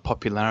thinking about the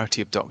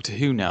popularity of Doctor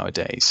Who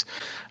nowadays,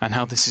 and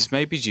how this is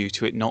maybe due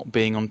to it not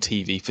being on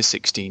TV for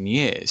 16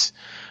 years,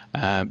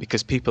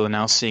 because people are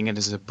now seeing it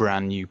as a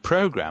brand new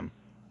program.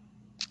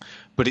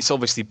 But it's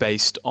obviously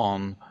based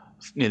on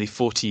nearly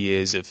 40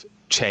 years of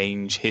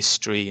change,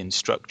 history, and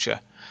structure.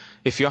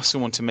 If you ask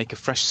someone to make a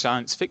fresh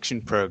science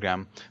fiction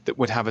program that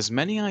would have as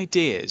many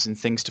ideas and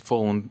things to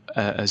follow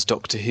as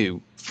Doctor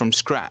Who from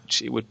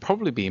scratch, it would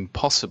probably be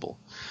impossible.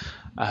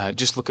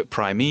 Just look at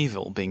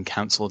Primeval being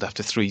cancelled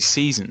after 3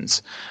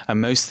 seasons, and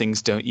most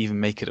things don't even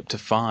make it up to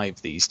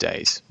 5 these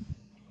days.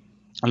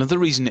 Another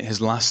reason it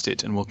has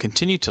lasted and will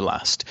continue to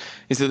last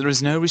is that there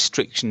is no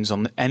restrictions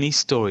on any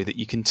story that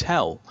you can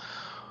tell.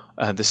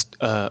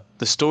 The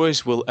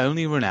stories will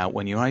only run out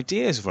when your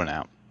ideas run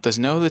out. There's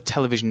no other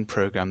television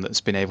program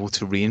that's been able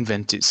to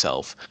reinvent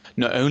itself,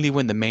 not only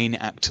when the main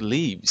actor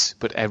leaves,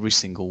 but every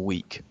single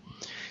week.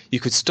 You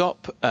could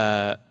stop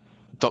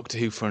Doctor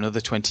Who for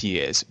another 20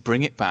 years,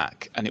 bring it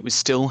back, and it would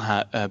still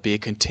be a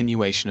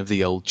continuation of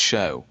the old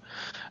show.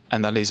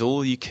 And that is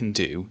all you can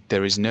do.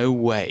 There is no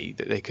way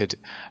that they could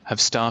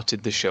have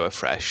started the show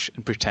afresh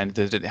and pretend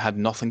that it had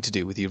nothing to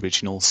do with the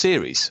original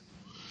series.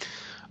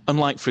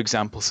 Unlike, for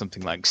example,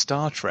 something like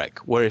Star Trek,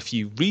 where if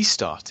you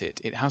restart it,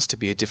 it has to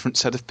be a different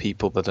set of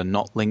people that are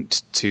not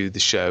linked to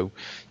the show.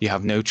 You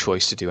have no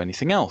choice to do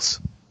anything else.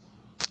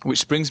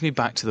 Which brings me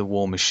back to the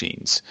War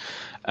Machines.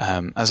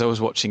 As I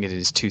was watching it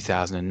in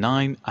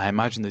 2009, I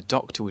imagine the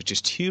Doctor was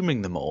just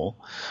humouring them all,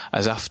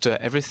 as after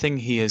everything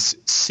he has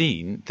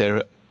seen,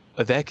 their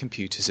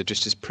computers are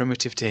just as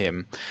primitive to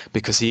him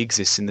because he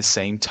exists in the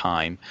same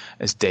time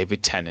as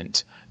David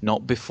Tennant,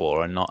 not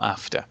before and not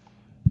after.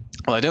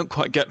 Well, I don't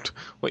quite get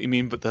what you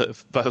mean by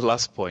the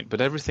last point,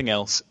 but everything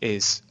else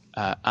is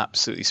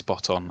absolutely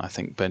spot on, I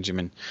think,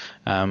 Benjamin.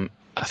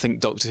 I think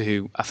Doctor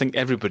Who. I think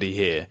everybody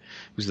here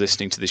who's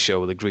listening to the show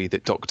will agree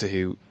that Doctor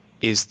Who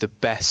is the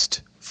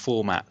best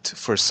format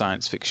for a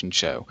science fiction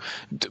show.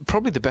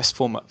 Probably the best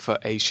format for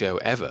a show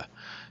ever.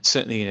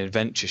 Certainly an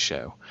adventure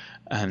show.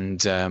 And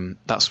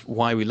that's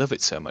why we love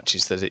it so much,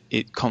 is that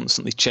it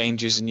constantly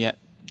changes and yet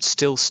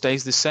still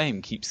stays the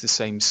same, keeps the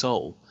same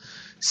soul.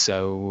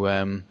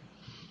 So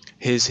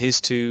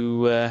here's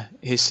to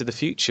the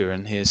future,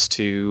 and here's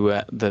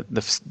to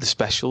the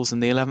specials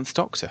and the 11th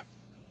Doctor.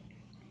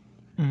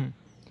 Mm-hmm.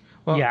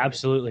 Well, yeah,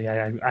 absolutely.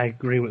 I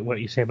agree with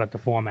what you say about the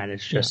format.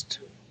 It's just...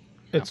 Yeah.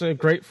 It's a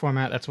great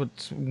format. That's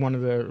what's one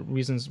of the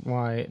reasons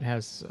why it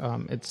has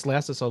it's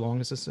lasted so long.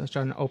 It's such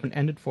an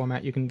open-ended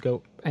format. You can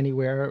go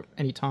anywhere,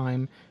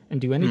 anytime, and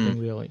do anything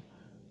really.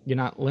 You're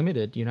not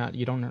limited. You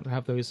don't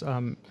have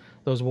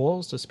those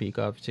walls to speak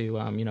of.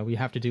 We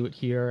have to do it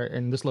here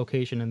in this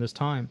location in this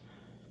time.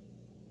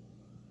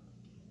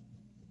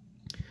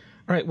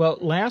 All right. Well,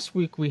 last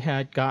week we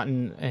had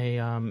gotten a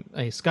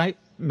Skype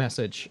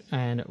message,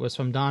 and it was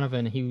from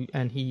Donovan. He,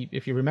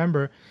 if you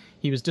remember,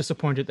 he was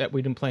disappointed that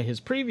we didn't play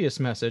his previous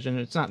message, and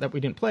it's not that we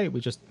didn't play it,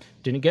 we just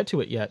didn't get to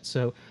it yet.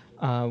 So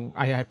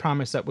I had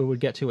promised that we would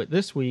get to it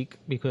this week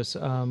because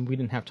we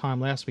didn't have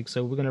time last week.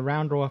 So we're going to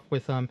round off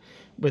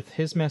with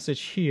his message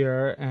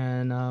here,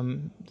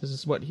 and this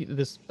is what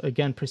this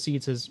again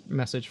precedes his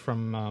message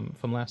from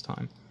last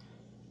time.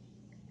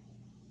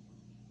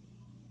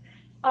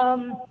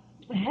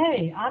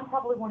 Hey, I'm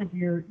probably one of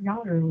your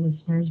younger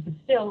listeners, but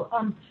still,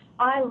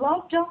 I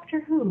love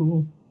Doctor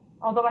Who.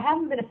 Although I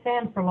haven't been a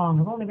fan for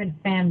long. I've only been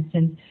a fan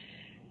since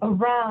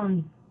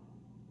around,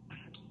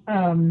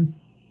 let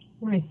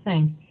me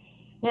think.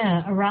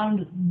 Yeah,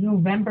 around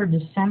November,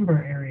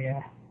 December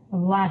area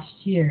of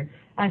last year.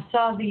 I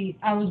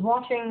was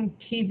watching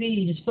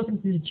TV, just flipping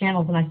through the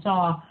channels, and I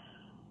saw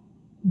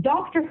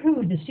Doctor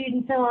Who, the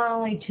season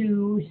finale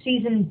to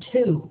season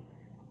 2.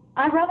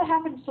 I rather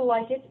happened to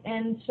like it,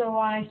 and so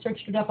I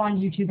searched it up on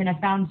YouTube, and I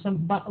found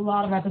some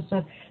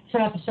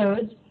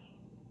episodes.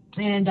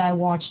 And I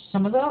watched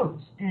some of those,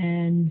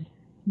 and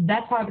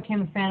that's how I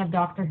became a fan of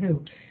Doctor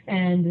Who.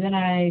 And then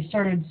I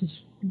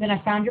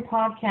found your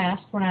podcast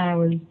when I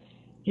was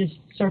just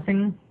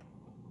surfing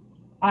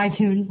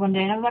iTunes one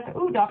day, and I was like,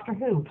 ooh, Doctor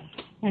Who.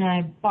 And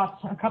I bought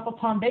a couple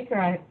Tom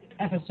Baker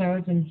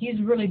episodes, and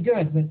he's really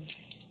good, but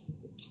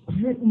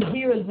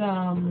he was,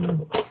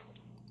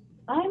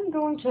 I'm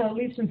going to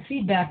leave some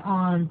feedback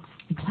on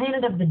the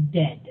Planet of the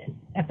Dead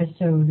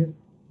episode.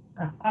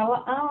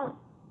 I'll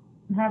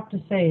have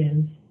to say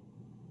is,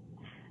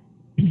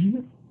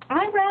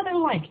 I rather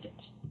liked it.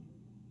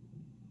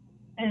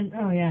 And,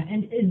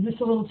 and is this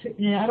a little too...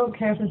 I don't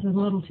care if this is a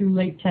little too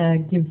late to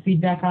give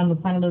feedback on the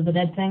Planet of the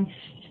Dead thing.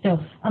 Still,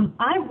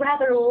 I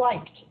rather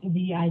liked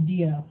the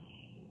idea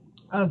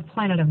of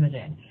Planet of the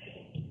Dead.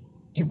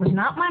 It was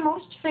not my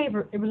most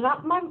favorite... It was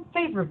not my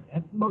favorite...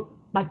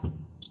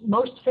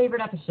 most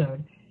favorite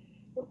episode.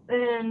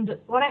 And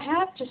what I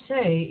have to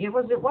say, it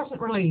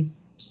wasn't really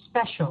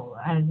special,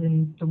 as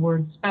in the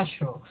word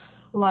special.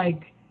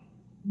 Like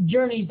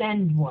Journey's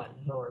End was,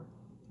 or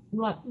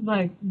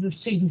like the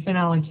season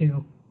finale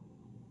to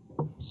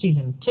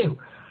season 2.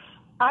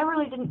 I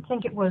really didn't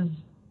think it was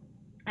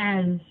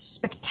as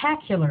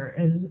spectacular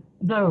as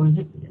those.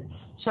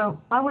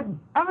 So I would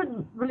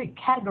really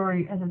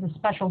categorize it as a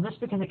special just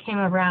because it came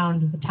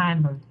around the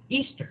time of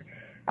Easter.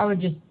 I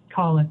would just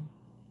call it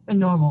a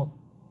normal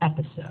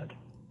episode.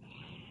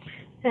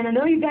 And I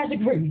know you guys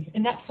agree.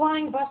 And that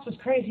flying bus was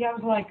crazy. I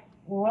was like,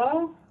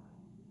 what?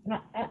 And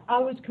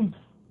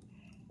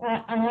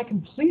I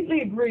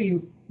completely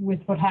agree with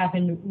what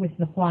happened with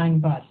the flying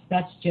bus.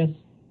 That's just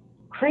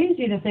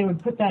crazy that they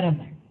would put that in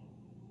there.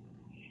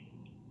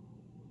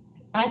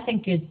 I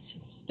think it's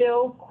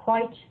still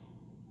quite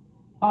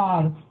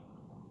odd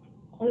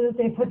that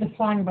they put the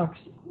flying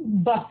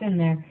bus in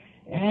there.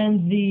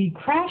 And the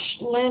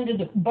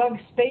crash-landed bug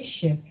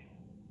spaceship,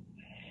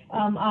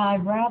 and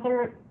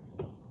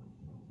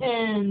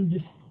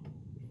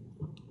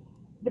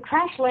the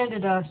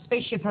crash-landed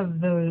spaceship of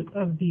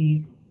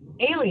the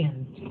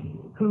aliens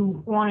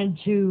who wanted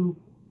to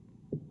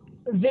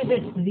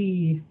visit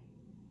the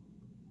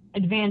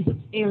advanced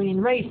alien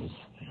race.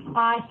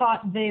 I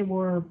thought they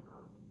were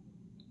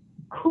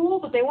cool,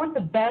 but they weren't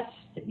the best.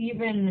 They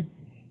weren't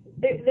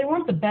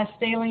the best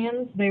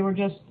aliens. They were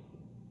just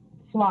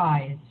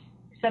flies,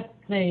 except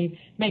they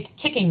make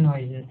ticking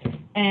noises.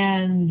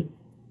 And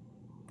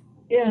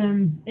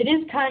it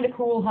is kind of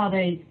cool how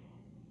they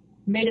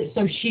made it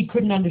so she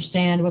couldn't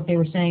understand what they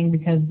were saying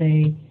because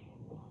they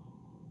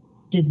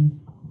didn't.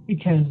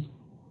 Because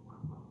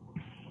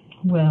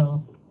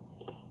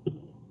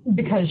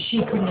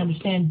she couldn't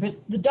understand. But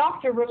the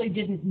Doctor really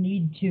didn't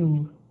need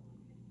to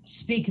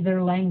speak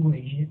their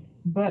language.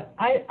 But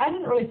I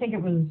didn't really think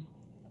it was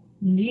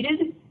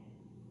needed.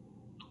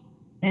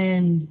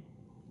 And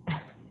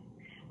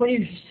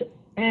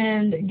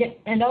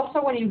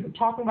also when you were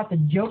talking about the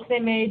joke they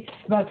made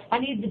about I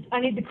need the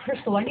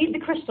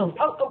crystal.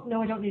 Oh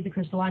no, I don't need the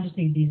crystal. I just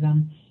need these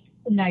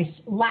nice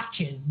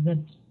latches that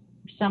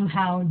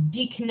somehow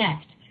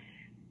deconnect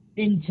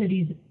into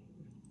these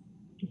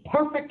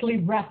perfectly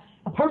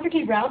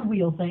round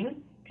wheel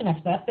thing,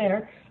 connects that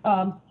there,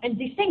 and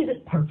these things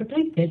that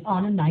perfectly fit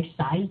on a nice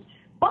sized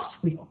bus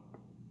wheel.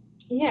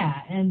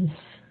 Yeah, and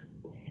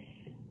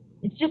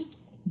it's just,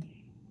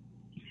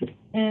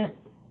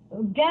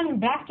 again,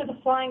 back to the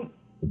flying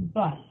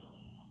bus.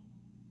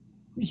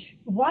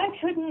 Why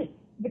couldn't,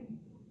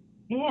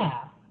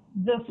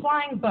 the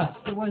flying bus,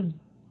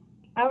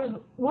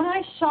 when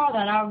I saw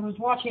that, I was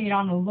watching it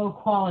on a low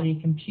quality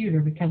computer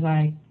because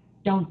I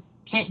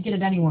can't get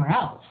it anywhere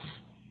else.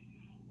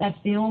 That's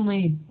the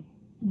only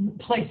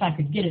place I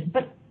could get it.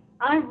 But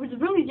I was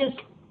really just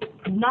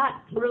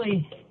not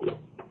really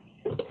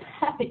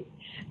happy.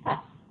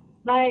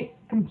 I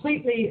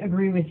completely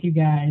agree with you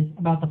guys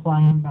about the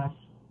flying bus.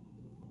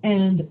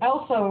 And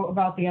also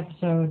about the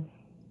episode.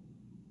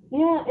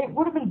 Yeah, it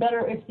would have been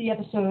better if the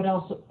episode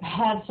also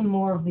had some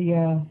more of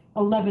the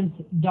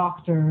 11th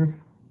Doctor,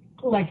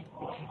 like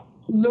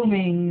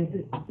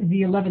looming,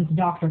 the 11th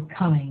Doctor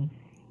coming.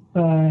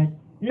 But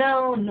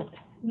no,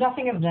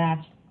 nothing of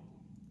that.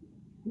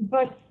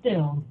 But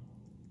still,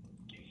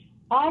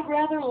 I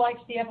rather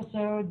liked the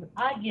episode.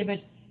 I give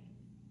it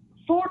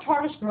 4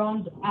 TARDIS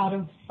groans out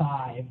of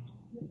 5.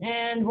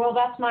 And, well,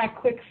 that's my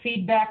quick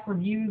feedback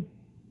review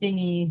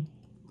thingy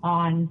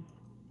on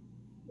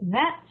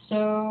that.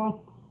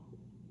 So,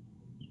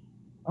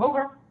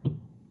 over. All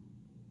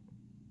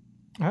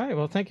right.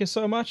 Well, thank you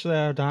so much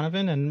there,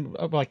 Donovan. And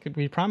like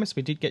we promised,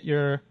 we did get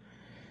your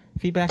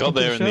feedback. Got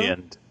there the in the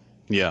end.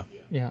 Yeah.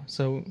 Yeah.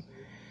 So,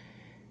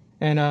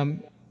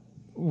 and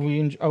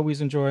we always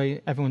enjoy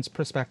everyone's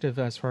perspective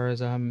as far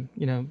as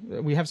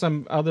we have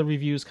some other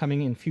reviews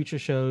coming in future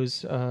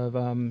shows of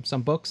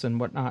some books and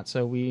whatnot.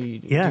 So we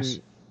do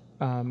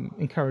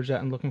encourage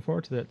that and looking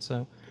forward to that.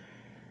 So,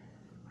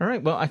 all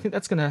right. Well, I think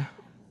that's going to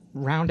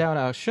round out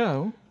our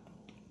show.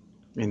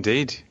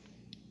 Indeed.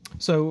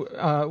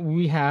 So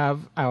we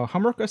have our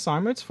homework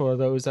assignments for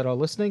those that are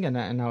listening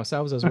and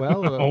ourselves as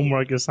well.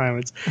 Homework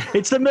assignments.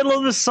 It's the middle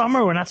of the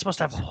summer. We're not supposed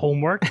to have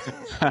homework.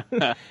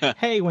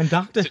 Hey, when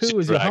Doctor Who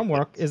is your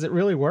homework, is it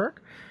really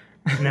work?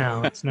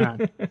 No, it's not.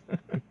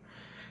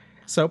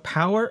 So,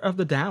 Power of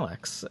the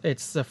Daleks.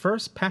 It's the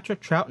first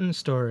Patrick Troughton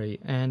story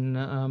and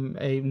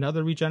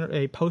another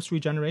a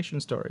post-regeneration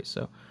story.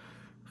 So,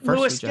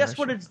 Lewis, guess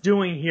what it's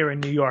doing here in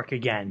New York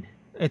again?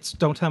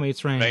 Don't tell me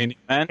it's raining.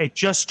 It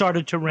just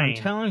started to rain.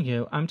 I'm telling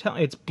you.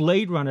 It's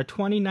Blade Runner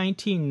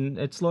 2019.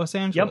 It's Los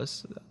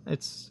Angeles. Yep.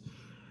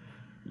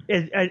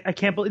 I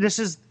can't believe this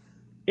is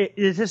the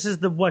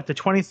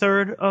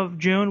 23rd of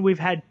June. We've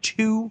had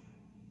 2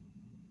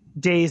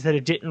 days that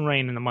it didn't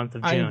rain in the month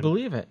of June. I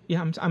believe it.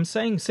 Yeah, I'm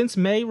saying since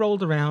May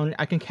rolled around,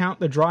 I can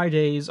count the dry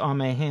days on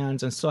my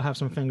hands and still have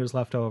some fingers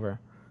left over.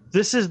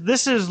 This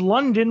is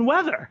London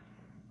weather.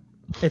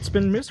 It's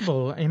been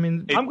miserable. I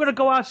mean, I'm going to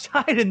go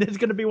outside and there's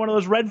going to be one of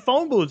those red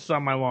phone booths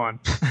on my lawn.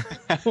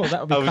 Well,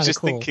 that would be I was just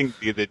cool. thinking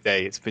the other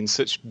day, it's been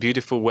such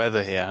beautiful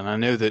weather here, and I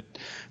know that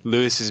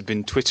Lewis has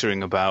been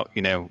twittering about,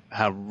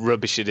 how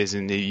rubbish it is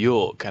in New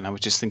York, and I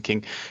was just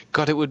thinking,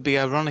 God, it would be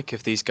ironic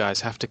if these guys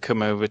have to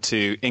come over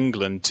to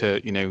England to,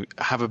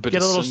 have a bit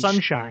Get of a little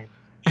sunshine.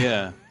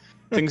 Yeah.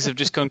 Things have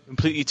just gone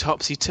completely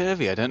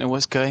topsy-turvy. I don't know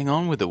what's going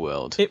on with the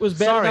world. It was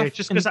bad Sorry, enough it's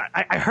just because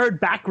I heard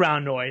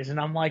background noise, and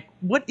I'm like,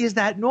 what is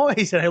that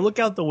noise? And I look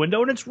out the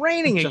window, and it's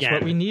raining again. Just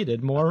what we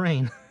needed, more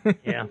rain.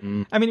 Yeah.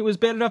 I mean, it was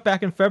bad enough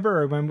back in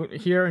February when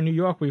here in New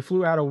York we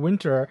flew out of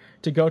winter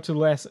to go to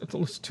Los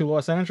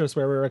Angeles,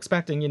 where we were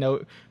expecting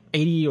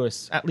 80 or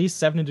at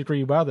least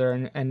 70-degree weather,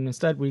 and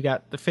instead we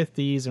got the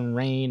 50s and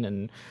rain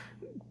and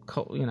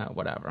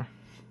whatever.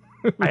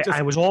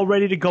 I was all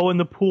ready to go in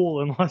the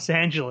pool in Los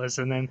Angeles,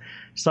 and then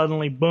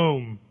suddenly,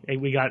 boom!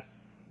 We had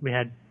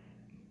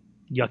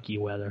yucky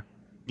weather.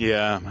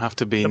 Yeah, have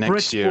to be the next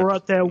Brits year. were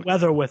out there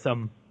weather with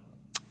them.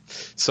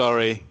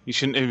 Sorry, you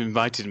shouldn't have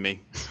invited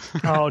me.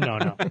 Oh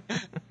no.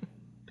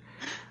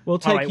 We'll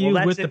take you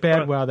with the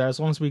bad weather. As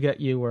long as we get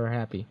you, we're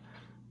happy.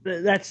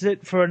 That's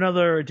it for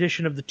another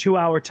edition of the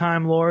 2-Hour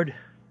Time Lord.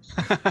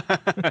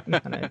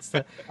 It's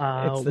the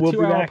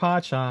 2-hour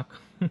Podshock.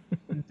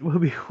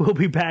 We'll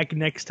be back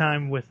next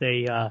time with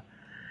a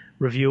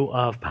review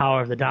of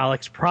Power of the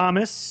Daleks.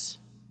 Promise.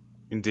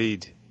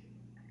 Indeed.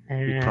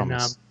 And, we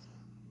promise.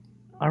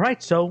 All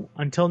right. So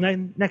until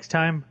next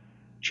time,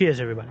 cheers,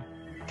 everybody.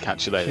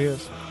 Catch you later.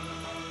 Cheers.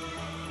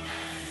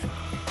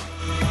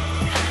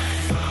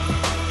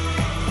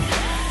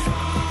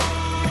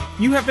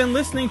 You have been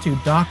listening to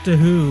Doctor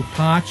Who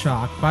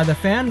Podshock by the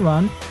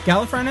fan-run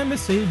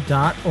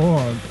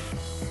GallifreyAndEmbassy.org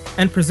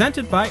and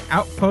presented by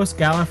Outpost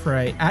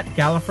Gallifrey at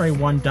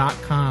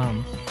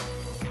Gallifrey1.com.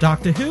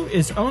 Doctor Who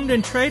is owned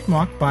and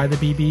trademarked by the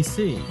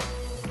BBC.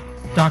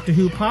 Doctor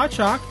Who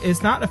Podshock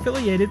is not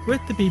affiliated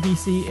with the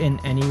BBC in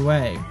any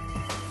way.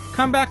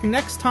 Come back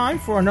next time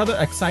for another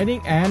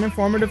exciting and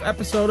informative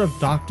episode of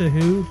Doctor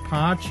Who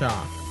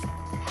Podshock.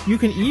 You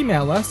can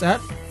email us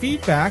at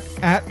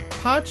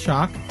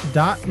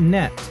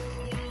feedback@podshock.net.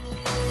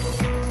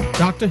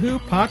 Doctor Who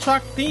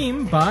Podshock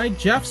theme by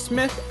Jeff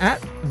Smith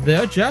at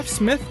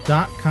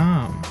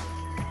thejeffsmith.com.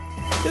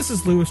 This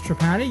is Louis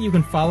Trapani. You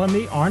can follow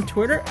me on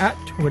Twitter at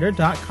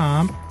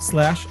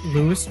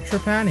twitter.com/Louis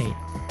Trapani.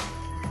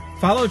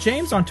 Follow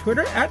James on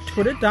Twitter at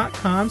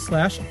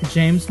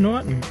twitter.com/James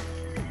Norton.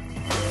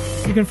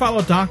 You can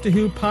follow Doctor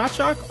Who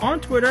Podshock on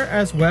Twitter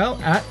as well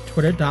at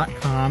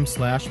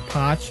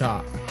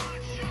twitter.com/Podshock.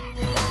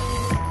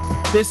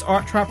 This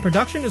Art Trap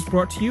production is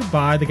brought to you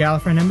by the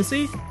Gallifreyan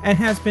Embassy and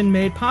has been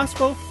made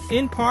possible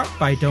in part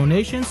by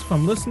donations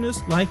from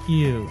listeners like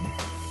you.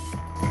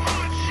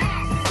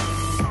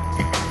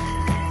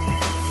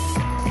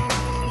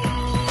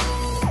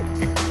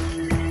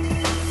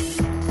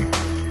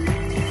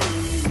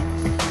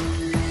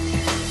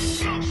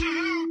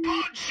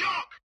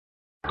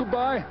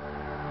 Goodbye.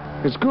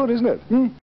 It's good, isn't it?